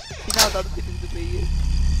 ஆட்டியா சின்ன தடுத்துட்டு போய்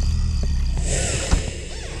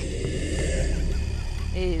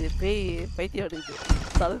ஏய் பேய் பைத்தியம் அடிக்குது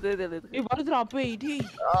தலதே தலது ஏய் வருதுடா பேய் டேய்.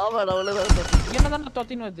 ஆமா அவ்வளவுதான் என்னதான்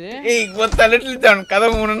தொத்தின்னு வருது? ஏய் what a little John கதை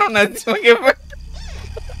மூணுனா நச்சுமா கேப்ப.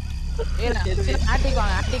 ஏய் ஆட்டிக்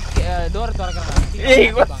வாங்க. Attic door திறக்கறாங்க.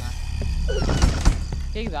 ஏய் வாங்க.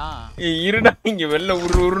 கேக்குதா? ஏய் இருடா இங்க வெல்ல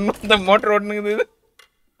உருன்னு அந்த மோட்டர் ஓடுனுது.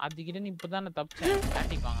 அதுகிட்ட நீ இப்பதான் நான் தப்பிச்சேன்.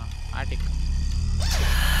 ஆட்டிக் வாங்க. ஆட்டிக்.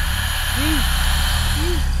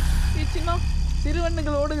 ஏய் சின்ன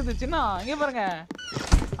சிறுவண்ணுகள் ஓடுது சின்ன. இங்க பாருங்க.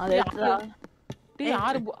 அது எட்ரா டேய்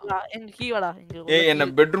யாரு எங்க கீ வாடா இங்க ஏய் என்ன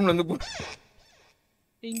பெட்ரூம்ல இருந்து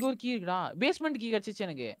இங்க ஒரு கீ இருக்குடா. பேஸ்மென்ட் கீ கிடைச்சிச்சு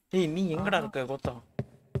எனக்கு. ஏய் நீ எங்கடா இருக்க Kota?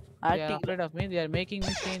 Attic afraid of me they are making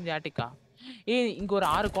me stay in the attic. ஏய் இங்க ஒரு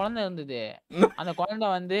 6 குழந்தை இருந்தது. அந்த குழந்தை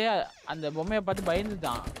வந்து அந்த பொம்மையை பார்த்து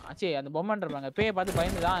பயந்துதான். சே அந்த பொம்மைன்றவங்க பேயை பார்த்து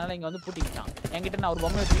பயந்துதான். அதனால இங்க வந்து பூட்டிக்கிட்டான். என்கிட்ட நான் ஒரு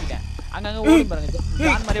பொம்மையை தூக்கிட்டேன். அங்கங்க ஓடி பாருங்க.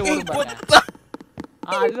 ஜான் மாதிரியே ஓடி பாருங்க.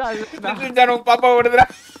 அதுதான் பாப்பா ஓடுதுடா.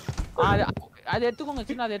 அது எடுத்துக்கோங்க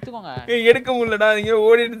சின்ன அது எடுத்துக்கோங்க. ஏய் எடுக்க முடியலடா இங்க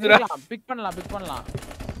ஓடிடுச்சுடா. பிக் பண்ணலாம்.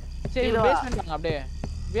 சரி பேஸ்மென்ட் வாங்க அப்படியே.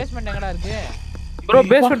 பேஸ்மென்ட் எங்கடா இருக்கு? ப்ரோ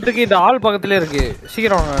பேஸ்மென்ட் இருக்கு இந்த ஹால் பக்கத்துல இருக்கு.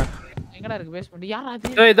 சீக்கிரம் வாங்க. எங்கடா இருக்கு பேஸ்மென்ட்? யாரா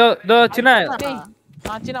அது? இதோ சின்ன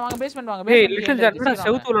சின்ன வாங்க பேஸ்மென்ட் வாங்க. ஏய் லிட்டில் ஜான்டா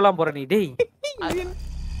செவுத்துல எல்லாம் போற நீ டேய்.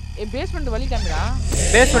 ஏய் பேஸ்மென்ட் வலி காமிடா.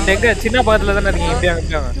 பேஸ்மென்ட் எங்க சின்ன பக்கத்துல தான இருக்கீங்க. இப்படி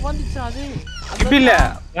அங்க இது வந்துச்சு அது. இப்படி இல்ல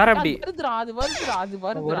வேற அப்படி. அது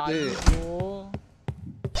வருதுடா. ஓ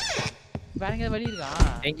வேற எங்க வலி இருக்கா?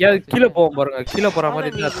 எங்கயாவது கீழ போவோம் பாருங்க. கீழ போற மாதிரி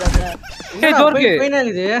இருந்தா. ஏய் டோர்க்கு.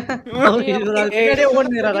 இது பின்னாடியே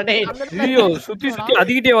ஓடுறடா டேய். ஐயோ சுத்தி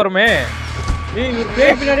அதிகிட்டே வருமே. ஏய் ஒரு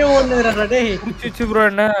பேய் பின்னாடியே ஓடுறடா டேய். குச்சிச்சு ப்ரோ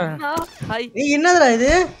என்ன? ஹாய் ஏய் என்னடா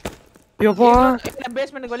இது? யப்பா நான்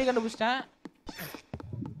பேஸ்மென்ட்க்கு வழி கண்டுபிடிச்சிட்டேன்.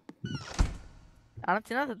 ஆனா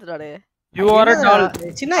சின்ன செத்துறாடே. You are a doll.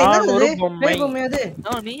 சின்ன என்னது ஒரு இது? பொம்மை. பேய் பொம்மை அது.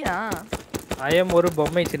 நோ நீயா? I am ஒரு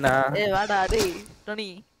பொம்மை சின்ன. ஏய் வாடா டேய் டோனி.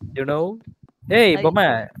 You know? ஏய் பொம்மை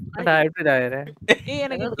அடா எப்படிடா இரு? ஏய்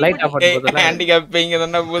எனக்கு லைட் ஆஃப் பண்ணு போதா. ஹேண்டிகேப் இங்க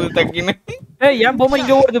தான போது தக்கின்னு. ஏய் என் பொம்மை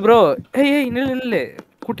இங்க ஓடுது ப்ரோ. ஏய் நில்லு.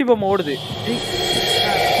 குட்டி பொம்மை ஓடுது.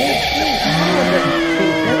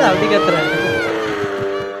 என்னடா அப்படி கத்துற?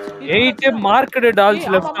 8 market dolls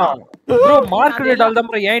left on. Bro market டால் தான்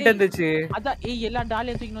ப்ரோ ஏன்ட்ட இருந்துச்சு. அதான் ஏய் எல்லா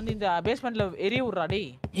டாலையும் தூக்கிட்டு வந்து இந்த பேஸ்மென்ட்ல எரிய விடுறா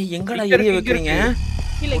டேய். ஏய் எங்கடா எரிய வைக்கிறீங்க?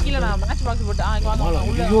 கீழ நான் மேட்ச் பாக்ஸ் போட்டு இங்க வாங்க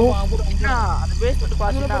உள்ள போடுங்க. அந்த பேஸ்மென்ட்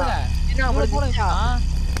பாத்துடா. சின்ன போடுங்க.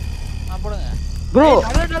 போடுங்க. ப்ரோ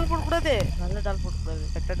நல்ல டால் போட கூடாது.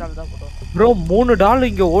 கெட்ட டால் தான் போடுவோம். ப்ரோ 3 டால்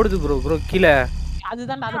இங்க ஓடுது ப்ரோ கீழ.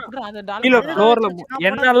 அதுதான் நான் போடுறேன் அந்த டால். கீழ ஃப்ளோர்ல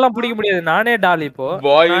என்னால பிடிக்க முடியாது. நானே டால் இப்போ.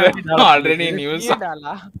 பாய்ல ஆல்ரெடி நியூஸ்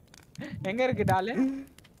டாலா. எங்க இருக்கு டால்?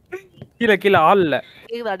 கீழ ஆல்ல.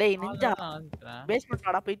 கேக்குதா டேய் நிஞ்சா. பேஸ்மென்ட்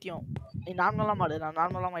வாடா பைத்தியம். நீ நார்மலா மாடு. நான்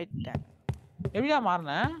நார்மலா மாறிட்டேன். எப்படிடா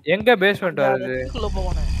மாறன? எங்க பேஸ்மென்ட் வருது? இதுக்குள்ள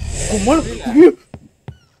போகணும்.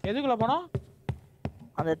 எதுக்குள்ள போறோம்?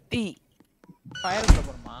 அந்த தீ ஃபயருக்குள்ள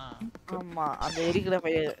போறோமா? ஆமா அந்த எரிக்கிற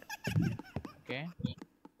ஃபயர். ஓகே.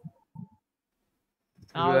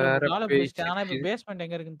 நான் டால போயிட்டேன். ஆனா இப்ப பேஸ்மென்ட்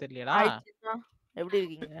எங்க இருக்குன்னு தெரியலடா. எப்படி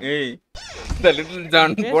இருக்கீங்க? ஏய் இந்த லிட்டில்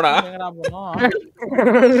ஜான் போடா. எங்கடா போறோம்?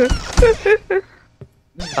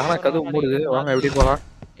 தானா கதவு மூடுது. வாங்க எப்படி போலாம்?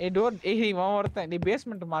 ஏய் டோர் ஏய் இவன் ஒருத்தன் நீ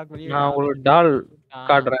பேஸ்மென்ட் மார்க் வெளிய. நான் உங்களுக்கு டால்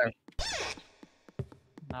காட்றேன்.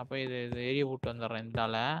 நான் போய் இது ஏரியா விட்டு வந்துறேன் இந்த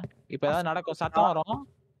டால. இப்போ ஏதாவது நடக்கும் சத்தம் வரும்.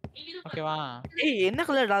 ஓகேவா? ஏய் என்ன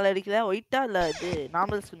கலர் டால் அடிக்கல? ஒயிட்டா இல்ல இது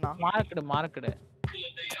நார்மல் ஸ்கின்னா? மார்க்கெட்.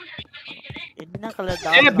 என்ன கலர்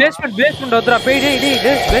டால்? ஏய் பேஸ்மென்ட் வந்துடா. பேய் டேய்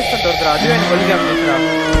பேஸ்மென்ட் வந்துடா. அதுவே எனக்கு வலிக்காம இருக்குடா.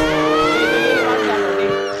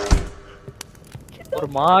 ஒரு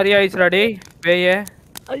மாதிரி ஆயிச்சுடா டேய் பேயே.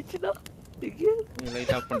 ஐச்சிடா. நீ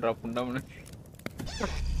லைட் ஆஃப் பண்றா புண்டாமனே.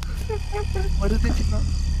 மறுதிச்சினா.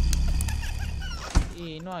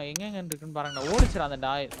 ஏய் இன்னும் எங்க இருக்குன்னு பாருங்கடா. ஓடிச்சுடா அந்த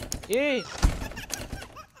டாய். ஏய்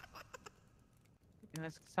என்ன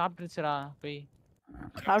சாப்பிட்டுச்சுடா போய்.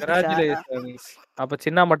 Congratulations. அப்ப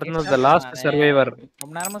சின்ன மட்டும் தான் the last survivor.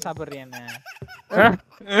 ரொம்ப நேரமா சாப்பிடுறியா என்ன?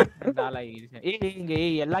 டாலாய். ஏய் இங்க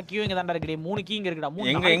எல்லா கியூ இங்க தான்டா இருக்குடே. 3 கீ இங்க இருக்குடா. 3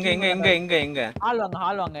 எங்க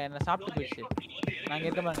ஹால் வாங்க என்ன சாப்பிட்டு போயிடுச்சு. நாங்க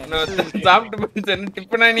இருக்க பாருங்க. சாப்பிட்டு போயிடுச்சு என்ன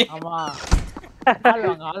டிப்பனா நீ? ஆமா.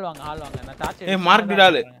 ஹால் வாங்க நான் டார்ச். ஏய் மார்க்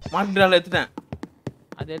டால் எடுத்துட்டேன்.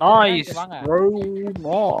 அது நைஸ் வாங்க.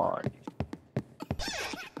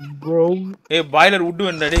 bro ஏய் பாய்லர் வுட்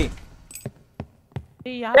வேண்டா டேய்.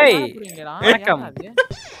 ஏய் யாரா புரிங்கடா? வணக்கம்.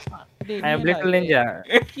 டேய் I am little ninja.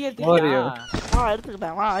 Key எடுத்துறியா?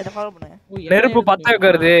 எடுத்துக்கிட்டேன் வா இத ஃபாலோ பண்ணு நெருப்பு பத்த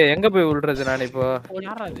வைக்கிறது எங்க போய் விழுறது நான் இப்போ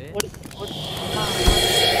யாரா அது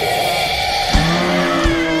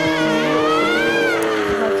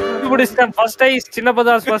புடிச்சேன் ஃபர்ஸ்ட் ஐஸ் சின்ன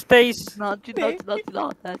பதாஸ் ஃபர்ஸ்ட் ஐஸ் நான் சின்ன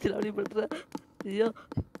அப்படி பண்ற ஐயோ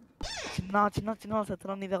சின்ன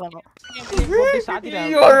சத்தம் நீ தான் காணோம் போட்டு சாத்திடா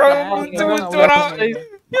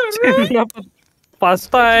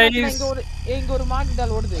ஃபர்ஸ்ட் ஐஸ் இங்க ஒரு மார்க்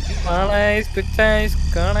டால் ஓடுது கானைஸ் பிச்சைஸ்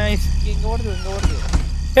கானைஸ் இங்க ஓடுது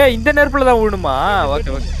ஏய் இந்த நெருப்புல தான் ஓடுமா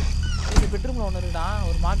ஓகே ஓகே இந்த பெட்ரூம்ல ஒன்னு இருக்குடா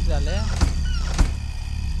ஒரு மார்க் டால்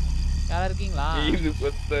யாரா இருக்கீங்களா இது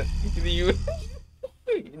கொத்த இது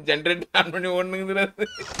ஜெனரேட் ஆன் பண்ணி ஓடுனுங்கடா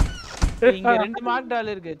இங்க ரெண்டு மார்க்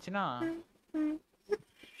டால் இருக்கு சின்னா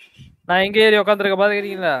நான் எங்க ஏறி உட்கார்ந்திருக்க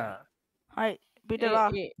பாத்துக்கிறீங்களா ஹாய் பீட்டர் வா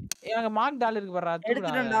எங்க மார்க் டால் இருக்கு பாறா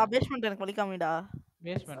எடுத்துடா பேஸ்மென்ட் எனக்கு வலிக்காமடா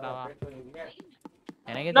பேஸ்மென்ட்டா வா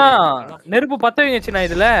எனக்கே நெருப்பு பத்த வைங்கச்சுனா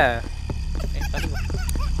இதுல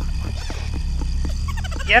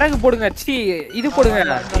இறகு போடுங்க சி இது போடுங்க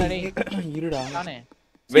இருடா நானே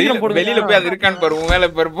வெளியில போய் அது இருக்கான்னு பாரு மேல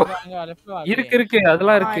பாரு இருக்கு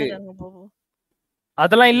அதெல்லாம் இருக்கு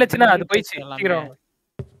அதெல்லாம் இல்லச்சுனா அது போயிச்சு சீக்கிரம்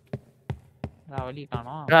நான் வலி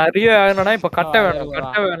காணோம் நிறைய ஆகணும்னா இப்ப கட்ட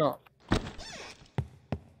வேணும்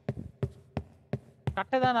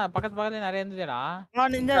கட்ட தான பக்கத்துல நிறைய இருந்துடா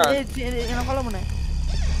நான் இந்த என்ன ஃபாலோ பண்ணு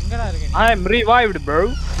எங்கடா இருக்கீங்க I am revived bro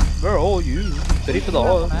where are you தெரியுதா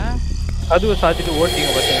அதுவ சாத்திட்டு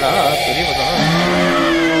ஓட்டிங்க பாத்தீங்களா தெரியுதா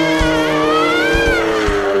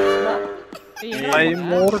I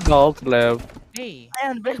more dogs left ஏய்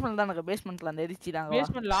அந்த பேஸ்மென்ட் தான் எனக்கு பேஸ்மென்ட்ல அந்த எரிச்சிடாங்க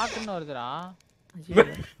பேஸ்மென்ட் லாக்னு வருதுடா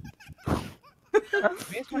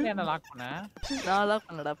பேஸ்மென்ட் என்ன லாக் பண்ண நான் லாக்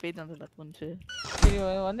பண்ணடா பேஜ் வந்து லாக் பண்ணு சரி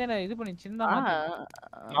வந்து என்ன இது பண்ணி சின்ன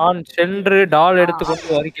நான் சென்று டால் எடுத்து கொண்டு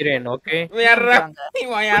வருகிறேன் ஓகே யாரா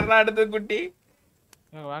அடுத்து குட்டி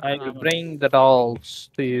I will bring the dolls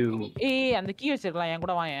to you ஏய் அந்த கீ வச்சிரலாம் என்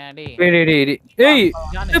கூட வா டேய் டேய் ஏய்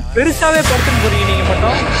பெருசாவே படுத்துன்னு போறீங்க நீங்க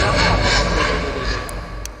மட்டும்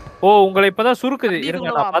ஓ உங்களை இப்பதான் சுருக்குது இருங்க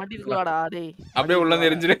நான் பாத்துக்கடா டேய் அப்படியே உள்ள வந்து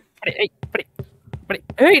எரிஞ்சிரு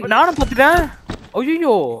ஏய் நானும் படுத்துட்டேன்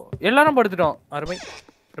ஐயோ எல்லாரும் படுத்துட்டோம் அருமை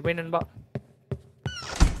நண்பா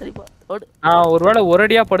சரி ஓடு நான் ஒருவேளை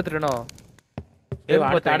ஒரேடியா படுத்துட்டேனோ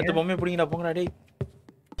அடுத்த பொம்மை புடிங்கடா போங்கடா டேய்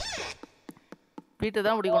பீட்டர்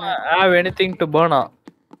தான் முடிக்கணும் I have anything to burn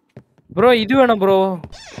bro இது வேணும் bro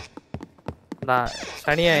நான்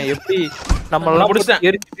சனியா எப்படி நம்ம எல்லாம் புடிச்சேன்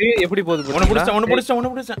எரிச்சிட்டு எப்படி போகுது ஒன்னு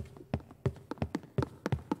புடிச்சேன்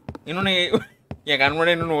இன்னொன்னு என்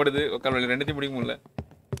கண்முன்னாடி இன்னொன்னு ஓடுது உட்கார்ல ரெண்டுத்தையும் பிடிக்க முடியல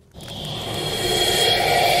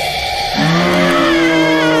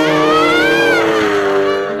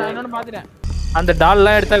நான் இன்னொன்னு பாத்துட்டேன் அந்த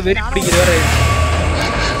டால்லாம் எடுத்தா வெறி பிடிக்கிற வேற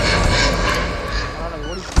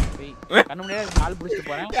ஓடி போய் கண்ணு முன்னாடி கால் புடிச்சிட்டு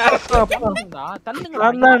போறேன் தள்ளுங்க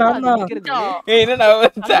ஏய் என்னடா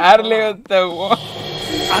சேர்ல வந்தவோ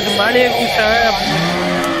அது மேலே கூட்டேன்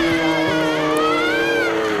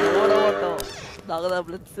ஓடோ தாகதா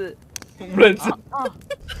பிளட்ஸ்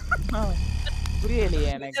புரியலையே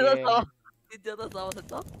எனக்கு இதுதான்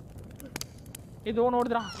சாவதா இது ஒன்னு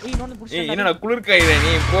ஓடுதுடா ஏய் இன்னொன்னு புடிச்சு ஏய் என்னடா குளிர் காயுதே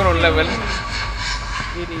நீ போற லெவல்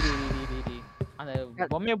அந்த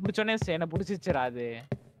பொம்மையை புடிச்சோனே என்ன புடிச்சிச்சுடா அது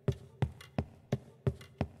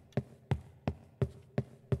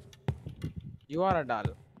you are a doll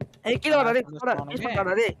ஏய் கீழ வாடா டேய் பேஸ்மென்ட்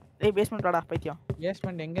வாடா டேய் பேஸ்மென்ட் வாடா பைத்தியம்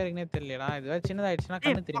பேஸ்மென்ட் எங்க இருக்குனே தெரியலடா இது வேற சின்னதாயிடுச்சுனா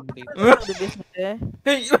கண்ணு தெரிய மாட்டேங்குது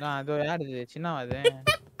பேஸ்மென்ட் நான் அதோ யார் இது சின்னவா அது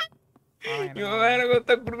இவன் வேற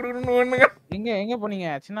கொத்த குடுக்குறன்னு ஒண்ணுங்க எங்க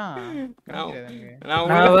போனீங்க சின்ன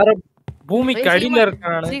நான் வேற பூமிக்கு அடியில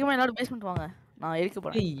இருக்கேன் நான் சீக்கிரமா எல்லாரும் பேஸ்மென்ட் வாங்க நான் எரிக்க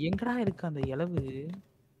போறேன் ஏய் எங்கடா இருக்கு அந்த இலவு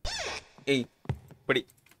ஏய் படி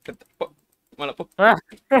மல போ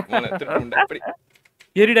மல திரும்புடா படி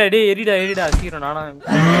எரிடா டேய் எரிடா சீக்கிரம் நானா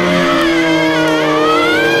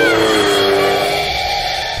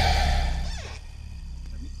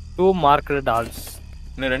 2 marked dolls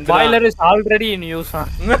boiler is already in use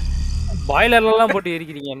boiler எல்லாம் போட்டு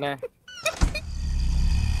எரிக்கிறீங்க என்ன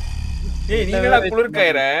ஏய் நீங்கடா குளிர்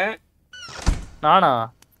காயற நானா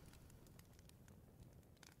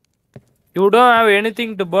you don't have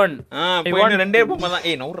anything to burn போய் ரெண்டே பொம்மை தான்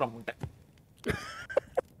ஏய் நவுறா முட்டை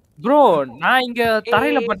bro நான் இங்க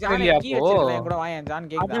தரையில படுத்துறியா அப்போ என் கூட வாயேன் ஜான்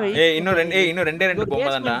கேக்குதா ஏய் இன்னும் ரெண்டு பொம்மை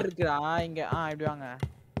தான்டா இருக்குடா இங்க இப்படி வாங்க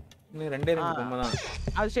இன்னும் ரெண்டு பொம்மை தான்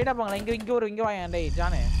அது ஸ்ட்ரைட்டா போங்க இங்க வாயேன் டேய்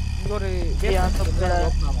ஜான் இங்க ஒரு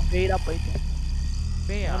வெயிடா போயிடு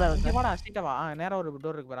பேயா இங்க வாடா ஸ்ட்ரைட்டா வா நேரா ஒரு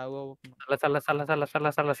டோர் இருக்கு பாரு சல்ல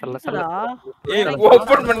ஏய்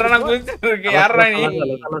ஓபன் பண்றேனா குளிச்சிட்டு இருக்கு யாரா நீ இங்க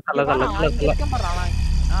பண்றானா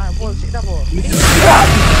போ ஸ்ட்ரைட்டா போ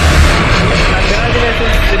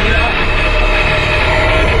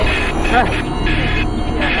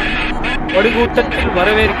ஒடுகூட்டத்தில்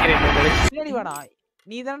வரவேற்கிறேன் உங்களை. பின்னாடி வாடா.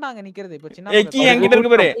 நீ தானடா அங்க நிக்கிறது இப்ப சின்ன ஏய் கீ என்கிட்ட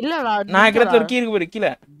இருக்கு பாரு. இல்லடா நான் இருக்கிறதுல ஒரு கீ இருக்கு பாரு கீழ.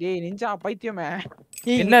 டேய் நிஞ்சா பைத்தியமே.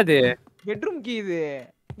 என்னது பெட்ரூம் கீ இது.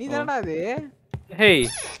 நீ தானடா அது? ஹேய்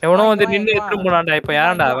எவனோ வந்து நின்னு எடுத்து போறான்டா. இப்ப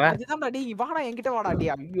யாரடா அவன்? அதுதான்டா டேய் வாடா என்கிட்ட வாடா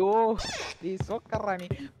டேய். ஐயோ டேய் சோக்கறடா நீ.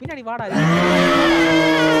 பின்னாடி வாடா.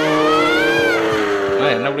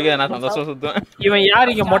 என்ன பிடிக்காத நான் சந்தோஷமா சுத்துவேன். இவன்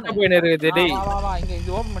யார் இங்க மொட்டை போய் இருக்குது டேய்? வா வா வா இங்க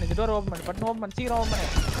இது ஓபன் பண்ணு. இந்த டோர் ஓபன் பண்ணு. பட்டன் ஓபன் பண்ணு. சீக்கிரம் ஓபன் பண்ணு.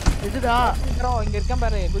 இதுடா சீக்கிரம் இங்க இருக்கேன்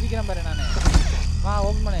பாரு. குதிக்கிறேன் பாரு நானு. வா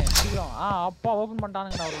ஓபன் பண்ணு சீக்கிரம். அப்பா ஓபன்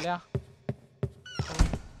பண்ணிட்டானுங்கடா ஒரு இல்லையா?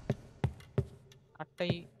 அட்டை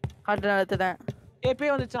காட்டு நடத்துறேன். ஏய்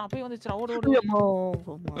பேய் வந்துச்சா ஓடு ஓடு.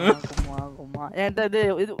 குமா என்கிட்ட இது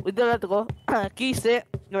இதெல்லாம் எடுத்துக்கோ. கீஸ்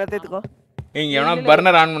இதெல்லாம் எடுத்துக்கோ. இங்க எவனா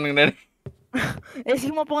பர்னர் ஆன் பண்ணுங்க. ஏய்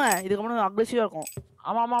சீக்கிரமா போங்க. இதுக்கு முன்னாடி அக்ரெசிவா இருக்கும்.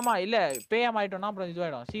 ஆமா இல்ல பேயா மாறிட்டோம்னா அப்புறம்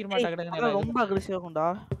இதுவாயிடும். சீக்கிரமா டக்கு ரொம்ப அக்ரெசிவா இருக்கும்டா.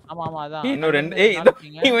 ஆமா அதான். இன்னும் ரெண்டு ஏய்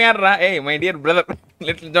இவன் யாரா? ஏய் my dear brother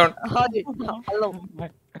little John. Hello.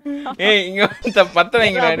 ஏய் இங்க பத்த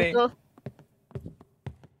வைங்கடா டேய்.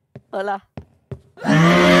 ஹலோ.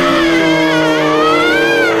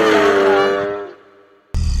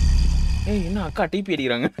 ஏய் என்ன அக்கா டிபி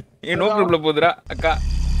அடிக்குறாங்க. ஏய் நோ குரூப்ல போதுடா அக்கா.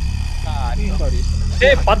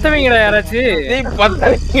 டேய் பத்தவங்கடா யாராச்சு. டேய்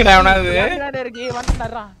பத்தவங்கடா அவனாது. இருக்கு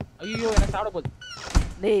வந்துடறா. ஐயோ எனக்கு சாப்பிட போகுது.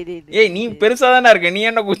 டேய் ஏய் நீ பெருசா தான இருக்க. நீ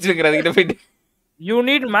என்ன குச்சிருக்கற அதுகிட்ட போய். You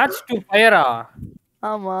need match to ஃபயரா?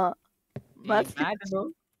 ஆமா.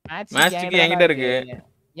 மேட்ச்க்கு என்கிட்ட இருக்கு.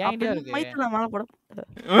 என்கிட்ட இருக்கு. மைத்துல மேல போடு.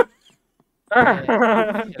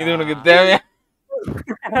 இது உனக்கு தேவையா?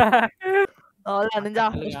 ஆளா நிஞ்சா.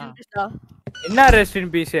 என்ன ரெஸ்ட்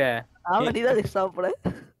இன் பீஸ்? ஆமா நீ தான் சாப்பிடு.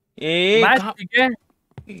 ஏய் மேட்ச்க்கு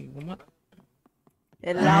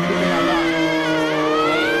எல்லாம்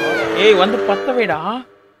ஏய் வந்து பத்த வைடா.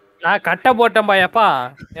 நான் கட்ட போட்டேன் பாயப்பா.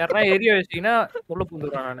 யாரா ஏரியா வச்சீங்கன்னா உள்ள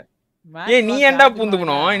பூந்துறான் நானு. ஏய் நீ ஏன்டா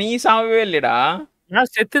பூந்துக்கணும்? நீ சாவவே இல்லடா.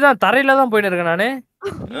 நான் செத்து தான் தரையில தான் போயிட்டு இருக்கேன் நானு.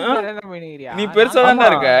 நீ பெருசா தான்டா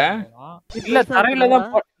இருக்க. இல்ல தரையில தான்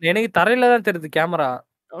எனக்கு தரையில தான் தெரியுது கேமரா.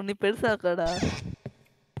 நீ பெருசா இருக்கடா.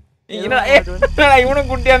 என்னடா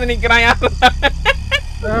இவனும் குட்டியா வந்து நிக்கறான் யார்?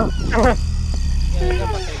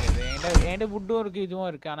 என்கிட்ட புட்டும் இருக்கு இதுவும்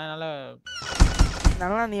இருக்கு. ஆனால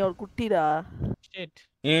நல்லா நீ ஒரு குட்டிடா. Shit.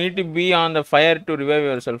 You need to be on the fire to revive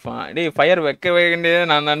yourself. டேய் ஃபயர் வைக்க வேண்டியது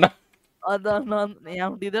நான் தான்டா. அதான் நான்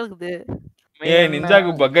என் இதா இருக்குது. ஏய்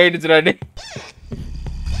நிஞ்சாக்கு பக் ஆயிடுச்சுடா டேய்.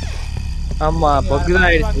 ஆமா பக் தான்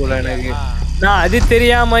ஆயிடுச்சு போல எனக்கு. நான் அது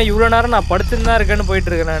தெரியாம இவ்வளவு நேரம் நான் படுத்துட்டு தான் இருக்கேன்னு போயிட்டு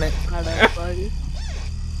இருக்கேன் நானு. அட பாவி.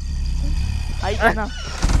 ஐயா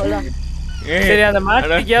போடா. சரி அந்த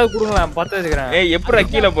மேட்ச்க்கியாவது குடுங்க பத்த வச்சுக்கறேன். ஏய் எப்பற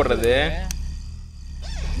கீழ போடுறது?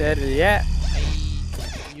 சரி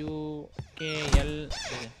UKL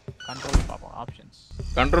கண்ட்ரோல் பாப்போம் ஆப்ஷன்ஸ்.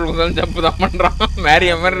 கண்ட்ரோல் கொஞ்சம் ஜம்ப் தான் பண்றான்.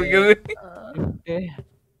 மேரிய மாதிரி இருக்குது.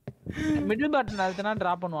 Middle button அழுத்தினா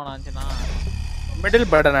drop பண்ணுவானாச்சுனா. Middle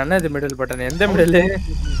button என்னது மிடில் பட்டன்? எந்த மிடில்?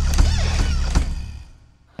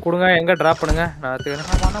 கொடுங்க எங்க டிராப் பண்ணுங்க நான்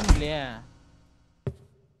எடுத்துக்கிறேன். பண்ண முடியலையே.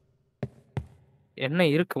 என்ன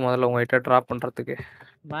இருக்கு முதல்ல உங்ககிட்ட டிராப் பண்றதுக்கு?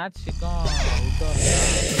 மேட்ச்க்கும்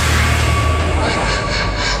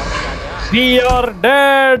We are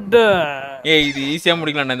dead. ஏய் இது ஈஸியா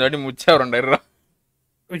முடிக்கலாம். இந்த வாட்டி முச்சா வரண்டறா.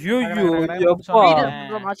 ஐயோ யப்பா.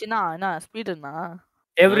 மாச்சினா என்ன ஸ்பீடுனா?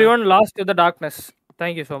 Everyone lost to the darkness.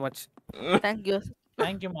 Thank you so much. Thank you.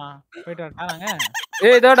 Thank you மா. போய்ட்டு வராங்க.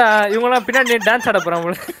 ஏய் இதோட இவங்கலாம் பின்னாடி டான்ஸ் ஆட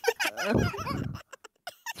போறாங்க.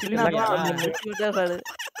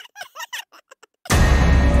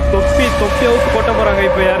 தொப்பி அவுட் போட்ட போறாங்க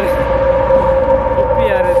இப்போ யாரு? தொப்பி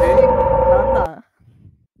யாரு இது?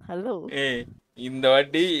 ஹலோ. ஏய் இந்த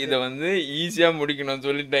வாட்டி இத வந்து ஈஸியா முடிக்கணும்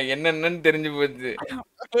சொல்லிட்டேன். என்னன்னு தெரிஞ்சு போச்சு.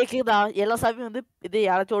 கேக்குதா? எல்லா சாமியும் வந்து இது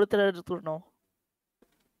யாராச்சும் ஒருத்தர் எடுத்துறணும்.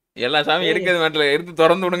 எல்லா சாமியும் எடுக்கிறது மாட்டல. எடுத்து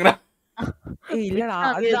திறந்து விடுங்கடா. ஏய் இல்லடா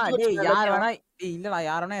அதுதான். டேய் யார் வேணா இல்லடா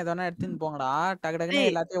யார் வேணா எத வேணா எடுத்துன்னு போங்கடா. டக்கு டக்குன்னு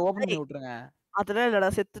எல்லாத்தையும் ஓபன் பண்ணி விட்டுருங்க. அதெல்லாம் இல்லடா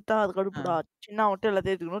செத்துட்டா அது கடுப்புடா. சின்ன மட்டும்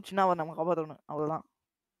எல்லாத்தையும் எடுத்துக்கணும். சின்னவ நம்ம காப்பாத்தணும். அவ்வளவுதான்.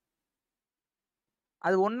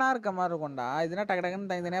 அது ஒண்ணா இருக்க மாதிரி இருக்கும்டா. இதுனா டக்கு டக்குன்னு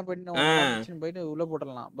தனித்தனியா போயிட்டு போயிட்டு உள்ள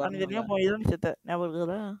போட்டுறலாம். தனித்தனியா போய் இதோ செத்த ஞாபகம்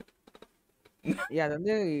இருக்குதா? ஏய் அது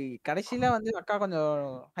வந்து கடைசில வந்து அக்கா கொஞ்சம்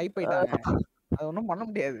ஹைப் ஆயிட்டாங்க. அது ஒண்ணும் பண்ண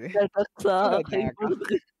முடியாது.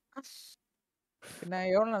 என்ன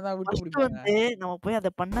எவ்வளவு தான் விட்டு பிடிப்பாங்க. நம்ம போய் அத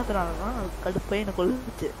பண்ணதுனால தான் கடுப்பை என்ன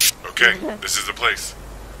கொல்லுச்சு. Okay, this is the place.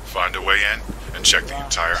 Find a way in and check the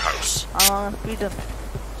entire house. Peter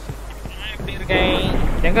எப்படி இருக்கேன்?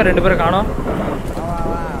 எங்க ரெண்டு பேரும் காணோம்? வா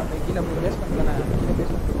வா அப்படியே கீழ போய் பேஸ்மென்ட் தான. கீழ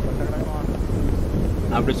பேஸ்மென்ட் போட்டுறலாம்.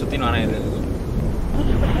 அப்படி சுத்தின வரேன் இது.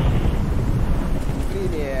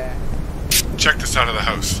 Check this out of the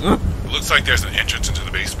house. Looks like there's an entrance into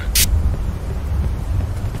the basement.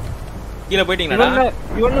 கீழ போய்ட்டீங்களாடா?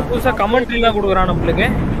 இவனு புதுசா கமெண்ட்ரிலாம் கொடுக்குறான் நம்மளுக்கு.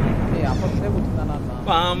 ஏய் அப்பவே குத்துதானா நான்.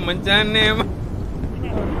 பா மச்சானே.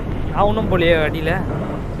 அவனும் போலியே அடியில.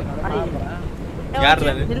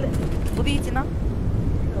 யாருடா இது? புதிச்சுனா?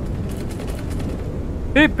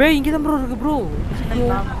 ஏய் பேய் இங்க தான் ப்ரோ இருக்கு ப்ரோ.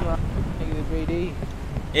 இது பேய் டேய்.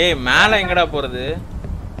 ஏய் மேல எங்கடா போறது?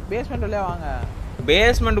 பேஸ்மென்ட் உள்ளே வாங்க.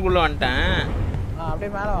 பேஸ்மென்ட்க்குள்ள வந்துட்டேன்.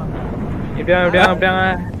 அப்படியே மேல வாங்க. அப்படியே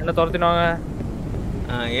என்ன துரத்தினாங்க?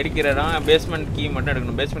 எரிக்கிற இடம் பேஸ்மெண்ட் கீ மட்டும்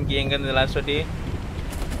எடுக்கணும். பேஸ்மெண்ட் கீ எங்க இருந்து லாஸ்ட் வாட்டி?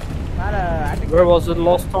 மேல அட்டிக். Where was it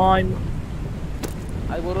last time?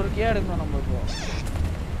 அது ஒரு கீ எடுக்கணும் நம்ம இப்போ.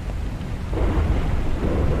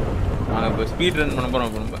 இப்போ ஸ்பீட் ரன் பண்ண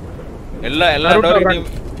போறோம் நம்ம. எல்லா டோரையும்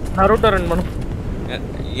நருட்டோ ரன் பண்ணு.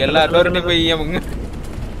 எல்லா டோரையும் போய் ஏமுங்க.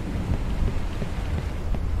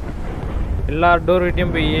 எல்லா டோர்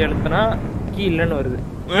கிட்டயும் போய் எழுத்துனா கீ இல்லன்னு வருது.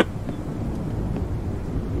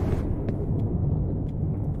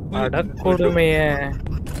 அட கொடுமையே.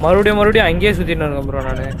 மறுபடியும் அங்கேயே சுத்திட்டு இருக்கேன் ப்ரோ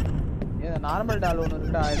நானு. ஏ நார்மல் டால் ஒன்னு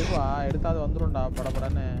இருக்குடா எடுவா. எடுத்தா அது வந்துரும்டா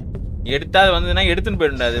படபடன்னு. எடுத்தா அது வந்துனா எடுத்துன்னு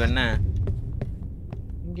போய்டும்டா அது என்ன?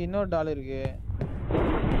 இங்க இன்னொரு டால் இருக்கு.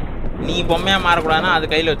 நீ பொம்மையா மாற கூடாதுனா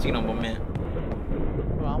அது கையில வச்சுக்கணும் பொம்மையா.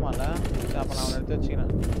 ஆமால. அப்ப நான் எடுத்து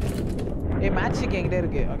வச்சிக்கிறேன். ஏய் மேட்சிக் என்கிட்ட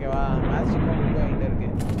இருக்கு. ஓகேவா? மேட்சிக் உங்களுக்கு என்கிட்ட இருக்கு.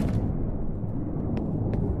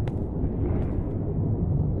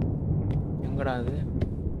 எங்கடா அது?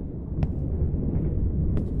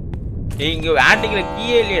 ஏய் இங்க ஆட்டிக்ல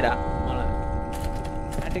கீயே இல்லையேடா.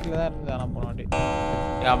 ஆட்டிக்ல தான் இருந்து நான் போன வாட்டி.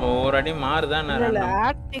 அப்ப ஒரு அடி மாறுதா நான். இல்ல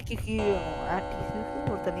ஆட்டிக்கு கீ வேணும். ஆட்டிக்கு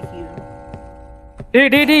ஒரு தனி கீ வேணும்.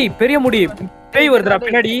 டேய் பெரிய முடி பேய் வருதுடா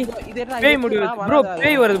பின்னாடி. பேய் முடி ப்ரோ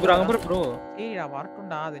பேய் வருது ப்ரோ அங்க ப்ரோ. ஏய் நான்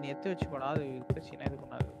வரட்டும்டா. அது நீ எத்து வச்சு போடா. அது பிரச்சனை இது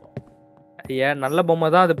பண்ணாது. ஐயா நல்ல பொம்மை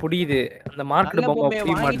தான் அது புடியுது. அந்த மார்க்கெட் பொம்மை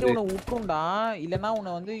புடி மாட்டே. உன விட்டுறடா. இல்லனா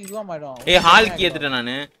உன வந்து இதுவா மாயிடும். ஏய் ஹால் கீ எடுத்துட்டேன்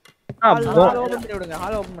நானு. ஹால் ஓபன் பண்ணி விடுங்க.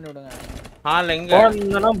 ஹால் ஓபன் பண்ணி விடுங்க. ஹால் எங்க?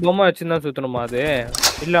 போறதுனா பொம்மை வச்சிருந்தா சுத்தணுமா அது?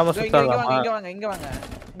 இல்லாம சுத்தலாமா? இங்க வாங்க.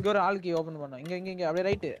 இங்க ஒரு ஹால் கீ ஓபன் பண்ணனும். இங்க அப்படியே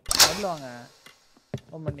ரைட். அதுல வாங்க.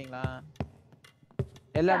 ஓபன் பண்ணீங்களா?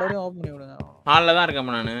 எல்லா டோரையும் ஓபன் பண்ணி விடுங்க. ஹால்ல தான்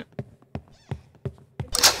இருக்கேன் நானு.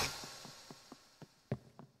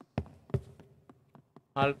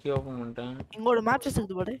 ஹால் கீ ஓபன் பண்ணிட்டேன். இங்க ஒரு மேட்சஸ்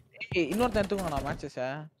இருக்குது பாரு. ஏய் இன்னொருத்த எடுத்துக்கோங்க நான் மேட்சஸ்.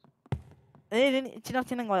 ஏய்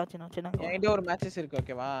சின்ன வா சின்ன. என்கிட்ட ஒரு மேட்சஸ் இருக்கு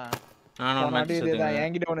ஓகேவா? நான் ஒரு மேட்ச் எடுத்தேன்.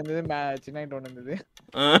 என்கிட்ட ஒன்னு இருந்தது சின்னகிட்ட ஒன்னு இருந்தது.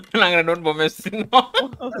 நாங்க ரெண்டு பேரும் பொம்மை வச்சிருந்தோம்.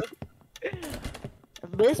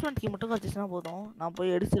 பேஸ்மெண்ட் கீ மட்டும் வச்சினா போதும். நான்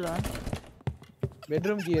போய் எடுத்துறேன்.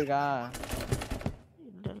 பெட்ரூம் கீ இருக்கா?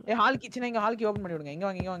 ஏய் ஹால் கீ சின்ன இங்க ஹால் கீ ஓபன் பண்ணி விடுங்க. இங்க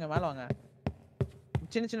வாங்க மேல வாங்க.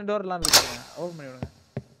 சின்ன டோர்லாம் இருக்குங்க. ஓபன் பண்ணி விடுங்க.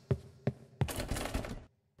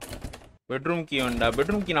 பெட்ரூம் கீ வேண்டா.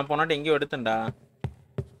 பெட்ரூம் கீ நான் போனாட்ட எங்கயோ எடுத்தேன்டா.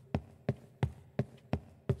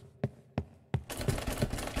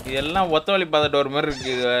 இதெல்லாம் ஒத்த வழி பாத டோர் மாதிரி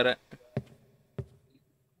இருக்கு இது வேற.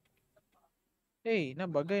 ஏய் என்ன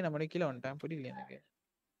பக்கை நம்ம கீழ வந்துட்டேன். புரியல எனக்கு.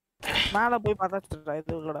 மேல போய் பார்த்தா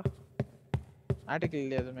இது இல்லடா. ஆர்டிகிள்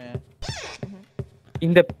இல்ல எதுமே.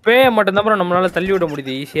 இந்த பேய மட்டும் தான் ப்ரோ நம்மளால தள்ளி விட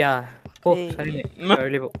முடியுது ஈஸியா. போ சரி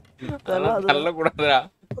வெளிய போ. தள்ள கூடாதுடா.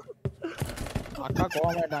 அக்கா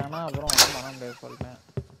கோவமாட்டாங்கன்னா அப்புறம் பண்ண முடியாது சொல்றேன்.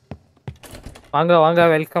 வாங்க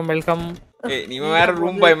வெல்கம். ஏய் நீ வேற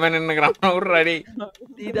ரூம் பாய் மேன் நின்னுக்கறான் ஒரு அடி.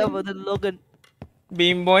 சீதா பதில் லோகன்.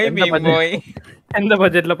 பீம் பாய். எந்த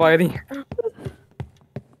பட்ஜெட்ல பாக்குறீங்க?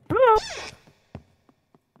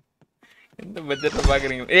 எந்த பட்ஜெட்ல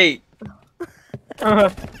பாக்குறீங்க? ஏய்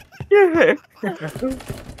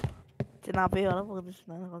நான் போய் வர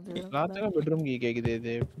போகுதுனா கொஞ்சம் லாஸ்டா பெட்ரூம் கீ கேக்குது.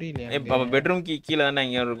 இது எப்படி இல்ல? ஏய் பாப்பா பெட்ரூம் கீ கீழ தான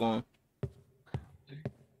எங்க இருக்கும்.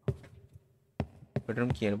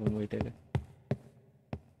 பெட்ரூம் கீ எடுப்போம் போயிட்டு.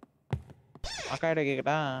 அக்காட்ட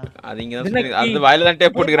கேக்கடா. அது இங்க தான் அது வாயில தான்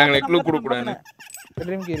டேப் போட்டுக்கறாங்களே க்ளூ குடு கூடானே.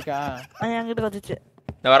 பெட்ரூம் கீ இருக்கா? என்கிட்ட வந்துச்சு.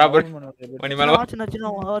 இந்த வரா பாரு. மணி மேல வா.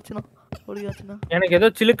 சின்ன ஓடி வாச்சுனா. எனக்கு ஏதோ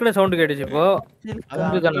சிலுக்குன சவுண்ட் கேட்டுச்சு இப்போ.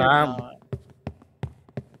 அதுதானா?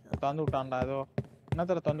 தந்து விட்டான்டா ஏதோ.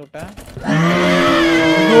 என்னத்தர தந்து விட்ட?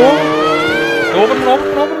 ஓபன்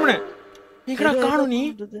பண்ணு. எங்கடா காணோம் நீ?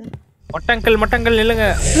 மட்டங்கள் நில்லுங்க.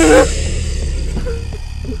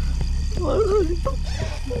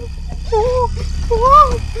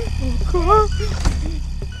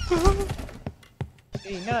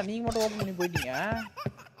 ஏய் என்னடா நீங்க மட்டும் ஓபன் பண்ணி போயிட்டீங்க?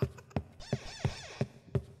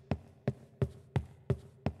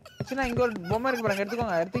 சின்ன இங்க ஒரு பொம்மை இருக்கு பாருங்க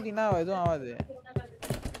எடுத்துக்கோங்க. எடுத்துக்கிட்டீங்கன்னா எதுவும் ஆகாது.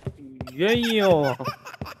 ஐயோ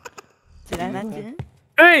சரி என்னாச்சு?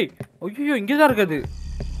 ஏய் ஐயோ இங்க தான் இருக்குது.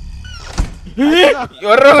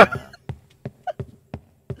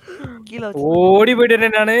 கீழ ஓடி போயிட்டேனே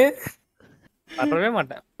நானு. வரவே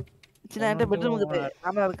மாட்டேன். சின்ன என்கிட்ட பெட்ரூம் இருக்குது.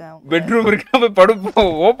 நான் இருக்கேன். பெட்ரூம் இருக்கா போய்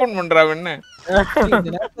படுப்போம். ஓபன் பண்றா என்ன? இந்த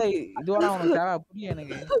நேரத்துல இதுவாடா உனக்கு தேவை புரியல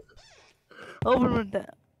எனக்கு. ஓபன் பண்ணிட்டேன்.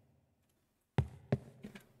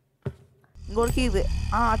 இங்க ஒரு கீ இது.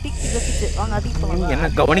 அடிக் கிச்சு. வாங்க அடிக் நீ போலாம். என்ன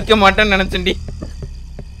கவனிக்க மாட்டேன்னு நினைச்சேன்டி.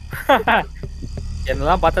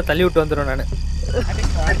 என்னலாம் பார்த்தா தள்ளி விட்டு வந்துரும் நானு.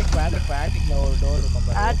 ஆட்டிக்ல ஒரு டோர் இருக்கும்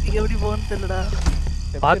பாரு. ஆட்டிக் எப்படி போகும்னு தெரியலடா.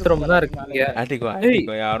 பாத்ரூம் தான் இருக்கு இங்க. ஆட்டிக் வா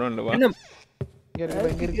யாரும் இல்ல வா. என்ன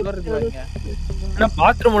இங்க இருக்கு டோர் இருக்கு பாருங்க. என்ன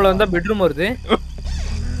பாத்ரூம் உள்ள வந்தா பெட்ரூம் வருது.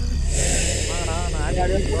 வாங்கடா நான்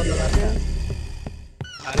ஆடியே டோர்ல தான் இருக்கேன்.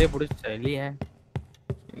 அரே புடிச்சா இல்லையே.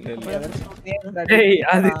 டேய்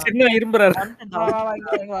அது சின்ன இரும்புறாரு.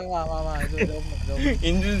 வா வா இது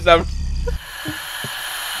இன்ஜின் சாப்பிட்டு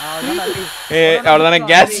அவ்வளவுதானே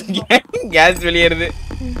கேஸ் வெளியேறுது.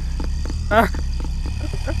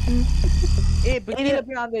 பின்னால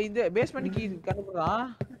போய் அந்த இது பேஸ்மென்ட் கீ கண்டுபிடிடா.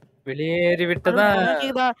 வெளியேறி விட்டதா.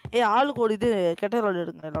 ஆளுக்கு ஒரு இது கெட்ட ரோல்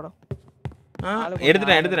எடுங்க எல்லாரும்.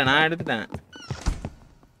 எடுத்துட்டேன் நான் எடுத்துட்டேன்.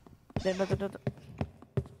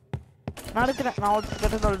 நான் எடுக்கிறேன். நான் ஒரு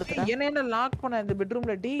கெட்ட ரோல் எடுக்கிறேன். என்ன லாக் பண்ண இந்த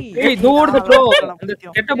பெட்ரூம்ல டி. ஏய் இது ஓடுது ப்ரோ. அந்த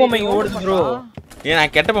கெட்ட பொம்மை இங்க ஓடுது ப்ரோ.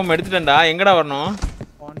 நான் கெட்ட பொம்மை எடுத்துட்டேன்டா. எங்கடா வரணும்?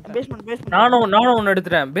 பேஸ்மென்ட் நானும் ஒன்னு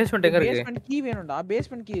எடுத்துறேன். பேஸ்மென்ட் எங்க இருக்கு? பேஸ்மென்ட் கீ வேணும்டா.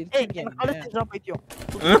 பேஸ்மென்ட் கீ இருக்கீங்க. அழுத்திடா பைத்தியம்.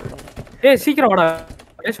 சீக்கிரம் வாடா.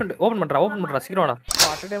 பேஸ்மென்ட் ஓபன் பண்றா சீக்கிரம் வாடா.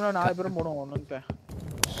 அட் டைம்ல 4 பேரும் போடுவோம் ஒண்ணுக்கு.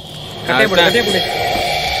 கட்டே போடு.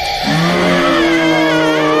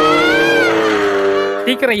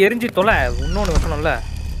 சீக்கிரம் எரிஞ்சி தொலை. இன்னொன்னு வைக்கணும்ல.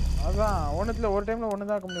 அதான் ஒண்ணுத்துல ஒரு டைம்ல ஒண்ணு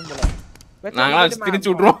தான் வைக்க முடியும் போல. நாங்களா பிரிச்சு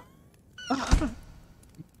விட்டுறோம்.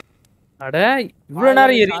 அட இவ்வளவு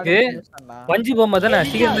நேரம் ஏறிக்கு. பஞ்சு பொம்மை தானே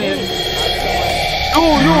சீக்கிரம் ஏறி.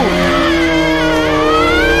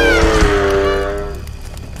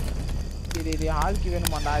 டேய் ஆல்கி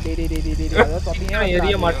வேணுமாடா. டேய் அத தொட்டியா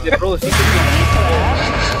ஏறிய மாட்டே ப்ரோ.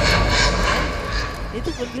 இது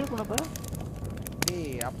கொஞ்சம் பண்ணப்ப.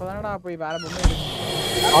 டேய் அப்பதானடா போய் வேற பொம்மை எடுக்கணும்.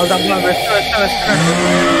 அவ்வளவுதான் வெஸ்ட்.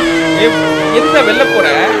 எந்த வெல்ல போற?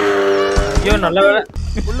 ஐயோ நல்ல வேளை.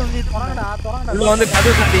 உள்ள வந்து இது போறாங்கடா. உள்ள வந்து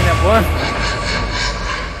கதவு சாத்தினே போ.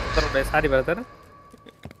 Sorry brother.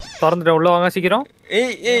 திறந்துட்டேன் உள்ள வாங்க சீக்கிரம்.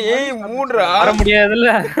 ஏய் மூடுறா. வர முடியாதுல்ல.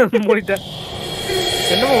 மூடிட்டேன்.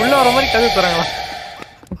 என்னமோ உள்ள வர மாதிரி கதவு தராங்களா?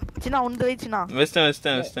 சின்ன ஒன்று வெயிச்சினா. வெஸ்ட்.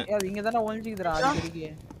 ஏய் இங்க தான ஒளிஞ்சிக்குதுடா அடிக்கடிக்கு.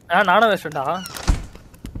 நானும் வெஸ்டா.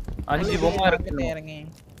 5 பொம்மை இருக்கு. இறங்கி.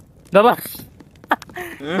 டபா.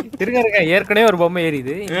 இருங்க ஏற்கனவே ஒரு பொம்மை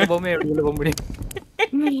ஏறிது. இந்த பொம்மை எப்படி உள்ள போக முடியும்?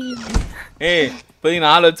 ஏய் இப்போதைக்கு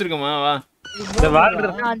 4 வச்சிருக்கோமா வா. இந்த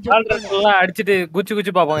வால்டர்லாம் அடிச்சிட்டு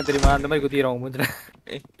குச்சி பாப்பாங்க தெரியுமா? அந்த மாதிரி குத்திடுவாங்க மூஞ்சில.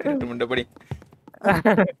 கரெக்ட் முண்டபடி.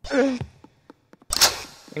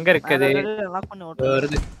 எங்க இருக்குது?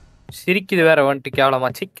 வருது. சிரிக்குது வேற வந்துட்டு கேவலமா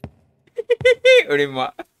சிக். அப்படிமா.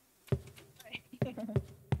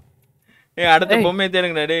 அடுத்த பொம்மையை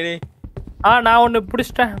தேடுங்கடா டேய். நான் ஒன்னு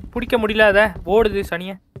புடிச்சிட்டேன். பிடிக்க முடியல அத. ஓடுது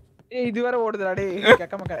சனியே. இது வேற ஓடுதுடா டேய்.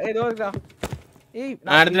 கேக்கமக்க. இதோ இருக்கா.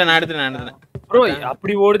 நான் எடுத்துட்டேன். ப்ரோ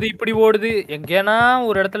அப்படி ஓடுது இப்படி ஓடுது. எங்கேனா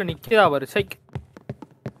ஒரு இடத்துல நிக்குதா பாரு சைக்.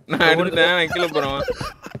 நான் எடுத்துட்டேன். நான் கீழ போறேன்.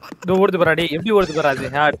 இதோ ஓடுது பாரு டேய். எப்படி ஓடுது பாரு அது.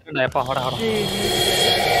 எடுத்துடா எப்பா வாடா.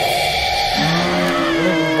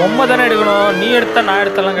 பொம்மை தானே எடுக்கணும். நீ எடுத்தா நான்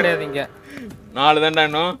எடுத்தலாம் கிடையாது இங்க. 4 தான்டா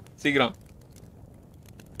இன்னும் சீக்கிரம்.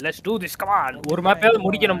 Let's to this come on. ஒரு மேப்பையாவது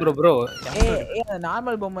முடிக்கணும் ப்ரோ. ஏய் அந்த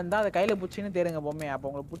நார்மல் பொம்மை இருந்தா அத கையில புடிச்சின்னு தேடுங்க பொம்மையை. அப்ப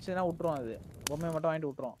உங்களுக்கு புடிச்சதுனா விட்டுறோம் அது. பொம்மையை மட்டும் வாங்கிட்டு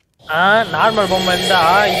விட்டுறோம். நார்மல் பொம்மை இருந்தா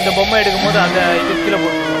இந்த பொம்மை எடுக்கும்போது அந்த இது கீழ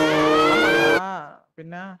போட்டுறோம்.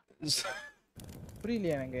 பின்ன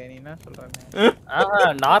புரியலையா எனக்கு நீ என்ன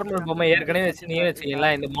சொல்றேன்னு? நார்மல் பொம்மை ஏற்கனவே வச்சு நீயே வச்சீங்களா?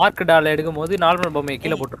 இந்த மார்க் டால் எடுக்கும்போது நார்மல் பொம்மையை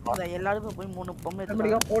கீழ போட்டுறோம். எல்லாரும் போய் 3 பொம்மை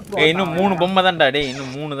எடுத்து இன்னும் 3 பொம்மை தான்டா டேய்.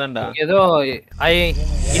 இன்னும் 3 தான்டா. ஏதோ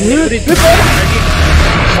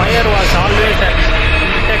fire was always an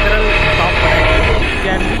integral component. It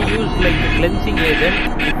can be used like a cleansing agent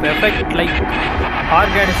to affect like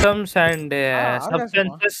organisms and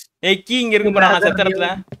substances. Key இங்க இருக்கு பாரு.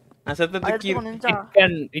 நான் செத்தறதுல key.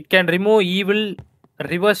 It can remove evil,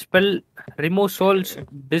 reverse spell, remove souls,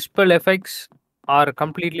 dispel effects or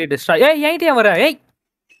completely destroy. ஏய் வர.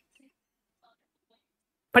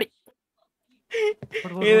 படி.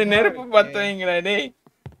 இது நெருப்பு பத்தவங்கடா டேய்.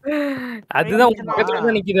 அதுதான் பக்கத்துல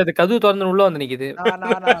தான் நிக்குது. அது கதவு திறந்து உள்ள வந்து நிக்குது. நான்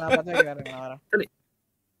பத்த வைக்கிறேன் நான் வரேன்.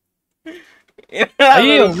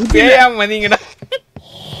 ஐயோ பேயா மதிங்கடா.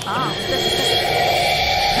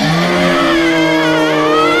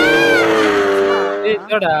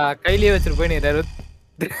 ஏடா கையிலே வச்சிட்டு போய் நீ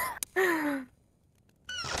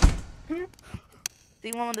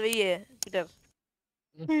சீக்கிரமா வந்து வெய்யே பீட்டர்.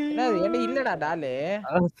 என்னது என்ன இல்லடா டாலே.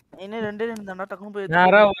 என்ன 2 டக்குனு போய்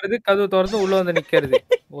நேரா வருது கதவு திறந்து உள்ள வந்து நிக்கிறது.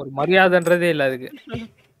 ஒரு மரியாதைன்றதே இல்ல அதுக்கு.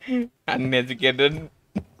 Uneducated.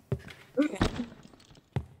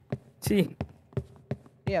 சி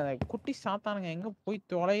ஏய் அந்த குட்டி சாத்தானுங்க எங்க போய்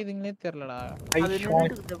தொலையுதுங்கன்னே தெரியலடா. அது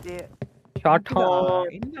நின்னுட்டு அப்படியே. ஷார்ட்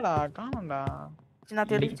என்னடா காணோம்டா. சின்ன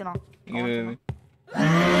தேடிச்சுனா.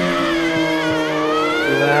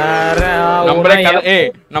 இது வேற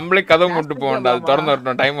நம்மளே கதவு முட்டு போவோம்டா. அது திறந்து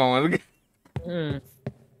வரட்டும் டைம் ஆகும் அதுக்கு.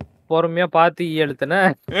 பொறுமையா பாத்து எழுத்துன.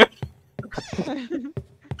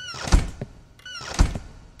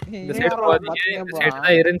 இந்த சைடு பாத்தீங்க, இந்த சைடு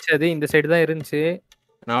தான் இருந்துச்சு. அது இந்த சைடு தான் இருந்துச்சு.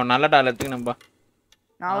 நான் நல்ல டால் எடுத்துக்கினேன்பா.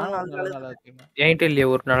 நான் நல்ல என்கிட்ட இல்லையே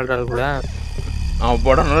ஒரு நல்ல டால் கூட. அவன்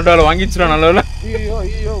போட நல்ல டால் வாங்கிச்சுடா. நல்ல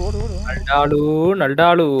ஐயோ ஓடு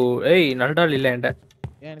நல்டாலு ஏய் நல்டால் இல்ல என்கிட்ட.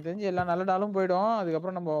 எனக்கு தெரிஞ்சு எல்லா நல்ல டாலும் போயிடும்.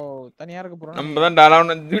 அதுக்கப்புறம் நம்ம தனியா இருக்க போறோம். நம்ம தான்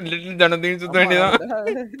டாலாவன லிட்டில் ஜனத்தையும் சுத்த வேண்டியதான்.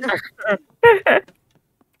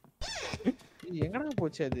 எங்கடா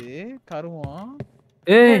போச்சு அது கருவம்?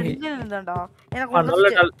 ஏய் இல்லடா. எனக்கு நல்ல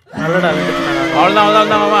டால்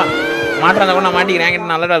அவ்வளவுதான் வா. மாட்றத கூட நான் மாட்டிக்கிறேன்.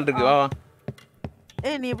 என்கிட்ட நல்ல டால் இருக்கு. வா வா.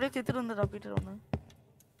 ஏய் நீ எப்படியே செத்துட்டு வந்தடா பீட்டர் ஒன்னு.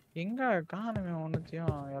 எங்க காணுமே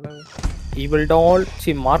ஒண்ணுத்தையும் எலவு. ஈவில் டால்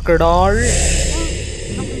சி மார்க்கர் டால்.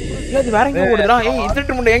 இது வேற எங்க ஓடுதுடா? ஏய்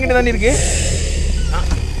இன்டர்நெட் முண்டை என்கிட்ட தான் இருக்கு.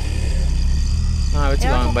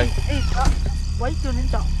 வெச்சுக்கலாம் பை. ஏய் வைட்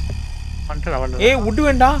நின்னுடா. பண்றவள. ஏய் உட்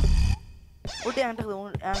வேண்டா. உட் என்கிட்ட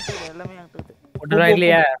எல்லாமே என்கிட்ட. உட்றா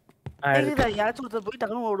இல்லையா? இல்லடா யாராச்சும் ஒருத்தர் போய்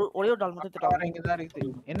டக்குனு ஒரே ஒரு டால் மட்டும் தட்டா. இங்க தான் இருக்கு.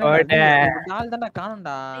 என்ன டால் தான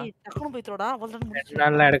காணோம்டா. ஏய் டக்குனு போய் தரோடா. அவ்வளவுதான் முடிச்சு.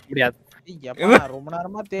 நல்லா எடுக்க முடியாது. ஐயப்பா ரொம்ப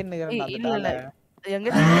நேரமா தேடினேன்டா அந்த டால. இல்ல எங்க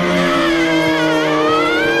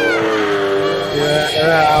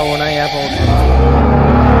அவனா ஏப்ப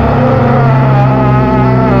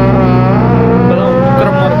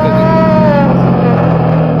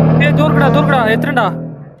தூர்க்கடா எத்தனடா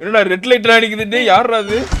என்னடா ரெட் லைட் அடிக்குது. யாரா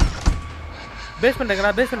அது?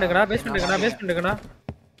 பேஸ்மென்ட்ங்கடா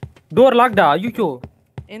டோர் லாக்டா. ஐயோ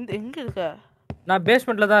எங்க இருக்க? நான்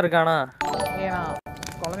பேஸ்மென்ட்ல தான் இருக்கானா. ஏனா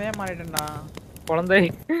குழந்தையா மாறிட்டேன்டா.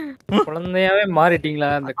 குழந்தையாவே மாறிட்டீங்களா?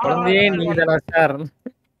 அந்த குழந்தையே நீங்கதானா சார்?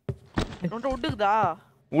 உன்கிட்ட உட்டுக்குதா?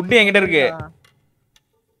 உட் என்கிட்ட இருக்கு.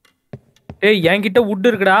 ஏய் என்கிட்ட உட்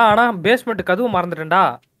இருக்குடா. ஆனா பேஸ்மென்ட் கதவு மறந்துட்டேன்டா.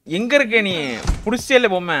 எங்க இருக்க நீ? புடிச்சே இல்ல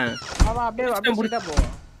பொம்மை. அவன் அப்படியே புடிடா போ.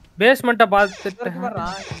 பேஸ்மென்ட்ட பார்த்துட்டு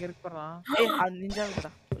வர்றான். இங்க இருக்கறான். ஏய் அது நிஞ்சா இருக்குடா.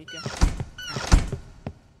 போய்ட்டியா?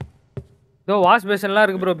 தோ வாஷ் பேஷன்லாம்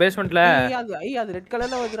இருக்கு ப்ரோ பேஸ்மென்ட்ல. ஏய் அது ரெட்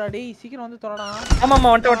கலர்ல வருதுடா. டேய் சீக்கிரம் வந்து தொலைடா. ஆமா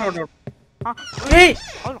வந்துட்ட. ஏய்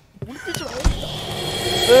முடிச்சிச்சு.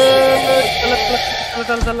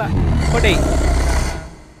 தல போடே.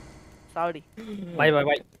 Sorry. By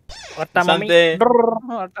வட்டா mummy.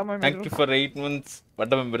 வட்டா mummy. Thank you for 8 months.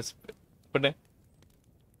 வட்ட மெம்பர்ஸ். போடு.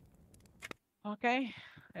 ஓகே.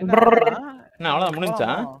 என்ன அவ்வளவுதான் முடிஞ்சா?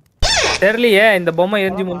 தெரியலையே இந்த பொம்மை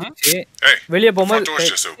எரிஞ்சு முடிஞ்சிச்சு. வெளிய பொம்மை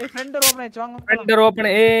ஃப்ரெண்ட் ஓபன் ஆச்சு வாங்க. Friend open.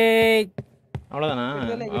 ஏய் அவ்வளவுதானா?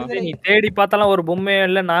 நீ தேடி பார்த்தாலும் ஒரு பொம்மை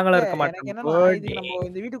இல்ல நாங்களே இருக்க மாட்டோம். இது நம்ம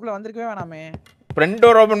இந்த வீட்டுக்குள்ள வந்திருக்கவே வேணாமே. ஃப்ரெண்ட்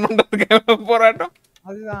டோர் ஓபன் பண்றதுக்கு போராட்டம்.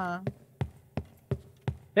 அதுதான்.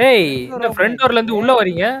 ஏய் இந்த ஃப்ரெண்ட் டோர்ல இருந்து உள்ள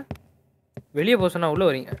வரீங்க. வெளிய போ சொன்னா உள்ள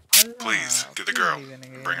வரீங்க. Please get the girl.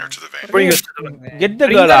 Bring her to the van. Get the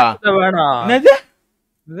girl. என்னது?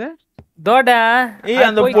 இது தோடா. ஏய்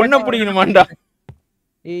அந்த பொண்ண புடிக்கணுமாடா?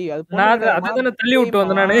 ஏய் அது நான் அதுதான தள்ளி விட்டு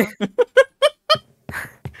வந்தேன் நானு.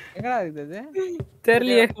 எங்கடா இருக்குது?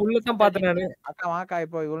 தெரியலையே உள்ள தான் பார்த்தேன் நானு. அக்கா வாக்கா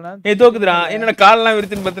இப்போ இவ்வளவு நேரம். ஏய் தோக்குதுடா. என்னோட கால்லாம்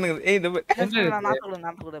விரிச்சின்னு பத்துனுது. ஏய் இது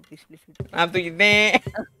நான் கூட ப்ளீஸ் நான் தூக்கிட்டேன்.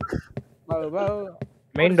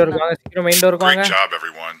 மெயின் டோருக்கு வாங்க சீக்கிரம் மெயின் டோருக்கு வாங்க. Great job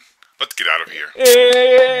everyone. Let's get out of here.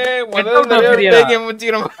 ஏய் முதல்ல கேம்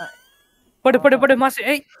முடிச்சிரோம். படு மாஸ்.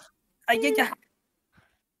 ஏய் ஐயா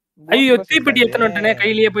ஐயோ தீப்பெட்டி எத்தனை வந்துட்டனே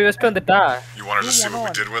கையிலேயே போய் வெஸ்ட் வந்துட்டா. You wanted to see what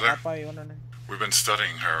we did with her? We've been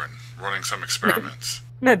studying her and running some experiments.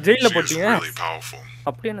 நான் ஜெயில்ல She is போட்டீங்க. really powerful.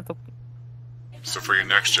 அப்படியே என்ன தப்பு. So for your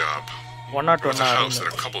next job, there was a house that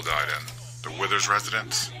a couple died in. The Withers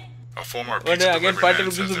residence. A former pizza again delivery party man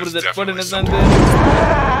rupees says for there's that put in definitely the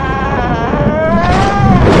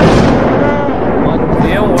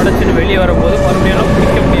ஏன் உடைச்சிட்டு வெளியே வரும்போது மறுபடியும்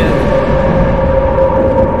பிடிக்க முடியாது.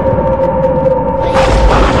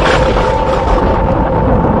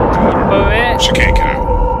 இப்பவே She can't get out.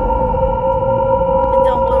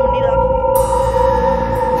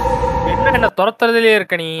 என்ன துரத்துறதுலயே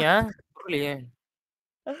இருக்க நீ? புரியலையே.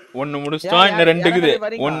 ஒன்னு முடிச்சிட்டோம் இன்னும் ரெண்டு இருக்குது.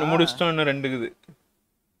 ஒன்னு முடிச்சிட்டோம் இன்னும் ரெண்டு இருக்குது.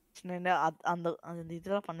 அந்த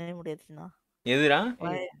இதெல்லாம் பண்ணவே முடியாதுண்ணா. எதுடா?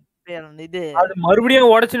 இது அது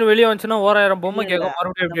மறுபடியும் உடைச்சிட்டு வெளியே வந்துச்சுன்னா 1000 பொம்மை கேட்கும்.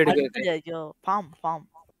 மறுபடியும் எப்படி எடுக்குது? ஐயோ பாம்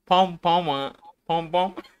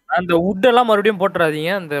அந்த வுட் எல்லாம் மறுபடியும்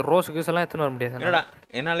போட்டுறாதீங்க. அந்த ரோஸ் கிஸ் எல்லாம் எத்தனை வர முடியாது. என்னடா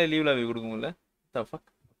என்னால லீவ்ல போய் கொடுக்க முடியல.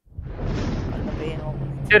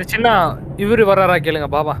 சரி சின்ன இவரு வர்றாரா கேளுங்க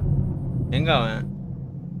பாபா. எங்க அவன்?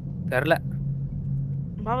 தெரியல.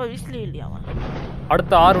 பாபா வீட்லயே இல்லையா அவன்?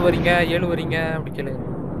 அடுத்த 6 வரீங்க 7 வரீங்க அப்படி கேளுங்க.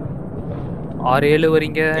 6 7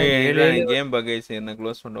 வரீங்க 7 7 கேம் பக் கைஸ் என்ன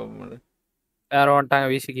க்ளோஸ் பண்ண முடியல. யாரோ வந்துட்டாங்க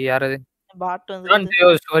வீசிக்கு. யாரு அது? பாட் ஜான் வந்து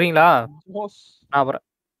ஜியோஸ் வரீங்களா? போஸ் நான் வரேன்.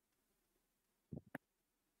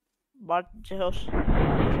 பாட் ஜோஷ்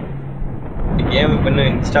கேம் இன்னும்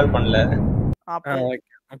இன்ஸ்டால் பண்ணல. அப்ப ஓகே.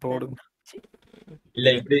 இப்போ ஓடுங்க. இல்ல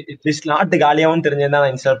இப்படி ஸ்லாட் காலியாவும் தெரிஞ்சிருந்தா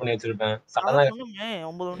நான் இன்ஸ்டால் பண்ணி வச்சிருப்பேன். அதான் சடனா சொன்னோமே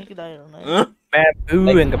 9 மணிக்கு இதாயிரும்.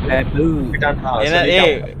 பேபு எங்க பேபு.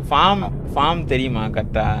 ஃபார்ம் தெரியுமா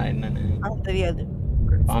கரெக்டா என்னன்னு? தெரியாது.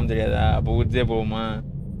 ஃபார்ம் தெரியாதா? அப்ப ஊர்ஜே போவோமா?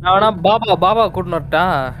 ஆனா பாபா கூட்டின்னு வரட்டா?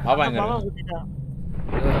 பாபா எங்க பாபா இருக்கான்? கூட்டிட்டா.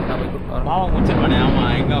 பாபா முடிச்சிருப்பானே. ஆமா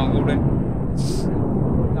எங்க அவன் கூப்பிடு.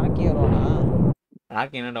 ராக்கி வருவானா?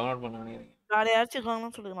 ராக்கி என்ன டவுன்லோட் பண்ணானே. நாளை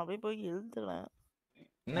அடிச்சுக்காங்கன்னு சொல்லுங்க. நான் போய் எழுதுறேன்.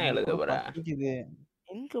 என்ன எழுத போற? இருக்குது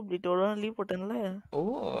இன்கம்ப்ளீட்டோட லீவ் போட்டேன்ல. ஓ.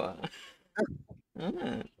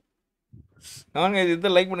 கமெண்ட் गाइस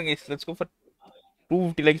இத லைக் பண்ணுங்க guys. Let's go for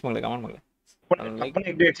 250 likes பண்ணல கமெண்ட் பண்ணுங்க.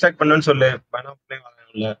 கம்பெனி எப்படி எக்ஸ்ட்ராக்ட் பண்ணனும்னு சொல்லு. வேணா ப்ளே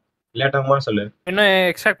வாங்கல. லேட்டாமா சொல்லு. இன்னும்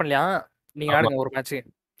எக்ஸ்ட்ராக்ட் பண்ணலையா? நீங்க ஆடுங்க ஒரு மேட்ச்.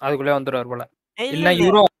 அதுக்குள்ளே வந்துருவார் போல. இல்ல இல்ல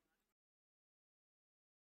யூரோ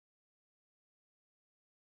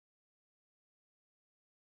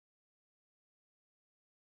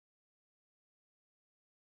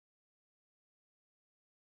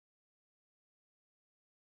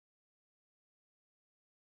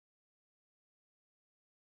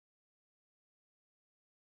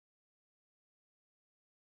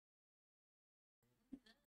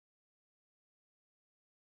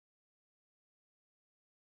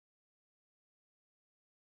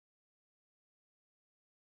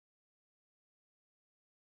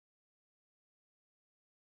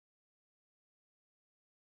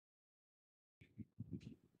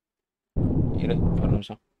இரு ஒரு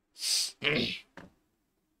நிமிஷம்.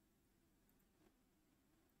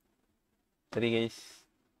 சரி கைஸ்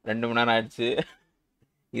 2 மணி நேரம் ஆயிடுச்சு.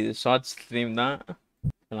 இது ஷார்ட் ஸ்ட்ரீம் தான்.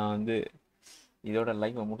 நான் வந்து இதோட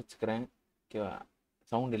லைவை முடிச்சுக்கிறேன். ஓகேவா?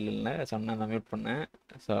 சவுண்ட் இல்லைல்ல சொன்னேன் நான் மியூட் பண்ணேன்.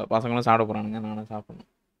 ஸோ பசங்களும் சாப்பிட போகிறானுங்க, நானும் சாப்பிடணும்.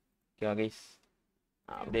 ஓகேவா கைஸ்?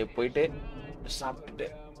 அப்படியே போயிட்டு சாப்பிட்டுட்டு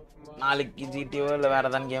நாளைக்கு ஜிடிஓ இல்லை வேறு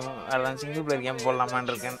ஏதாவது கேம் வேறு ஏதாவது சிங்கிள் பிளேயர் கேம்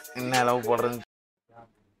போடலாமான்னு இருக்கேன். என்ன அளவு போடுறது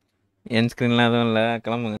என் ஸ்க்ரீன்லாம் எதுவும் இல்லை. கிளம்புங்க.